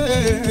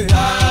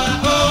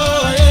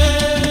láyé.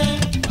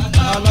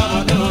 ọlọ́mọ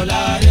ló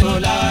láyé ó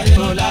láyé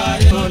ó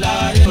láyé ó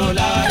láyé ó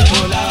láyé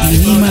ó láyé.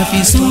 èyí máa fi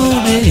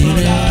sóore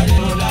rẹ̀.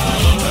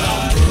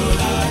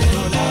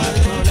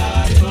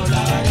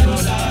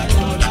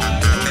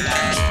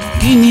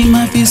 kí ni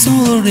máa fi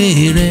sóore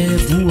rẹ̀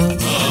fún ọ.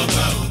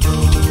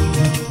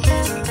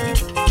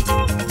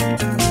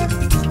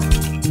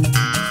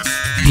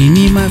 kí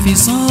ni máa fi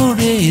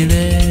sóore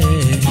rẹ̀.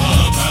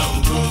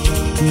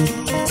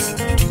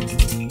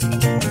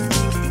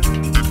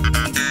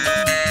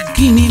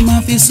 kí ni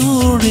máa fi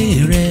sóore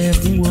rẹ̀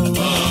fún ọ.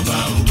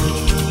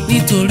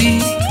 nítorí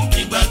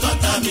ìgbà tó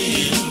ta mi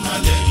ń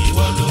malẹ̀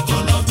ìwọ ló kọ́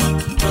lọ́gbọ́n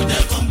tó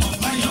jẹ́ kọ́ mọ́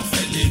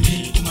Ayefele mi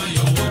má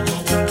yọ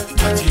wọ́wọ́wọ́.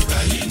 àti ìgbà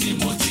yìí ni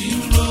mo ti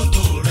ń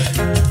rògbò rẹ̀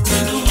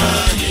nínú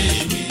ayé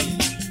mi.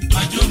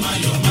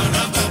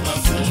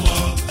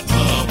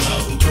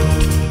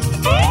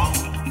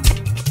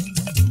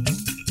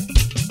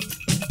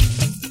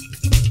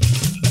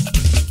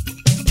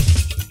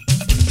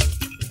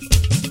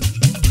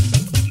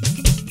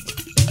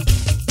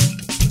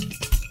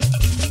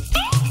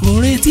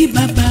 tí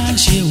bàbá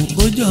ṣe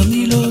ó jọ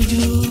mí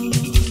lójú.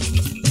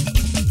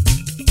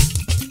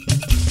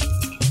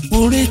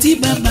 Oore tí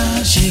bàbá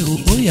ṣe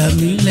ó yà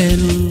mí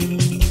lẹ́nu.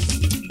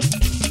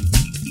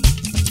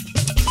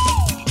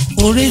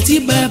 Oore tí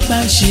bàbá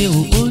ṣe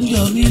ó ń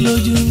jọ mí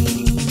lójú.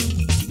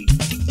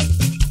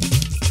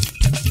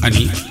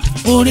 Àní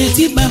oore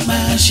tí bàbá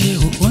ṣe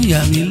ó ń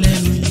yà mí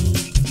lẹ́nu.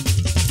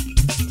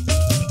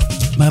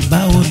 Bàbá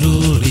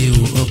olóore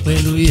ọpẹ́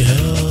ló yẹ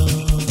ọ́.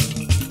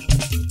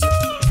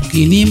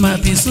 Kí ni màá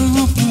fi san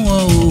fún ọ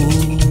o.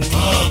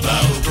 Ọba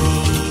ògo.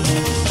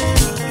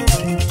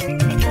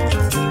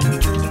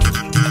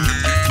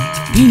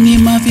 Kí ni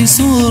màá fi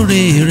san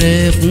oore rẹ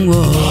fún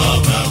ọ.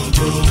 Ọba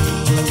ògo.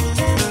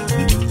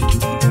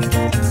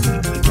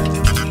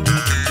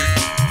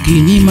 Kí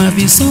ni màá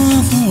fi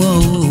san fún ọ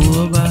o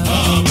ọba.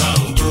 Ọba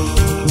ògo.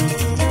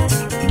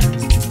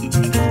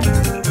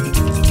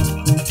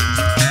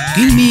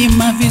 Kí ni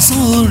màá fi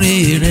san oore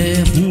rẹ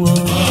fún ọ.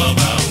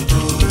 Ọba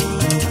ògo.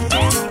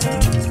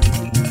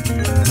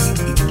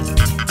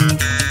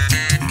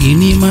 Kí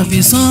ni màá fi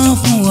san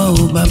fún ọ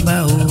o bàbá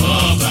o.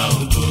 Ọba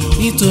ògo.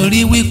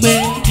 Nítorí wípé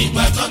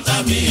ìgbà tọ́ta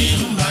mi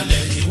ń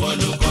balẹ̀ ìwọ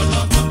ló kọ́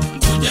lọ́kọ́.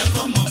 Ó jẹ́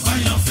kó mọ̀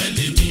fáyàn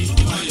fẹ́lẹ̀ mi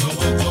wọ́n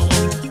yọwọ́ kọ́wọ́.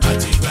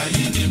 Àtìgbà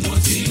yìí ni mo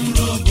ti ń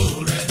rògbò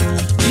rẹ̀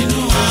nínú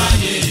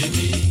ayé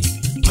mi.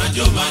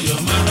 Májò máyọ̀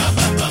máa ra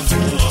bàbá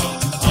fún ọ.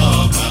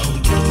 Ọba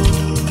ògo.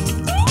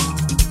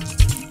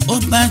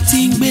 Ọba tí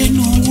ń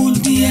gbénu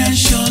wúndí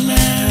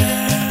Ayefele.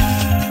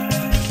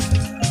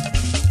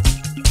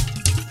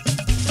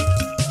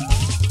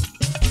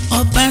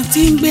 Ọba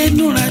tí ń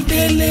gbénu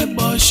Adélé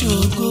bọ́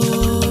ṣògo.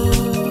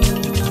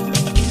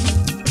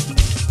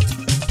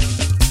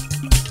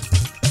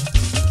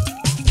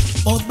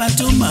 Ọba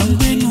tó máa ń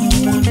gbénu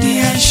wúndí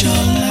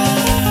Ayefele.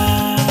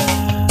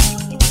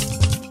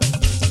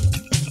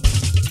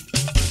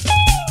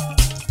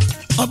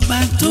 Ọba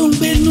tó ń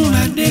gbénu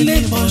Adélé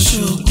bọ́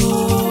ṣògo.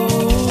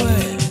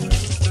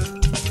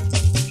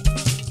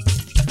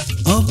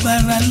 Ọba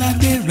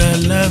aládé ra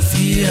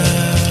láfíà.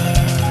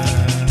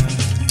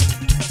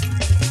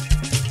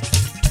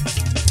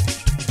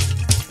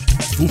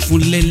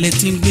 Funfun lẹ́lẹ́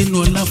tí ń gbénu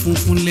ọlá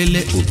funfun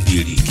lẹ́lẹ́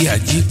òbírí kí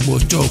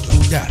àjípọ̀jọ́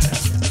kúdà.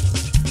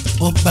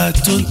 Ọba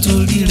tó ń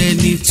torí rẹ̀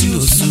ní tí ò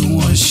sún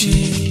wọn ṣe.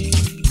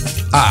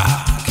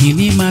 Kí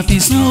ni màá fi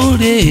san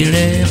oore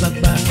rẹ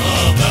bàbá.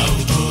 Ọba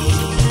ògo.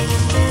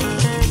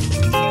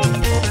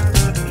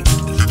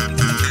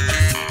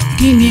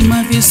 Kí ni màá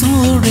fi san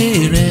oore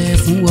rẹ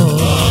fún ọ.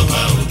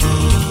 Ọba ògo.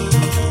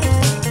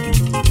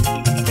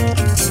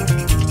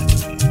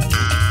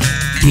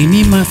 Kí ni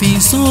màá fi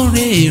san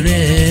oore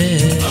rẹ.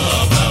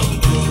 Ọba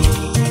ògo.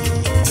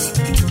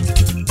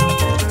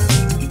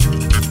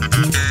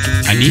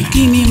 Àní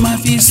kí ni màá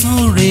fi san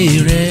oore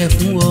rẹ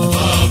fún ọ.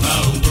 Ọba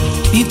ògo.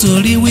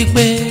 Nítorí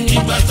wípé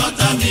ìgbà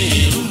tọ́ta mi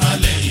ń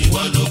halẹ̀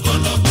ìwọ ló kọ́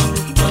lọ́gbọ́n.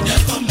 Ó jẹ́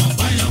kó mọ̀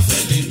fáyàn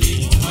fẹ́lẹ̀ mi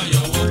wọ́n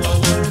yọwọ́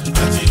kọ́wọ́.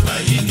 Àtìgbà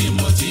yìí ni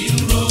mo ti ń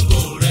rògbò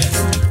rẹ̀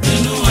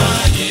nínú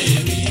ayé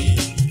mi.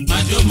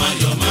 Májò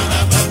máyọ̀ máa ra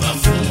bàbá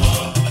fún ọ.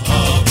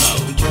 Ọba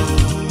ògo.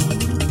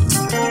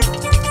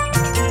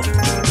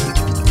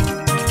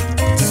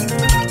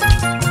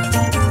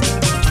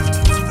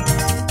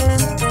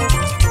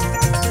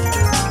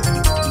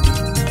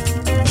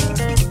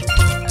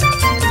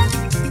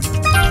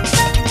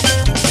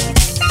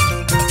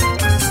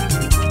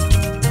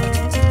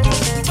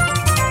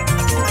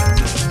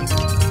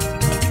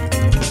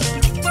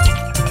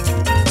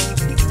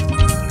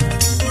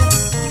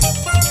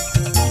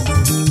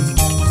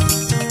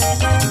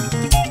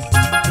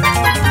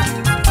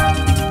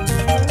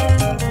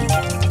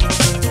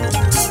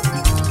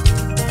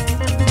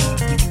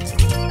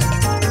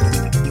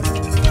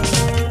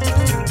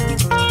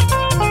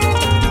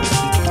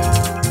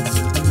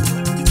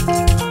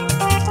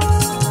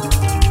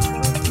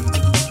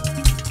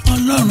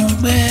 Ọlọ́run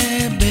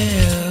gbẹ́bẹ̀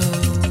o.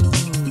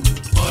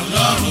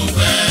 Ọlọ́run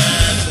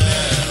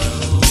gbẹ́bẹ̀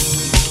o.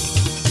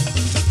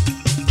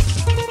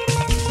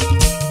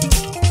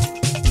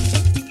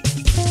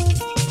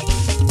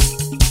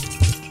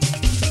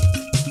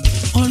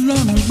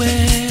 Ọlọ́run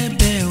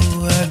gbẹ́bẹ̀ o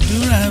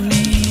àdúrà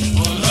mi.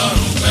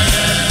 Ọlọ́run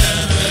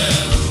gbẹ́bẹ̀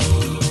o.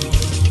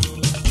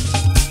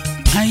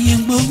 Ayé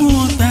gbógun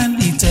ọ̀tá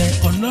dìtẹ̀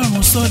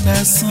Ọlọ́run sọ́dá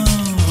sàn.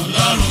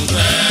 Ọlọ́run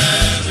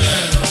gbẹ́bẹ̀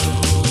o.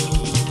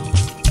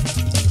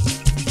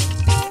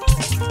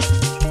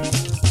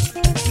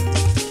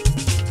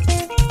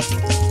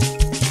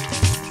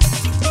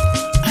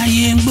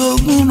 Ayé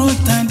gbógun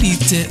ọ̀tá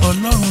dìtẹ̀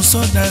Ọlọ́run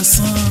sọ́dá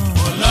sàn.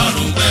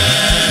 Ọlọ́run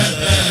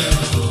gbẹ́bẹ̀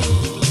o.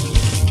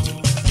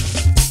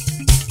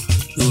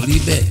 Torí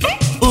bẹ́ẹ̀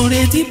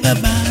oore tí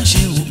bàbá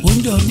ṣe ó ń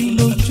jọ mí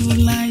lójú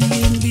láyé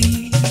bí.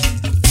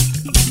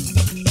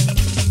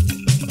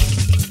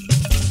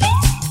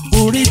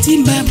 Oore tí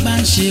bàbá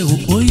ṣe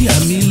ó yà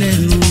mí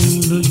lẹ́nu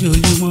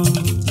lójoojúmọ́.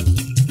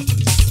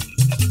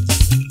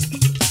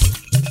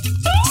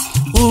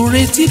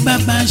 Oore tí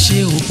bàbá ṣe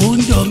ó ń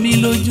jọ mí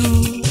lójú.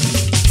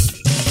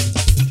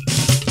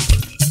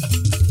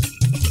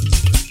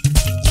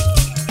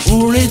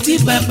 Oore tí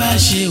bàbá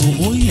ṣe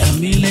ó yà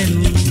mí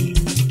lẹ́nu.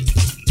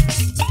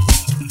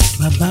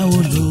 bàbá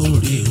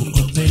olóore o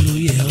ọpẹ́ ló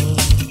yẹ ọ́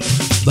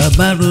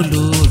bàbá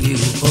olóore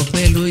o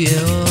ọpẹ́ ló yẹ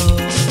ọ́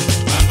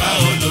bàbá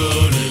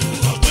olóore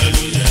o ọpẹ́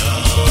ló yẹ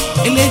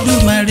ọ́.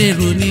 Elédùmarè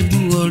ro ní bú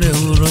ọrẹ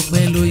o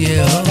ọpẹ́ ló yẹ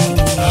ọ́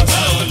bàbá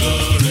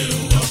olóore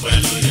o ọpẹ́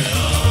ló yẹ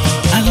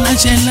ọ́.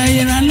 aláṣẹ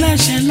láyé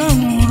aláṣẹ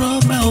lọ́run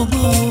rọ́bà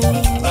ògo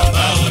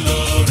bàbá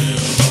olóore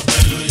o ọpẹ́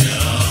ló yẹ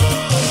ọ́.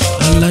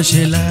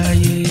 aláṣẹ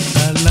láyé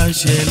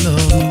aláṣẹ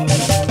lọ́run.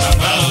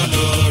 bàbá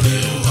olóore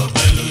o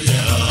ọpẹ́ ló yẹ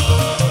ọ́.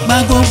 Gba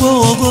gbogbo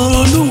ògo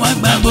Olúwa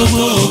gba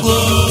gbogbo ògo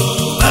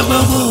gba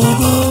gbogbo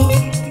ògo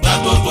gba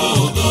gbogbo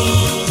ògo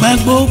gba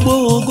gbogbo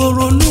ògo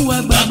Olúwa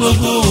gba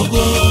gbogbo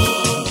ògo.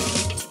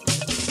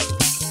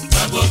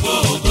 gba gbogbo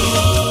ògo.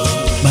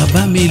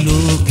 Bàbá mi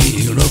lókè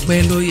ìrọ̀pẹ́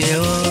ló yẹ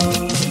ọ́.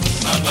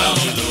 bàbá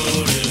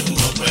olóore o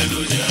ọpẹ́ ló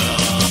yẹ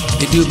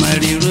ọ́.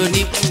 Èdùmàrè ro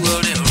ní bú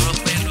ọrẹ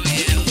ìrọ̀pẹ́ ló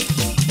yẹ ọ́.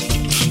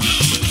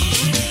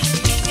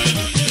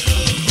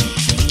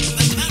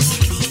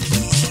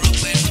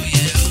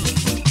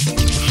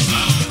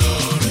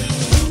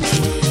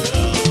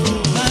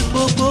 Gba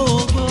gbogbo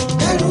ògo.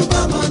 ẹrú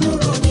bá mọ́nú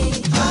rò ní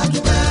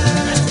àdúgbẹ́.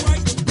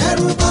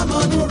 ẹrú bá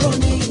mọ́nú rò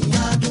ní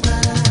àdúgbẹ́.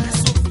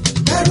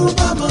 ẹrú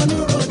bá mọ́nú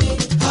rò ní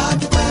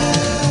àdúgbẹ́.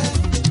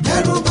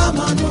 ẹrú bá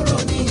mọ́nú rò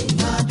ní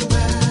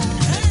àdúgbẹ́.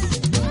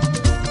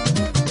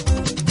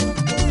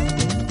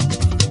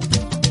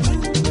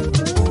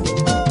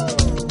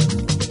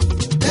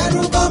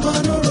 ẹrú bá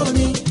mọ́nú rò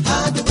ní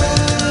àdúgbẹ́.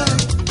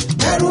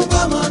 ẹrú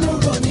bá mọ́nú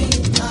rò ní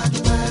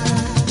àdúgbẹ́.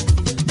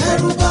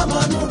 ẹrú bá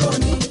mọ́nú rò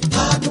ní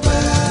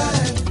àdúgbẹ́.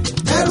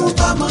 ẹrú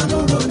bá mọ́nú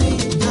rò ní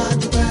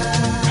àdúgbẹ́.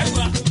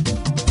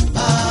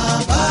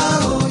 bàbá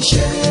ò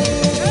ṣe.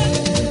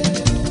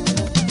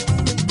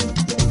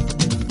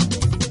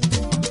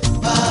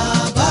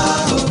 bàbá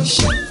ò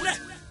ṣe.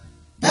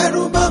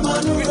 ẹrú bá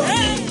mọ́nú rò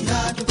ní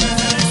àdúgbẹ́.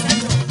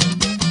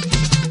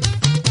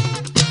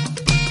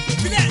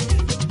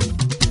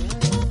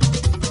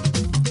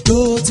 tó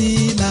ti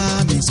la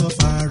mi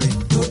sọ́fà rẹ̀.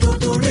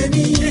 dòdòdò rẹ̀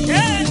mi.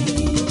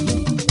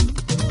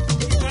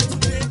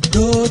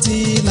 tó ti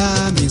la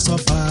mi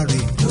sọ́fà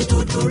rẹ̀.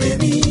 dòdòdò rẹ̀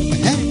mi.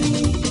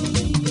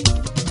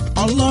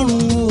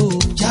 ọlọ́run o.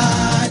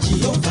 jáàjì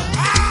ọba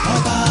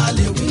ọba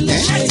lè wí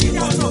lẹ́sẹ̀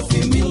ìwọ ló fi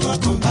mí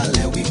lọ́kàn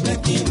balẹ̀ wípé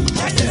kí n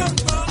má bẹ̀rù.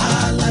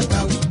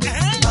 alágbàwí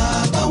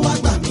bàbá wa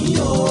gbà mí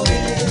o.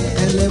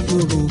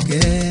 ẹlẹ́bùrú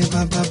kẹ́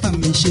bàbá bá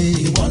mi ṣe.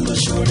 ìwọ ló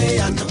ṣoore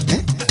àná.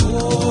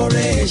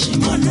 oore èṣì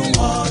mọ́nú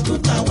ọdún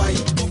táwa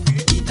yìí.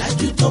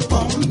 ìdájú tó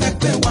pọ̀ ń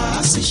bẹ́pẹ́ wá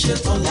sí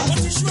ṣetán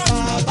láti.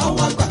 bàbá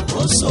wa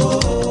gbàkóso.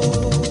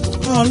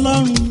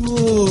 ọlọ́run o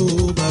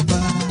bàbá.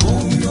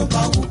 òun yóò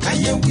bá wù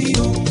káyé wí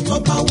òun yóò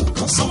bá wù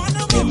kán sọ.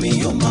 èmi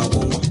yóò máa wò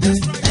wọ́n.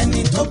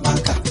 ẹni tó bá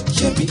kà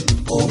ṣebí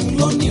òun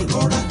ló ní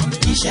ìrora.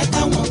 iṣẹ́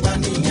táwọn gbà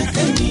nìyẹn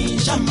kẹ́mi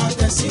ṣàmà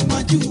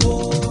tẹ̀síwájú o.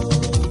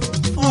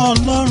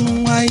 ọlọ́run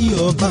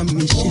ayọ̀ bá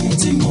mi ṣe. ohun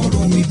tí mo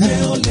rò wípé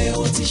ó lé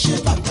ó ti ṣe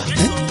bàbá.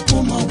 mo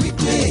mọ̀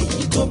wípé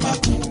èyí tó bá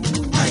kú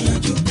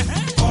àyànjú.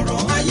 ọ̀rọ̀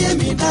ayé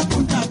mi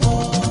dákun dàbọ̀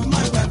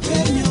má gbàgbé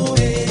mi o.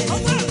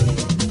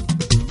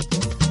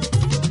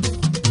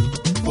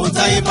 ó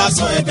táyé bá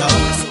sọ ẹ̀dá o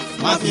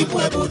má fi kú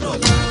ẹ̀bùn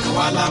dọ̀la.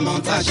 àwa la mọ̀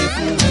tá a ṣe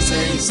fún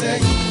ẹsẹ̀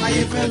ìsẹ́yìn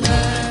Ayefele.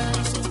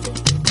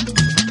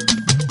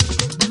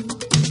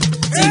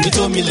 tèmi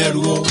tó mi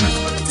lẹ́rù o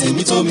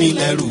tèmi tó mi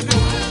lẹ́rù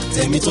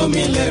tèmi tó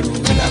mi lẹ́rù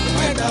ẹ̀dá kún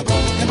ẹ̀dá bọ̀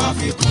ẹ má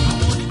fi kú.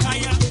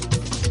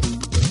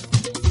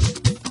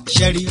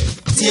 ṣẹ́rí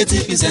tí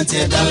 80%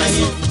 ẹ̀dá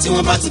láyé tí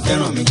wọ́n bá ti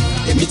fẹ́ràn mi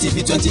èmi ti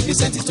fi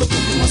 20% tó kù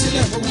bí wọ́n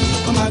sílẹ̀ fún mi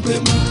kọ́ máa gbé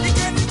mú.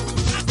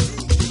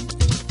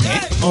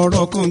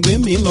 ọ̀rọ̀ kan gbé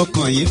mi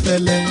lọ́kàn yìí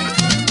fẹ́lẹ́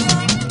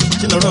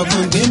ṣe lọ́rọ̀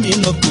kan gbé mi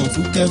lọ́kàn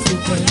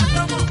fúkẹ́fúkẹ́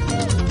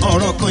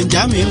ọ̀rọ̀ kan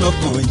já mi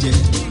lọ́kàn jẹ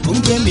ó ń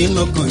gbé mi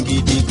lọ́kàn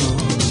gidi gan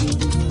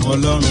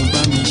ọlọ́run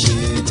bá mi ṣe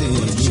tèmi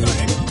o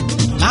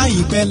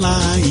láìpẹ́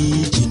láì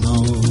jìnnà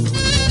o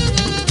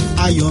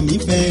ayọ̀ mi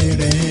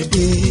fẹ́rẹ̀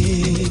dé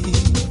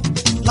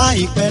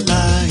láìpẹ́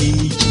láì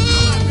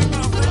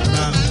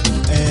jìnnà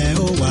ẹ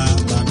ó wá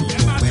bá mi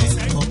dúpẹ́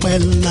ọpẹ́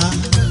ńlá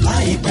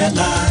láìpẹ́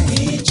láì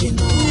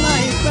jìnnà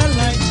láìpẹ́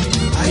láì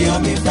jìnnà ayọ̀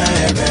mi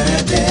fẹ́rẹ̀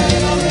dé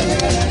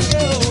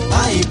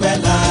láìpẹ́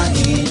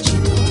láì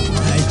jìnnà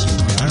láì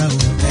jìnnà rárá o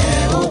ẹ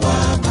ó wá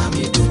bá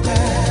mi dúpẹ́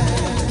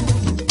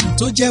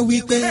tó jẹ́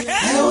wípé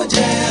ẹ ó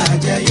jẹ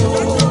àjẹyó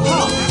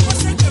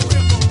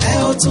ẹ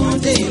ó tún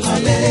dé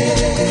ìlọlẹ̀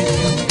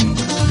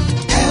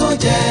ẹ ó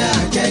jẹ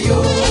àjẹyó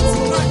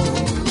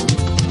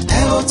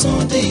ẹ ó tún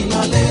dé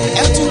ìlọlẹ̀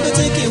ẹ tún lè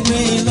tẹ́kẹ̀ wé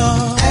lọ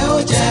ẹ ó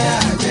jẹ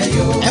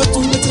àjẹyó ẹ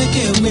tún lè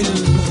tẹ́kẹ̀ wé lọ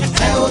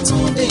ẹ ó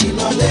tún dé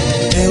ìlọlẹ̀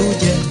ẹ ó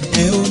jẹ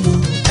ẹ ó mu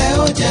ẹ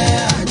ó jẹ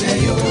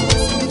àjẹyó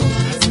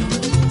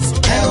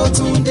ẹ ó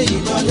tún dé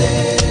ìlọlẹ̀.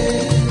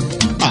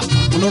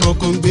 olóró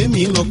kan gbé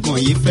mi lọ́kàn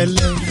yìí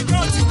fẹ́lẹ́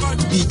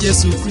bí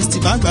Jésù Kristi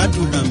bá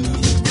gbàdúrà mi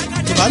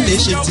tó bá lè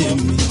ṣe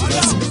tèmi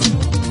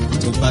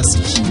tó bá sì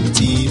ṣe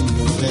tí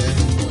mo fẹ́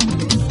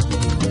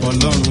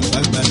Ọlọ́run bá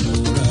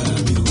gbàdúrà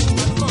mi o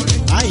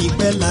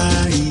láìpẹ́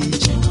láì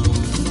jìnnà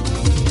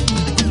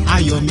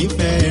ayọ̀ mi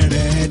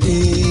fẹ́rẹ̀ dé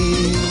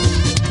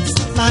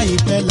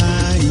láìpẹ́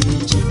láì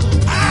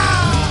jìnnà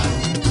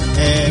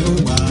ẹ ó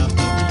wà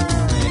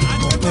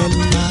ọpẹ́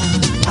ńlá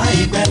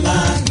láìpẹ́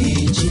láì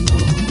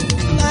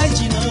jìnnà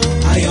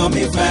ayọ̀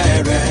mi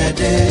fẹ́rẹ̀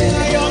dé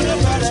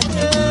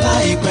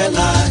láìpẹ́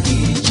láì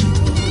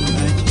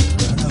jìnnà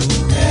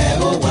ẹ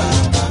ó wà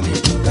bá mi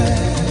dúpẹ́.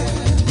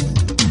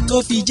 tó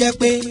fi jẹ́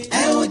pé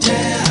ẹ ó jẹ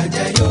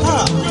àjẹyó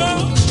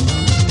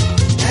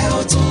ẹ ó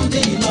tún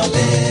ní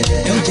ìlọlé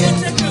ẹ ó jẹ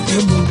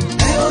èmú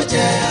ẹ ó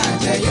jẹ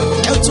àjẹyó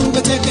ẹ ó tún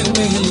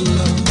gbẹ́tẹ́kẹ̀wé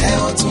lọ ẹ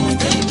ó tún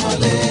ní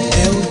ìlọlé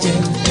ẹ ó jẹ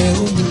ẹ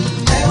ó mú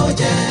ẹ ó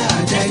jẹ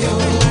àjẹyó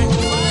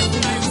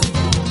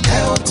ẹ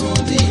ó tún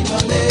ní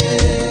ìlọlé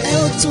ẹ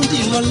ó tún ní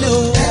ìlọlé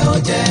o ẹ ó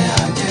jẹ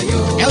àjẹyó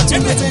ẹ ó tún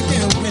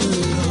gbẹ́tẹ́kẹ̀wé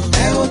lọ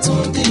ẹ ó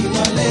tún ní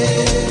ìlọlé.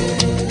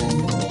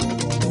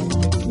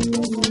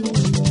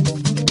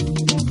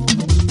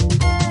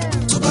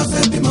 tó bá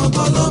fẹ́ bímọ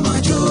bọ́ lọ́mọ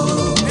jó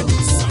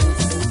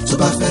tó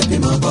bá fẹ́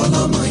bímọ bọ́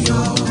lọ́mọ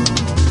yọ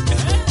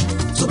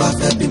tó bá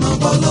fẹ́ bímọ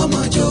bọ́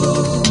lọ́mọ jó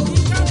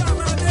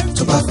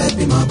tó bá fẹ́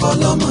bímọ bọ́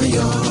lọ́mọ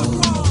yọ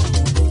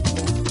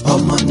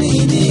ọmọ ní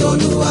ní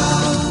olúwa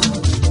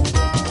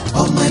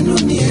ọmọ inú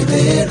ní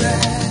èrè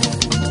rẹ̀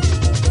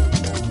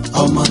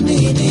ọmọ ní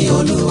ní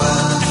olúwa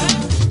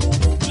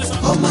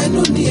ọmọ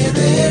inú ní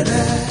èrè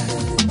rẹ̀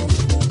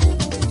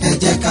ẹ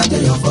jẹ́ ká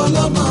jọyọ̀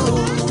fọlọ́mọ o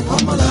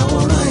ọmọ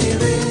làwòrán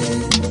èrè.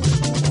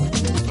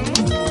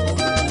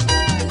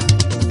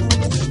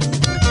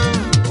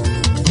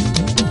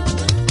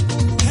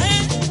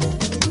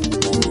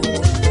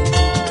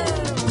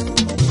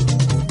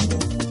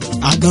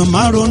 àgàn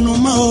má ronú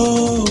mọ́ o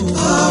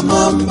ọmọ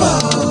ń bọ̀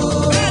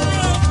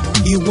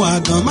ìwọ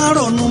àgàn má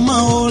ronú mọ́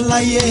o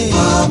láyé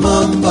ọmọ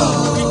ń bọ̀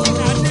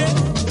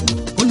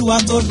olúwa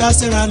tó dá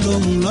Sárà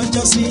lóhùn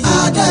lọ́jọ́sí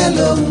àdá ẹ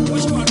lóhùn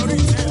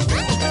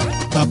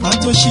bàbá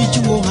tó ṣíjú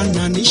wo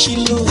Hánà ní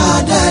Ṣílò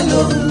àdá ẹ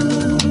lóhùn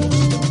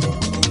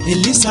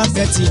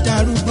Elizabeth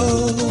darúgbó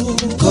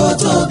kó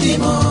tó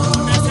bímọ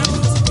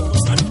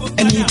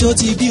ẹni tó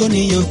ti bí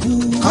oníyàn kú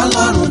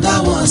kọ́lọ́run dá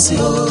wọn sí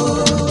o.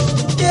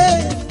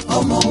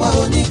 ọmọ wa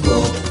ò ní kó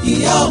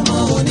ìyá ọmọ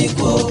ò ní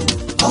kó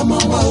ọmọ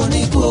wa ò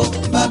ní kó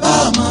bàbá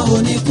ọmọ ò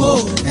ní kó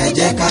ẹ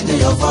jẹ́ ká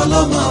jọyọ̀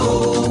fọlọ́mọ o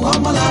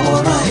ọmọ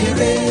làwòrán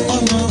èrè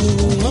ọmọ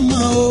o ọmọ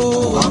o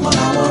ọmọ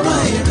làwòrán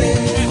èrè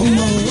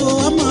ọmọ o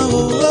ọmọ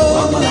o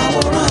ọmọ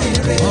làwòrán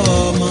èrè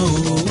ọmọ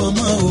o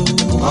ọmọ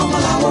o ọmọ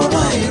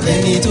làwòrán èrè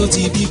ẹni tó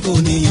ti bí kò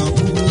níyàn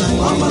kú láyé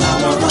ọmọ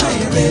làwòrán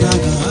èrè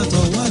lágàn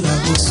àtọwọ́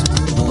làbòsùn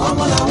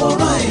ọmọ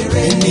làwòrán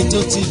èrè ẹni tó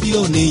ti bí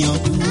òníyàn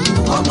kú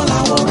ọmọ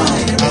làwòrán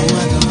èrè àwọn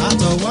àgàn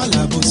àtọwọ́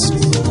làbòsùn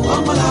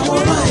ọmọ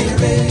làwòrán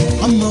èrè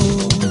ọmọ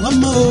o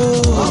ọmọ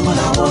o ọmọ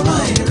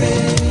làwòrán èrè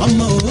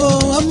ọmọ o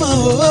ọmọ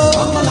o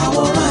ọmọ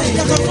làwòrán èrè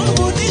yàtọ̀ fún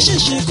ọmọ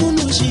oníṣẹ̀ṣẹ̀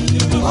kúnnú sí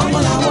ọmọ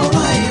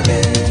làwòrán èrè.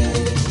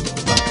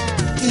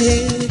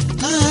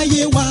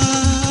 láyé wá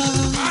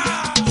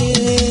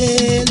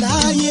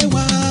láyé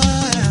wá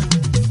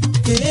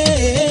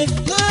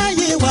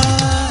láyé wá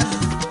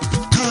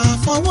ká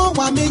fọwọ́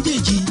wa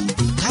méjèèjì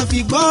ká fi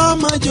gbọ́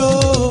mọ́jọ́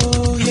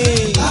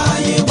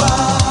láyé wá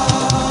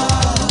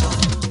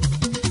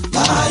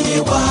láyé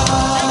wá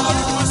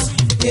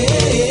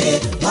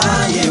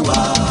láyé wá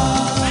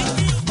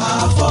ká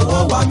fọwọ́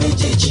wa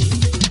méjèèjì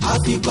ká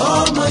fi gbọ́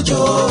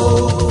mọ́jọ́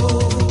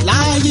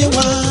láyé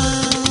wá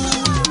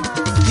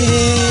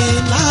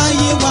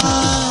láyé wá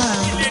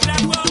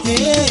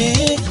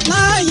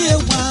láyé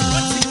wá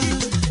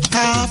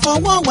ká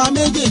fọwọ́ wa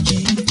méjèèjì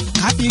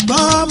ká fi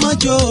gbọ́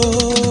mọ́jọ́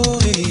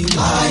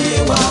láyé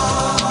wá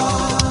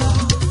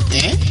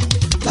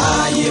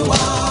láyé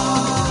wá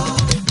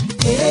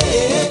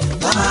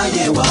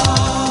láyé wá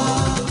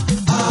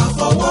ká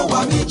fọwọ́ wa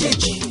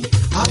méjèèjì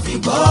ká fi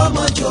gbọ́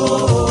mọ́jọ́.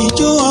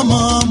 ìjó ọmọ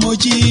mo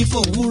jí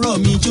fòwúrọ̀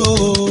mi jó.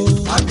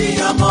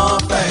 abiyamọ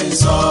fẹ́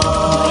sọ.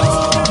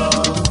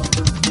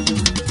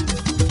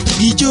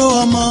 ìjó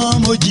ọmọ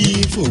mo jí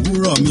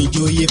fòwúrọ̀ mi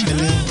jó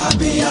Ayefele.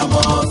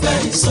 abiyamọ fẹ́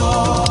sọ.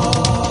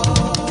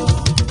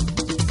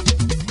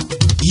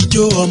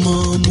 ìjó ọmọ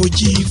mo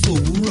jí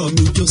fòwúrọ̀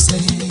mi jó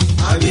sẹ́.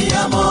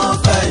 abiyamọ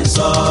fẹ́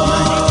sọ.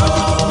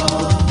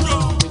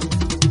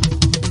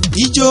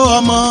 ìjó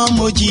ọmọ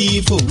mo jí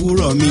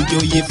fòwúrọ̀ mi jó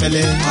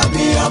Ayefele.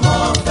 abiyamọ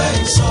fẹ́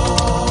sọ.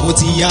 ó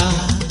ti yá.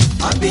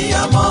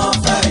 abiyamọ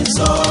fẹ́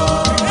sọ.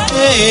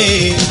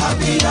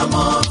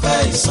 abiyamọ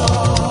fẹ́ sọ.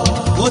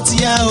 ó ti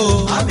yá o.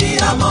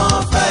 abiyamọ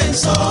fẹ́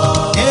sọ.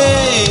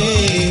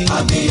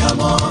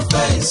 abiyamọ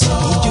fẹ́ sọ.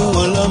 ìjó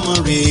ọlọ́mọ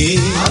rèé.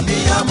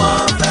 abiyamọ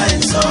fẹ́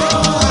sọ.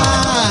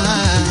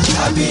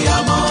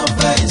 abiyamọ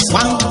fẹ́ sọ.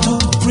 1, 2,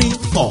 3,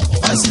 4.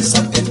 fásitì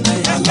sọ́kẹ́ náà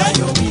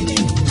aláyọ̀ mi ni.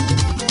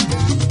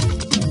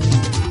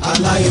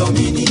 aláyọ̀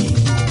mi ni.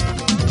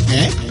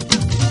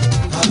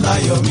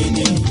 aláyọ̀ mi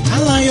ni.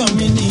 aláyọ̀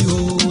mi ni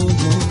ooo.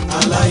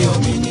 aláyọ̀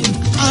mi ni.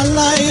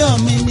 aláyọ̀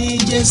mi ni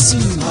Jésù.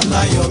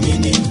 aláyọ̀ mi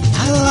ni.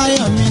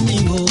 aláyọ̀ mi ni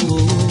ooo.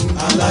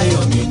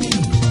 aláyọ̀ mi ni.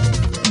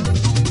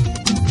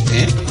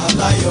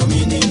 aláyọ̀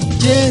mi ni.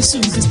 Jésù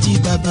Kristi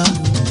bàbá.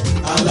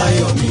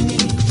 aláyọ̀ mi ni.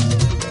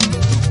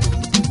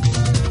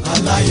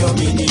 aláyọ̀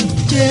mi ni.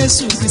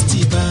 Jésù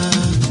Kristi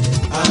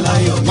bàbá.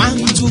 aláyọ̀ mi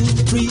ni. 1 2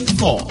 3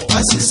 4.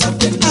 Fásitì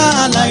sábẹ́ ní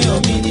aláyọ̀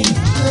mi ni.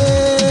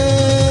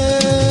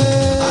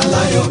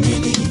 Aláyọ̀ mi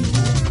ni.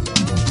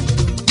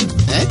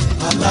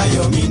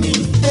 Aláyọ̀ mi ni.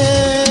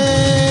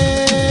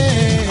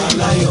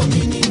 Aláyọ̀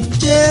mi ni.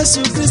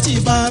 Jésù Kristi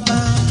bàbá.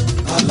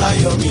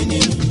 Aláyọ̀ mi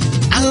ni.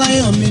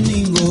 Aláyọ̀ mi ni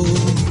o.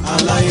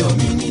 Aláyọ̀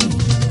mi ni.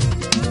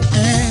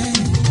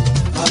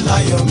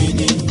 Aláyọ̀ mi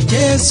ni.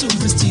 Jésù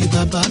Kristi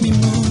bàbá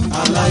mímọ́.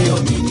 Aláyọ̀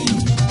mi ni.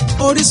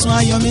 Orísun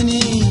ayọ̀ mi ni.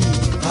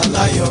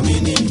 Aláyọ̀ mi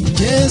ni.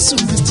 Jésù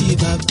Kristi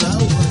bàbá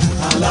wa.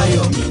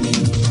 Aláyọ̀ mi ni.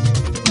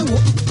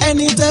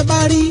 Ẹni tẹ́ bá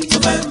rí. Tó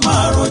fẹ́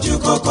máa rojú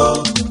kókó.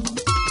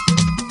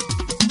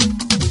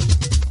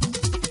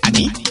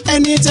 Àní.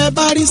 Ẹni tẹ́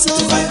bá rí sẹ́.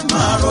 Tó fẹ́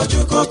máa rojú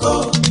kókó.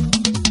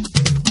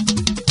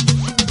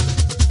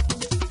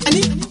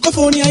 Àní kó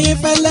forin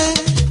Ayefele.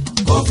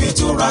 Kó fi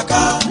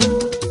túraká.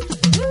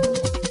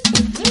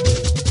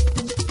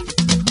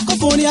 Kó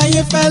forin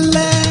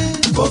Ayefele.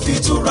 Kó fi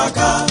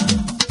túraká.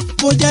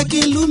 Kó jẹ́ kí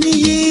ìlú mi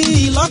yí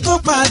lọ́kàn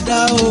padà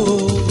o.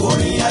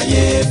 Orin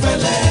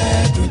Ayefele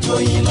dùjọ́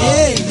yín lọ.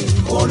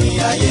 Orin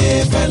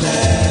Ayefele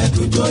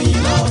dùjọ́ yín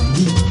lọ.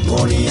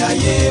 Orin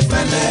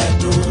Ayefele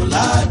dùn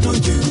ládùn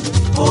jù.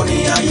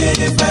 Orin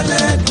Ayefele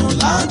dùn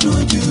ládùn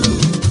jù.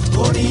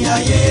 Orin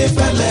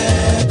Ayefele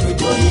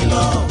dùjọ́ yín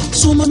lọ.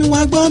 Súnmọ́ mi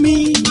wá gbọ́ mi.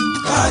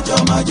 Kájọ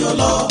máa jó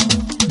lọ.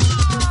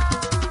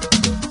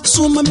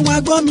 Súnmọ́ mi wá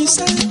gbọ́ mi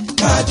sẹ́.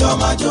 Kájọ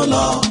máa jó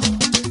lọ.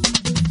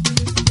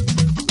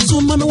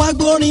 Súnmọ́ mi wá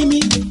gbórin mi.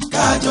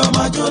 Kájọ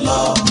máa jó lọ.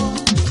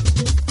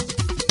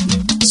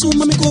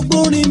 Súnmọ́ mi kó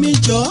gbórin mi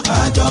jọ.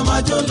 Kájọ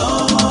máa jó lọ.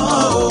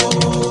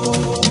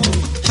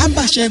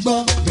 Àbàṣẹ gbọ́.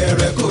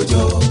 Bẹ̀rẹ̀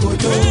kójó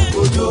kójó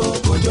kójó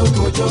kójó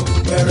kójó.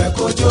 Bẹ̀rẹ̀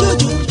kójó.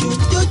 Jójójó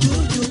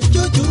jójójó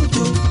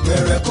jójójó.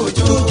 Bẹ̀rẹ̀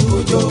kójó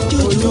kójó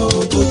kójó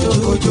kójó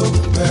kójó.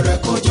 Bẹ̀rẹ̀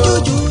kójó.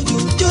 Jójójó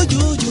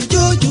jójójó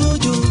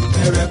jójójó.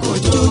 Bẹ̀rẹ̀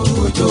kójó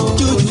kójó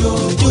kójó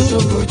kójó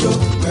kójó.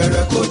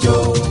 Bẹ̀rẹ̀ kójó.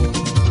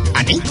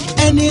 Àní.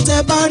 Ẹni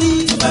tẹ́ bá rí.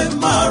 Ẹ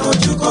máa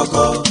rojú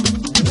kókó.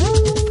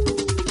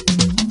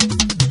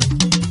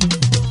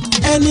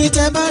 Ẹni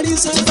tẹ́ bá rí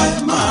sẹ́. Ẹ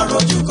máa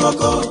rojú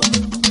kókó.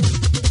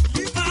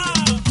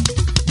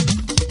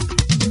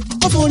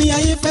 Kó forin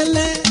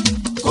Ayefele.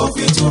 Kó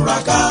fi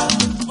túraká.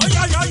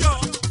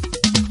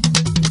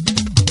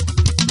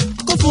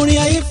 Kó forin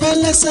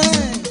Ayefele sẹ́.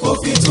 Kó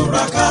fi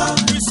túraká.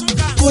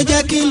 Kó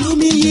jẹ́ kí ìlú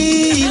mi yí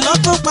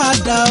lọ́kàn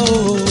padà o.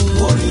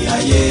 Orin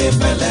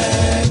Ayefele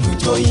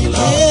dùjọ́ yín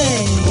lọ.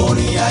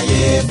 Orin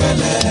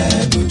Ayefele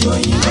dùjọ́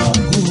yín lọ.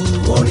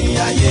 Orin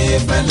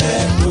Ayefele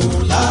dùn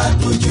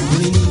ládùn jù.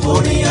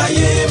 Orin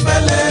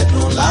Ayefele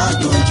dùn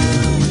ládùn jù.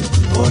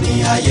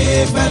 Orin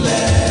Ayefele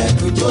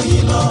dùjọ́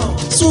yín lọ.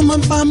 Súnmọ́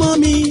mi pamọ́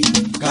mi.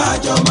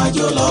 Kájọ máa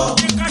jó lọ.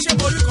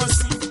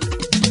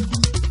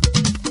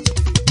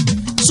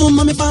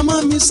 Súnmọ́ mi pamọ́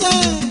mi sẹ́.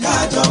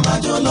 Kájọ máa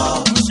jó lọ.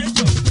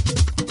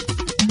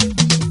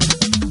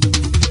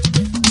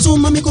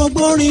 Súnmọ́ mi kó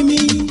gbórin mi.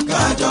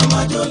 Kájọ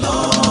máa jó lọ.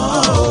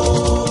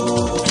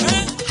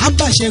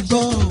 Àbàṣẹ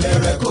gbọ́.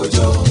 Bẹ̀rẹ̀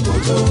kójó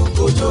kójó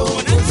kójó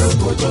kójó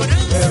kójó.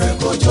 Bẹ̀rẹ̀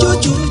kójó.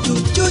 Jójójó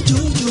jójójó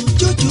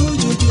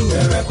jójójó.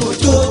 Bẹ̀rẹ̀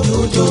kójó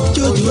kójó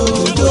kójó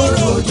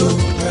kójó.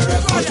 Bẹ̀rẹ̀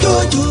kójó.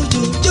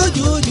 Jójójó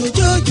jójójó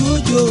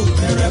jójójó.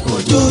 Bẹ̀rẹ̀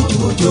kójó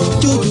kójó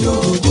kójó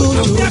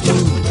kójó.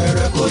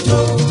 Bẹ̀rẹ̀ kójó.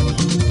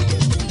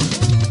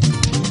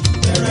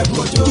 Bẹ̀rẹ̀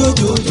kójó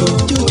kójó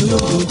kójó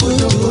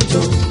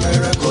kójó.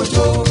 Bẹ̀rẹ̀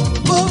kójó.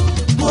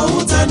 Mo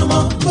ń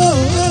tẹnumọ́. Mo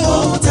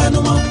ń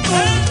tẹnumọ́.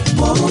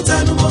 Mo ń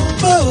tẹnumọ́.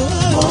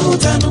 Mo ń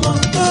tẹnumọ́.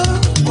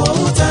 Mo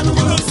ń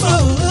tẹnumọ́.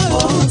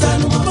 Mo ń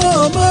tẹnumọ́.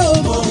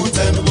 Mo ń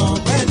tẹnumọ́.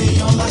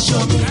 Bẹ́ẹ̀niyàn láṣọ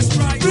mi.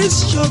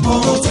 Mo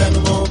ń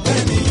tẹnumọ́.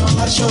 Bẹ́ẹ̀niyàn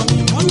láṣọ mi.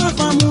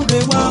 Ọlọ́fàmúre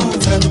wá. Mo ń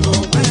tẹnumọ́.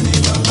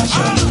 Bẹ́ẹ̀niyàn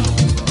láṣọ mi.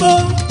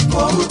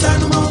 Mo ń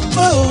tẹnumọ́.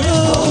 Mo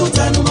ń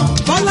tẹnumọ́.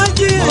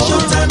 Bọ́lájí ẹ̀ṣọ́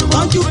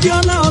tọ́jú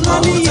Bíọ́lá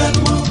Ọláníyì.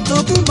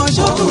 Tòkunbọ̀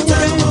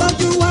ṣọ́kùnrin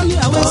tọ́jú Wálé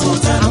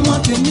Àwẹ̀sẹ̀. Àwọn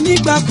tèmi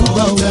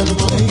nígbàkúgbà o.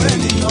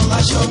 Bẹ́ẹ̀niyàn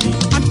láṣọ mi.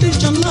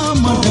 Adéṣọlá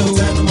ọmọdé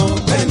o.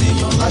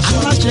 Bẹ́ẹ̀niyàn láṣọ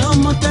mi. Aláṣẹ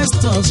ọmọ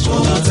Testus Mo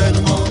ń ṣọlá.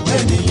 tẹnumọ́.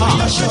 Bẹ́ẹ̀niyàn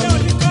láṣọ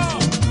mi.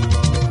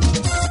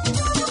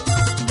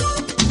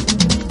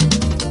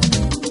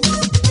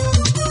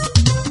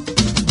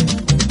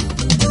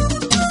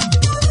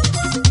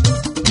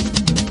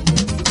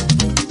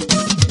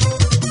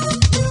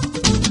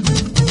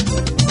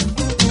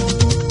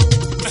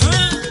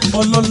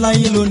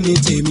 Ọlọ́láyé ló ní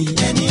tèmi.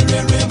 Ẹni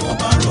rere mo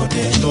bá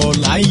ròde.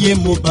 Lọ́láyé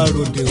mo bá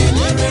ròde o.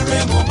 Ẹni rere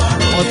mo bá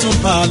ròde.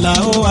 Ọ̀túnba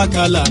Àlàó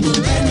Àkàlà mi.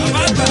 Ẹni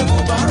rere mo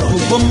bá ròde.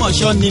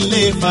 Ògbómọ̀ṣọ́ nílé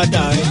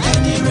fada ẹ̀.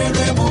 Ẹni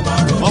rere mo bá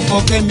ròde. Ọkọ̀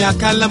Kẹ́mi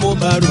Akálá mo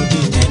bá ròde.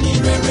 Ẹni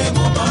rere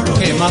mo bá ròde.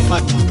 Kẹ́ ẹ̀ má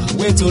fàdà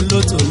wé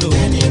tolótoló.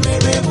 Ẹni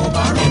rere mo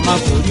bá ròde. Ẹ má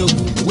forí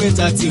ògùn wé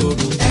tàti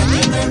òru. Ẹni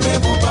rere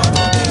mo bá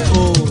ròde.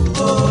 O.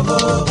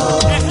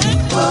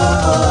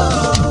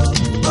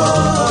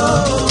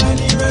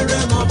 Ẹni rere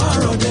mo bá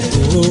ròde.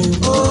 O.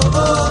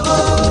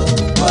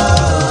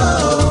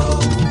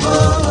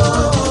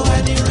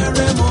 Ẹni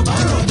rere mo bá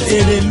ròde.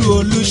 Erelu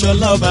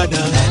Olúṣọlá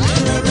Ọbàdàn. Ẹni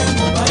rere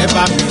ẹ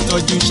bá mi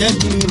tọ́jú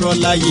Ṣẹ́gun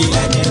Rọ́láyé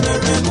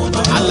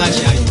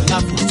aláṣẹ Ayọ̀lá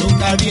fún tó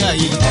kárí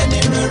ayé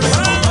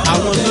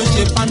àwọn ló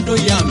ṣe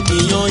pandoyam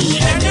èèyàn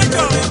yẹn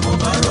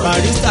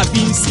barista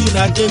bí ń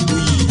síra débù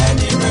yìí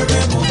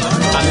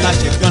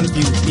aláṣẹ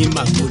gánbí ní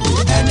Màgòdò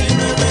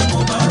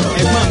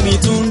ẹ̀gbọ́n mi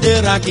tún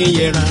dẹ́ra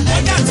kéyẹra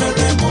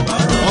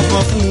ọkọ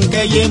fún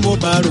kẹyẹ mo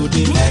bá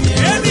ròde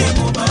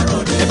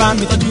ẹ bá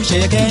mi tọ́jú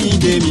Ṣẹ̀yẹ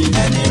Kẹ́hìndé mi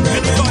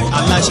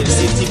aláṣẹ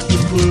City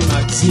People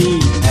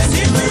Magazine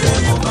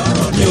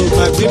mi ò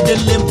gbàgbé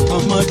Délé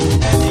Mọ̀mọ́dù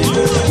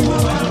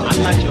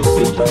aláṣẹ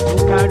òfejò tó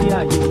kárí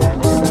ayé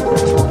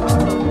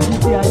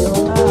títí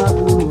Ayọ̀lá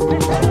àbúrò.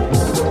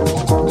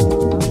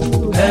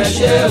 ẹ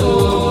ṣé o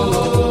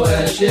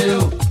ẹ ṣé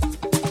o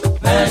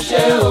ẹ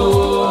ṣé o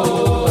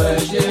ẹ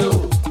ṣé o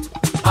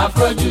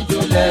Afro Juju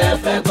lẹ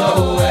fẹ́ gbọ́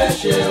o ẹ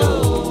ṣé o.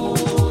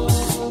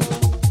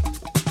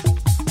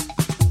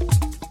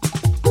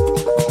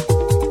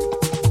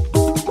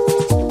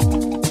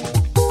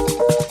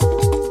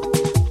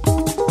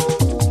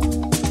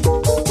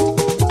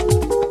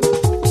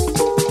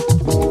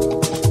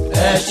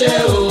 ẹ ṣé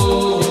o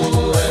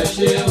ẹ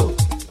ṣé o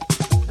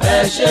ẹ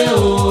ṣé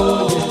o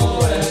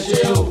ẹ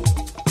ṣé o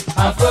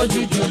Afro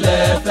Juju lẹ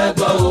fẹ́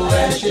gbọ́ o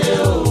ẹ ṣé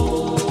o.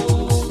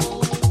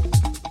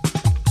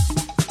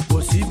 kò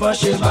sí bọ́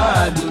ṣe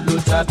máa lùlù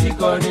tàbí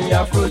kọrin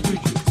Afro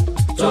Juju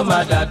tó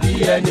máa dàbí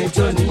ẹni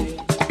tó ní.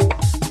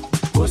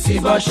 kò sí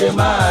bọ́ ṣe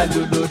máa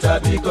lùlù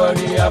tàbí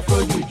kọrin Afro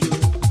Juju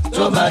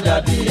tó máa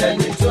dàbí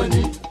ẹni tó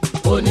ní.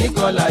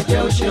 oníkọlà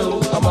jẹ́ ó ṣe o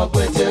ọmọ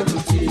Pétérù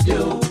ti dé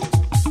o.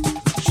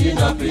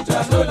 Shina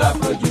Peter ló la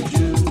Afro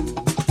Juju.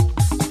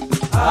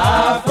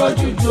 Afro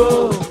Juju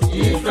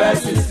ìfẹ́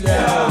sísẹ́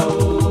o.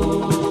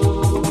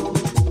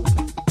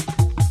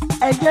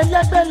 ẹ̀jẹ̀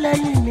lẹ́gbẹ́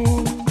lẹ́yìn mi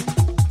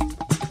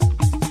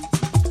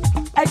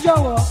ẹ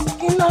jọ̀wọ́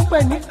kí n náà pè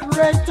ní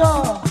creator.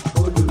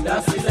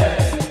 olùdásílẹ̀.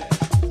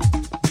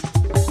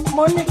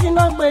 mo ní kí n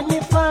náà pè ní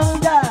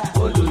founder.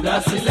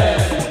 olùdásílẹ̀.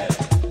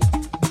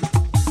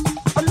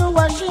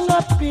 olúwa Shina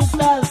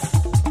Peters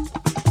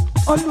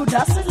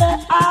olùdásílẹ̀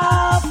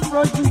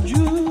Afro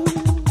Juju.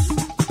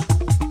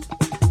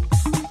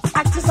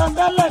 àti sọ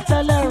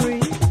tẹ́lẹ̀ rí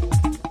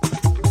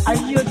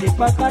ayé òde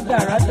pátá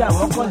dáradà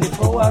wọ́n kàn lè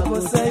fọwọ́ aago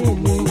sẹ́yìn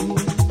ni.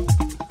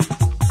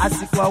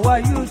 àsìkò àwa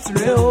youth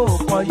rèé ó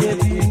kàn yé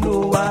bí inú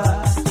wa.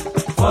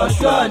 for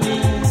sure ni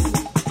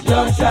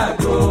yóò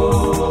ṣàgó.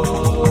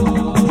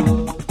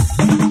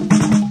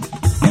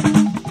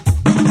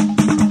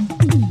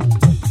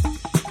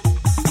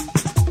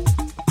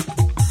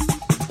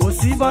 kò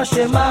sí bọ́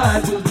ṣe máa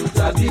lùlù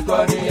tàbí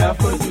kọrin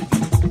Afro Juju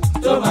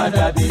tó máa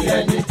dàbí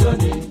ẹni tó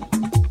ní.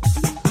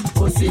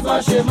 kò sí bọ́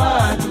ṣe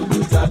máa lùlù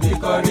tàbí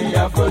kọrin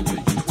Afro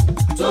Juju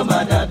tó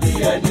máa dàbí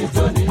ẹni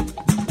tó ní.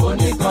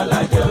 oníkọlà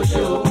jẹ́ ó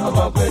ṣe o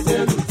ọmọ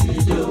Pétérù ti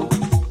dé o.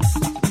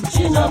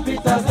 Shina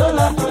Peters ló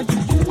la Afro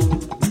Juju.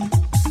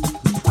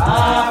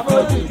 Afro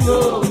Juju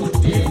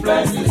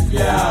difference is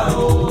there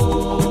o.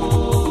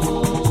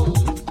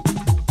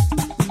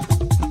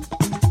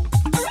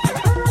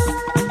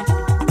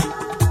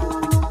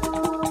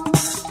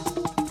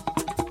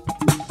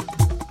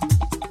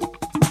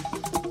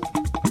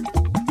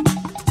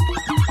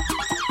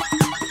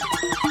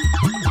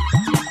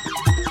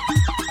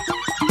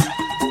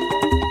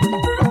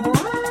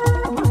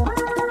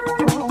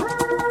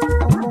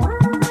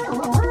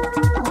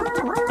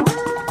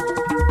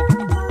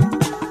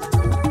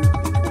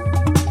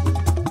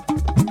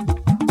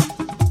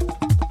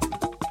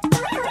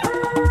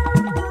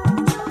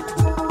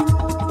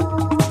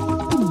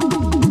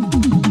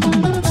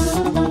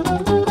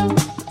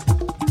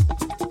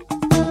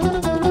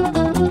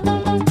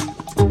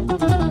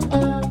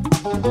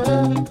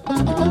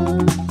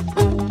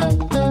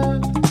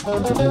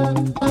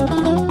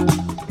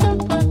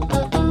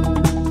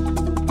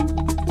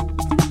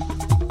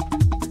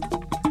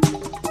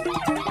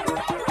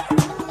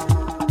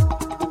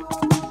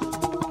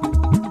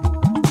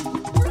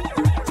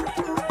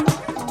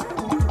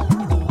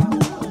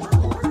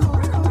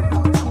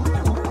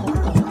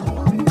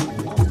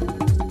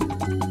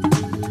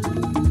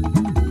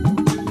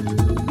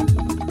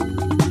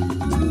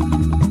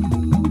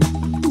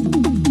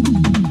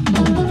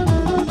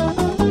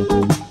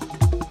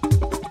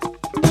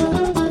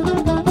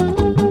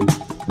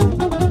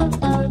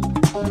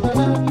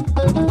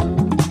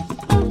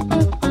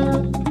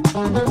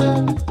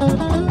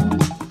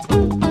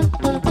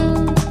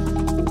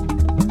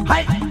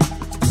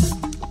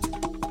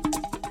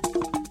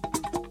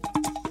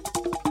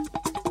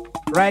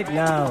 Right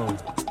now,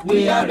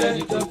 we are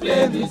ready to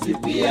play music.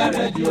 We are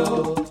ready.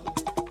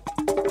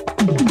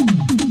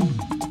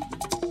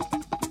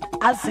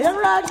 I say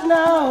right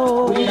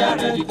now, we are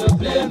ready to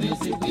play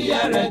music. We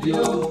are ready.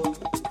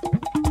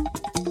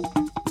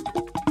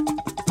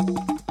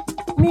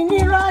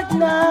 Mini right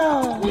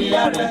now, we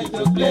are ready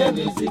to play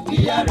music.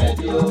 We are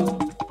ready.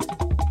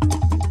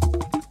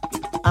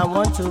 I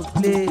want to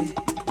play.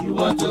 You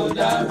want to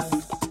dance?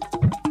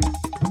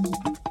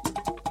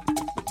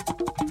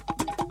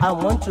 I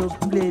want to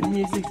play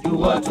music. You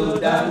want to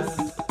dance?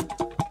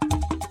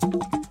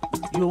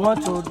 You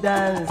want to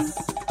dance?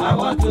 I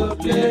want to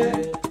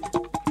play.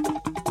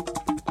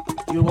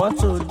 You want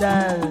to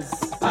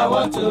dance? I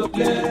want to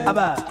play.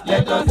 Abba.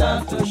 Let us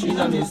dance to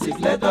Shina music.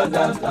 Let us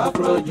dance to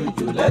Afro,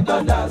 Juju. Let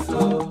us dance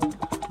to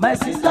my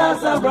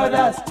sisters and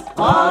brothers,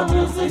 all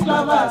music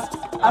lovers.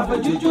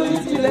 Afro Juju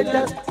is the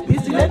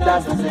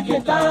latest music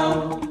in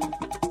town.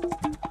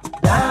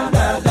 Dance,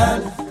 dance,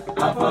 dance,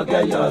 and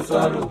forget your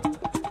sorrow.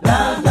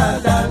 Dance,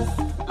 dance, dance,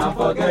 and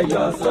forget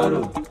your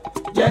sorrow.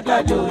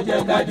 Jekajo,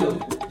 jekajo,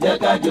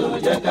 jekajo,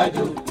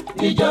 jekajo.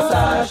 Ijo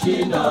sa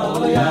Shina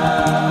oya.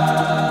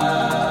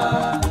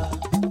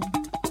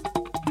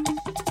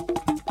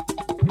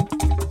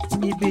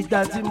 Ibi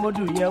tá tí mo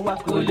dùn yẹn wá.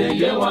 Kò lè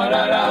yé wọn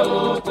rárá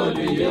o, kò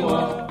lè yé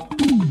wọn.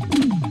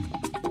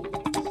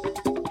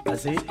 I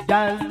say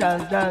dance,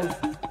 dance, dance,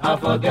 and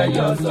forget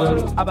your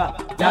sorrow. Abba.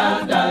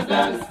 Dance, dance,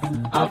 dance,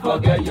 and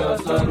forget your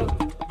sorrow.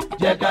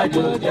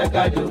 Jekajo,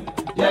 jekajo,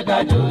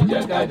 jekajo,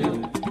 jekajo.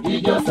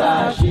 Ijo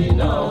sa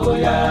Shina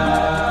oya.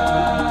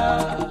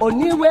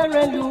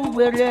 Oníwèrè lu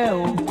wèrè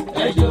o.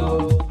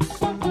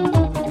 Ẹjọ́.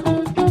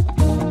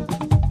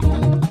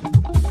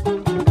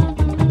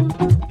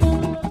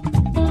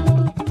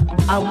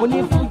 Àwọn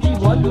onífújì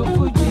wọ́n lu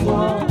fújì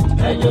wọn.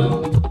 Ẹjọ́.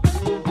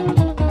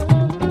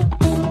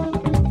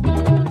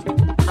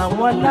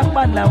 Àwọn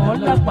lápàlà wọn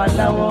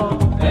lápàlà wọn.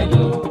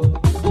 Ẹjọ́.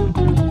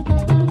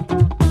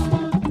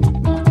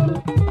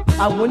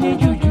 Àwọn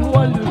oníjùjú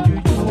wọ́n lu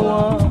jùjú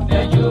wọn.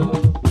 Ẹjọ́.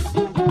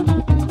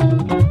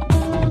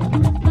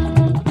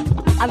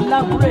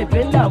 Aláwúrèbé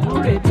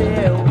làwúrèbé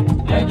ẹ o.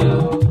 Ẹjọ́.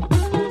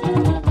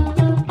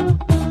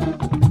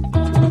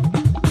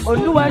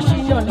 Olúwa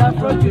Ṣínà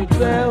láfọ́ jòjú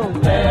ẹ o.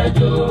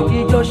 Ẹjọ́.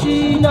 Ìjọ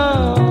Ṣínà.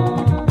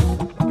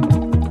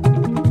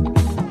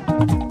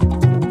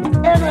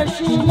 Ẹrẹ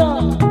Ṣínà.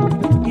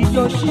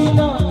 Ìjọ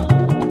Ṣínà.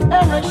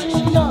 Ẹrẹ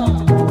Ṣínà.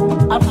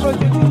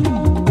 Afrojuju.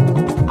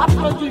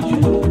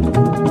 Afrojuju.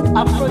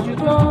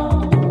 Afrojuju.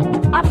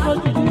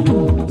 Afrojuju.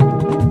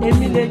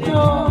 Èmi lè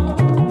jó.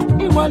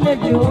 Ìwọ lè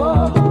jó.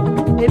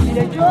 Èmi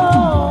lè jó.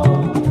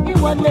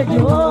 Ìwọ lè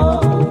jó.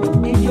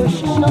 Ìjọ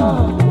Ṣínà.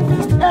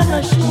 Ẹrẹ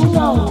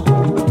Ṣínà.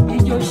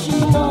 Ìjọ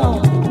Ṣínà.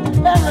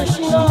 Ẹrẹ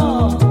Ṣínà.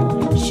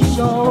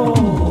 Ṣínà o.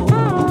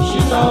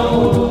 Ṣínà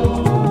o.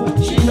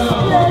 Ṣínà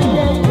o. Yeah,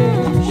 yeah, yeah.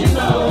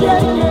 Ṣínà o. Yeah,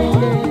 yeah,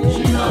 yeah.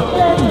 Ṣínà o.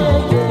 Yeah, yeah,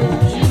 yeah.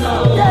 Ṣínà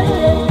o. Yeah,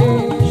 yeah,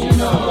 yeah.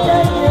 Ṣínà o.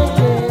 Yeah, yeah,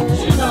 yeah.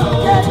 Ṣínà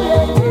o. Yeah,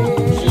 yeah, yeah.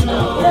 Ṣínà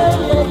o. Yeah,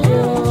 yeah,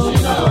 yeah.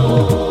 Ṣínà o.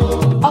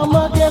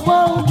 Ọmọdé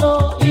wọ́n ń jó.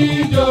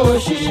 Ijó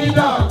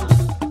Ṣínà.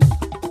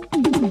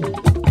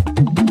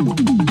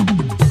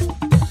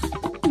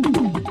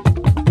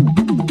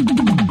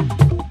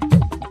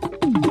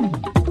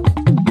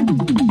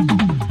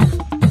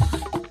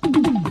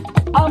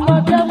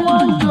 Ọmọdé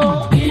wọ́n ń jó.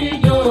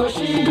 Ijó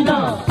Ṣínà.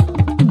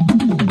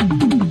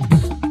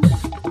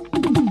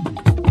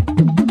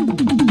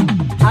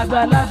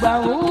 Àgbàlagbà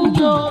ń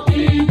jó.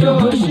 Ijó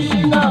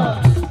Ṣínà.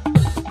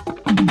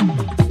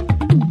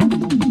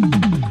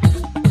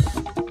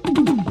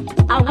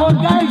 Àwọn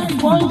gáìsì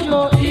wọ́n ń jó.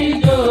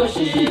 Ijó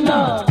Ṣínà.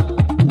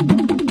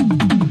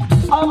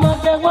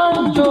 Ọmọdé wọ́n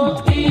ń jó.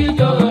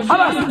 Ijó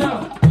Ṣínà.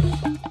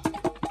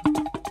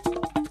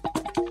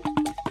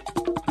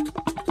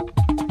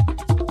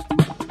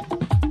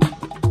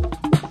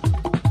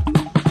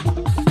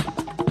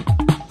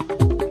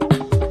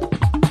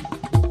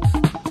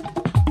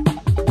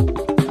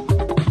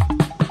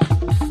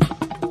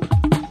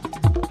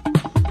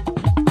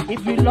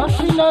 If you love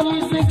Ṣínà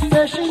music,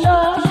 say Ṣínà.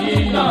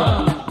 Ṣínà.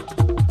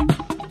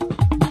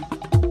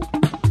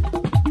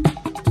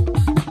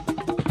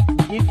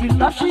 If you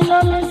love Ṣínà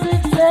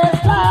music, say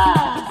Star.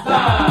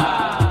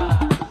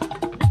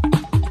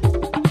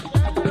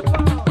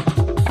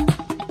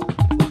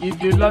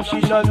 If you love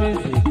Ṣínà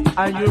music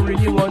and you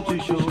really want to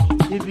show,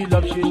 if you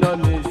love Ṣínà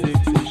music,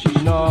 say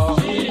Ṣínà.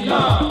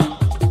 Ṣínà.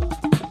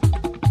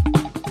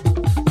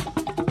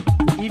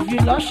 If you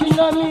love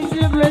Ṣínà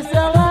music, raise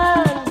your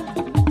hand.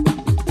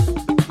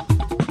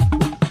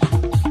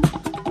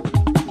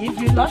 If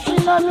you love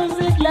Ṣínà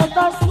music, let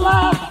us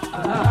laugh.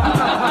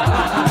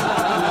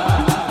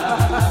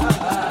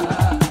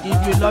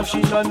 If you love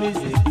Ṣínà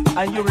music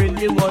and you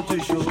really want to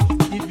show,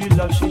 if you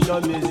love Ṣínà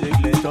music,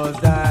 let us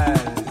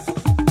dance.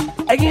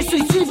 Ẹyin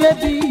sweetie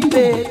baby,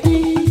 baby.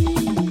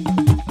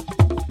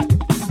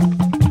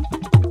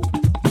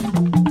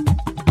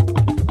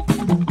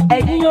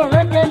 Ẹyin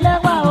òrèké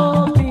lẹ́wà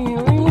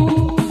obìnrin.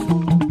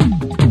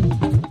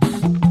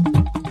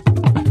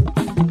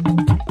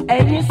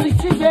 Ẹyin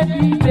sweetie baby,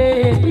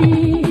 baby.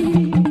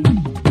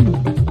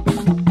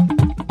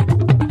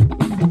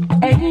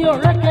 Ẹyin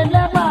òrèké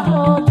lẹ́wà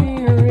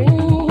obìnrin.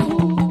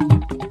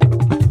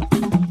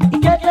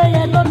 Ìkéde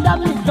yẹn ló dá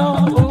mi tán,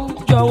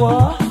 jọ̀wọ́.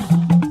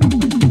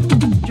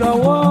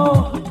 Jọ̀wọ́,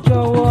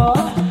 jọ̀wọ́.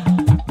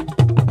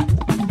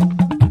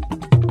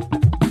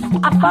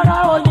 Àpárá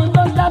oyin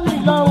ló dá mi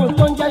lọ́rùn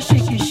tó ń jẹ́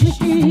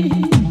ṣìkìṣìkì.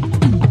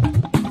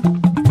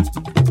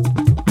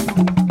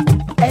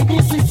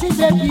 Ẹ̀yin sweetie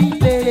baby,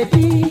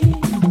 baby.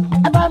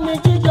 Ẹ bá mi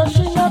jíjọ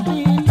Ṣínà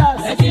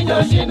Peters. Ẹ jíjọ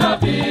Ṣínà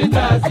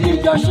Peters. Ẹ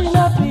jíjọ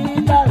Ṣínà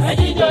Peters.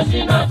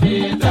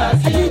 Peters.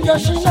 Ẹjíjọ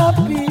Shina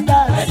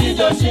Peters.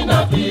 Ẹjíjọ Shina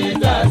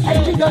Peters.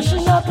 Ẹjíjọ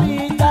Shina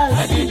Peters.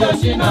 Ẹjíjọ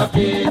Shina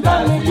Peters. Ẹ bá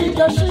mi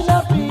jíjọ Shina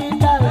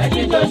Peters.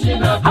 Ẹjíjọ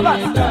Shina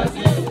Peters.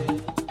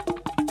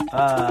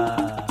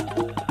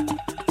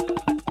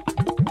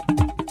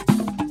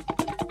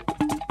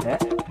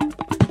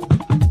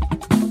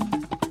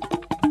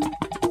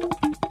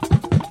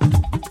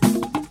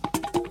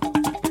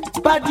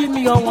 Bádìí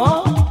mi ọ̀wọ́n.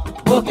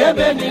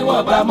 Òkébé ni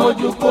wọ́n bá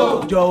mójú kó.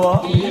 Jọ̀wọ́.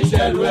 Kì í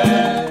ṣẹlú ẹ̀.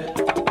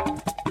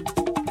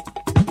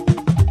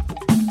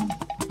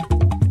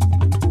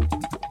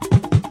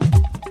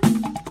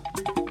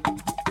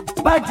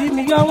 Bádìí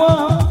mi ọ̀wọ́n.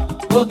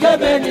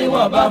 Òkébé ni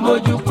wọ́n bá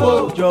mójú kó.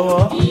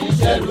 Jọ̀wọ́. Kì í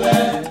ṣẹlú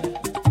ẹ̀.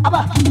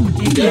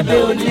 Ìkébé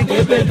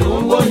oníkébé ló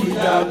ń wò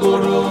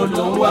ìjàgoro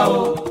ló ń wá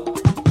o.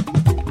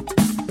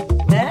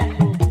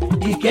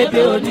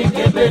 Ìkébé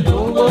oníkébé ló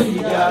ń wò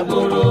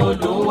ìjàgoro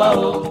ló ń wá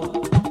o.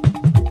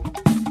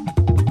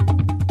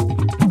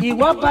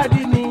 Ìwọ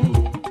bádìí mi.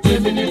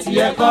 Tèmi ni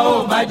tiẹ̀ kọ́ ó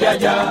má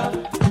jàjà.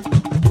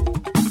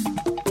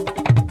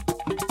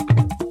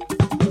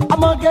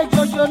 Ọmọge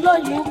jòjò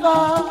lóyìn kọ́.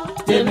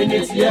 Tèmi ni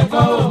tiẹ̀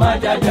kọ́ ó má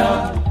jàjà.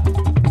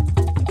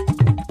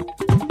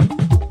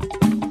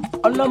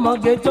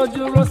 Ọlọ́mọge tó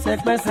dúró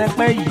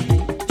sẹpẹsẹpẹ yìí.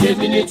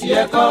 Tèmi ni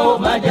tiẹ̀ kọ́ ó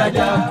má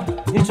jàjà.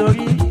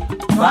 Nítorí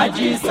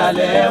fàájì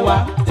ìsàlẹ̀ wa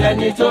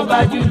tẹni tó bá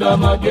jù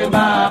lọ́mọge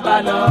máa bá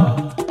lọ.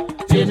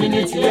 Tèmi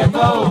ni tiẹ̀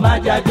kọ́ ó má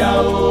jàjà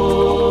o.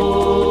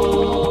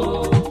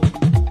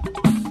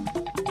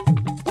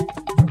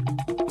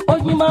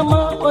 Oyin mama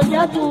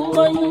oyadun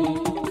oyin.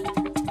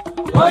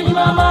 Oyin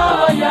mama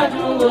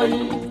oyadun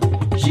oyin.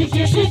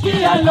 Ṣìkìṣìkì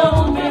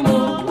alóhùn mímu.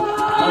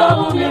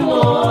 Alóhùn mímu.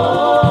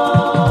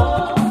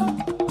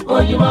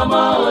 Oyin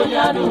mama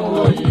oyadun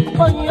oyin.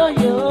 Oyin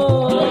oye o.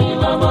 Oyin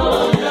mama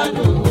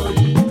oyadun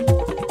oyin.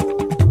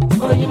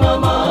 Oyin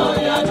mama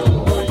oyadun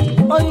oyin.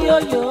 Oyin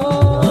oye o.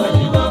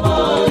 Oyin mama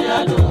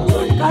oyadun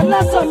oyin.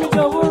 Kálásọ mi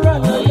jọ wúrọ̀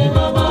lọ. Oyin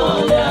mama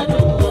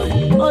oyadun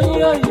oyin.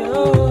 Oyin oye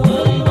o.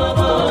 Oyin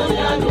mama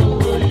oyadun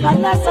oyin.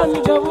 Kálásọ mi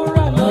jọ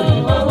wúrọ̀ lọ.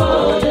 Oyin mama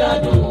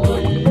oyadun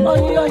oyin.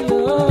 Oyin oye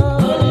o.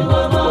 Oyin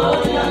mama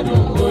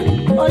oyadun oyin.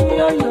 Oyin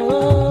oye o.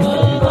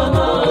 Oyin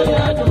mama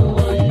oyadun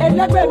oyin.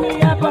 Ẹlẹ́gbẹ́ mi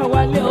yá bọ̀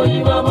wálé.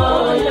 Oyin mama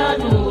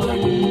oyadun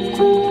oyin.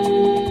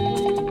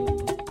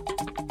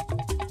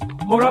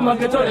 Mo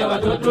rọ́mọge tó rẹwà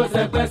tó dúró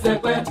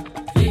sẹpẹ́sẹpẹ́.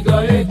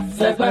 Figure eight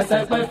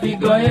sẹpẹ́sẹpẹ́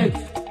figure eight.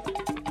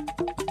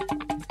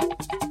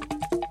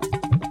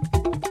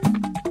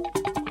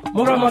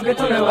 Mo rọ́mọge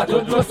tó rẹwà tó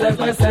dúró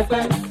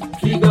sẹpẹ́sẹpẹ́.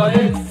 Figure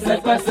eight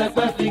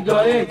sẹpẹ́sẹpẹ́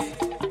figure eight.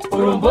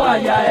 Òròǹbó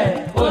àyà ẹ̀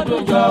ó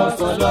dùn jọ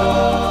sọ̀lọ́.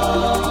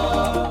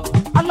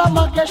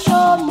 Ọlọ́mọge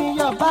show me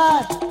your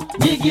bag.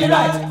 Jígí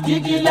right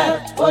jígí left.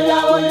 Óyá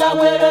óyá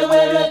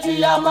wéré tí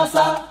a mọ́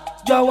sá.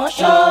 Jọ̀wọ́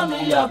Show me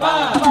your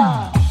bag.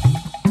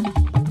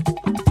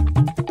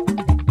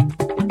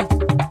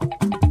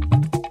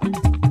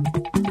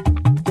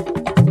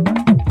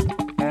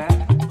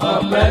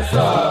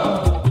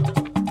 Oppressor.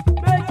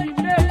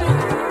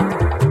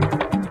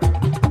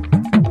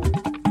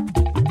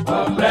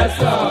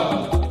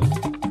 Oppressor.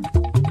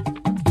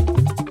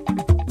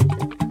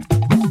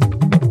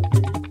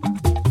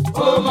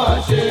 Ó mà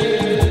ṣe.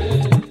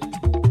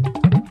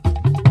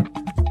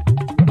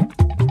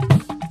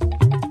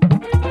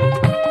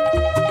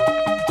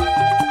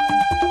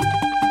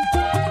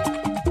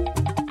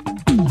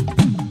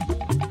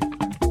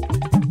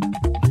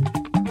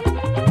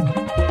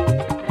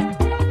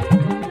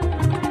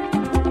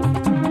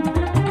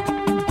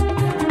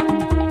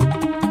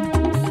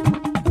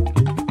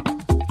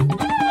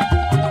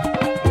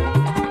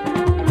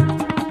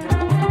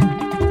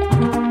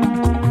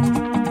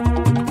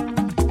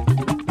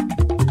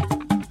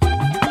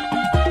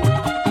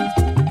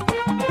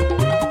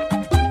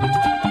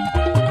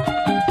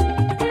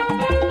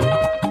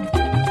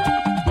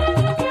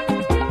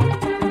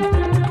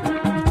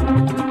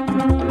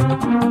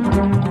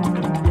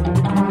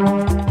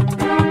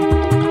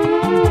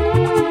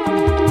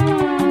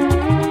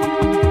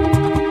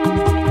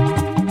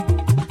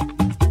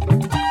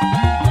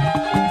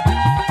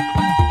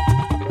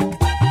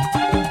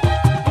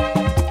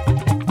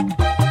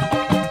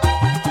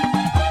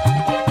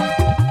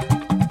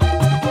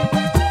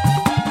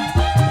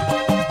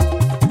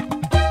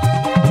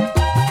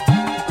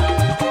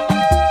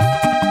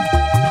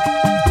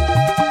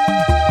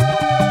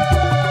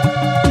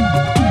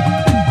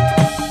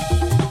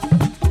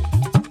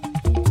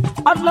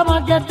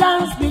 Ọlọ́mọge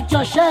dance with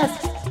your chest.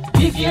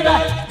 Jígí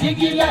right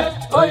jígí left.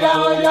 Óyá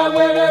óyá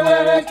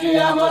wéré kí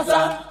a mọ́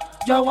sá.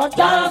 Jọ̀wọ́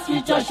Dance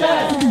with your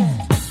chest.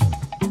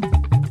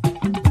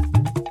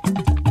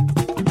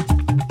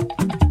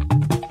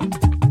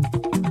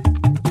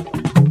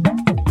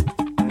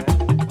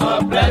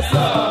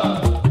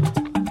 Oppressor.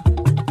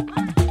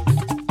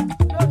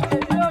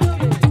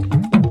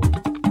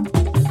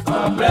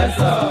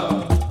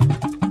 Oppressor.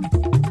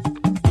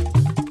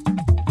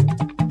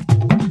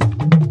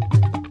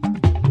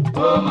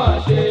 Ó mà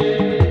ṣe.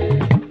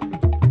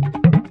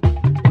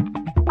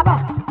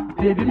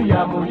 Bébí mi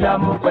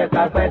yàmùyàmù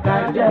pẹ̀kàpẹ̀kà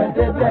jẹ́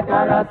débẹ̀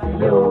kára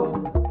sílé o.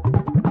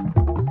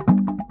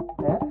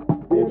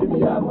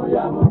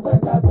 yàmúyàmú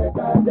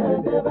pẹ̀kàpẹ̀kà jẹ́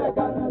débẹ̀ ká.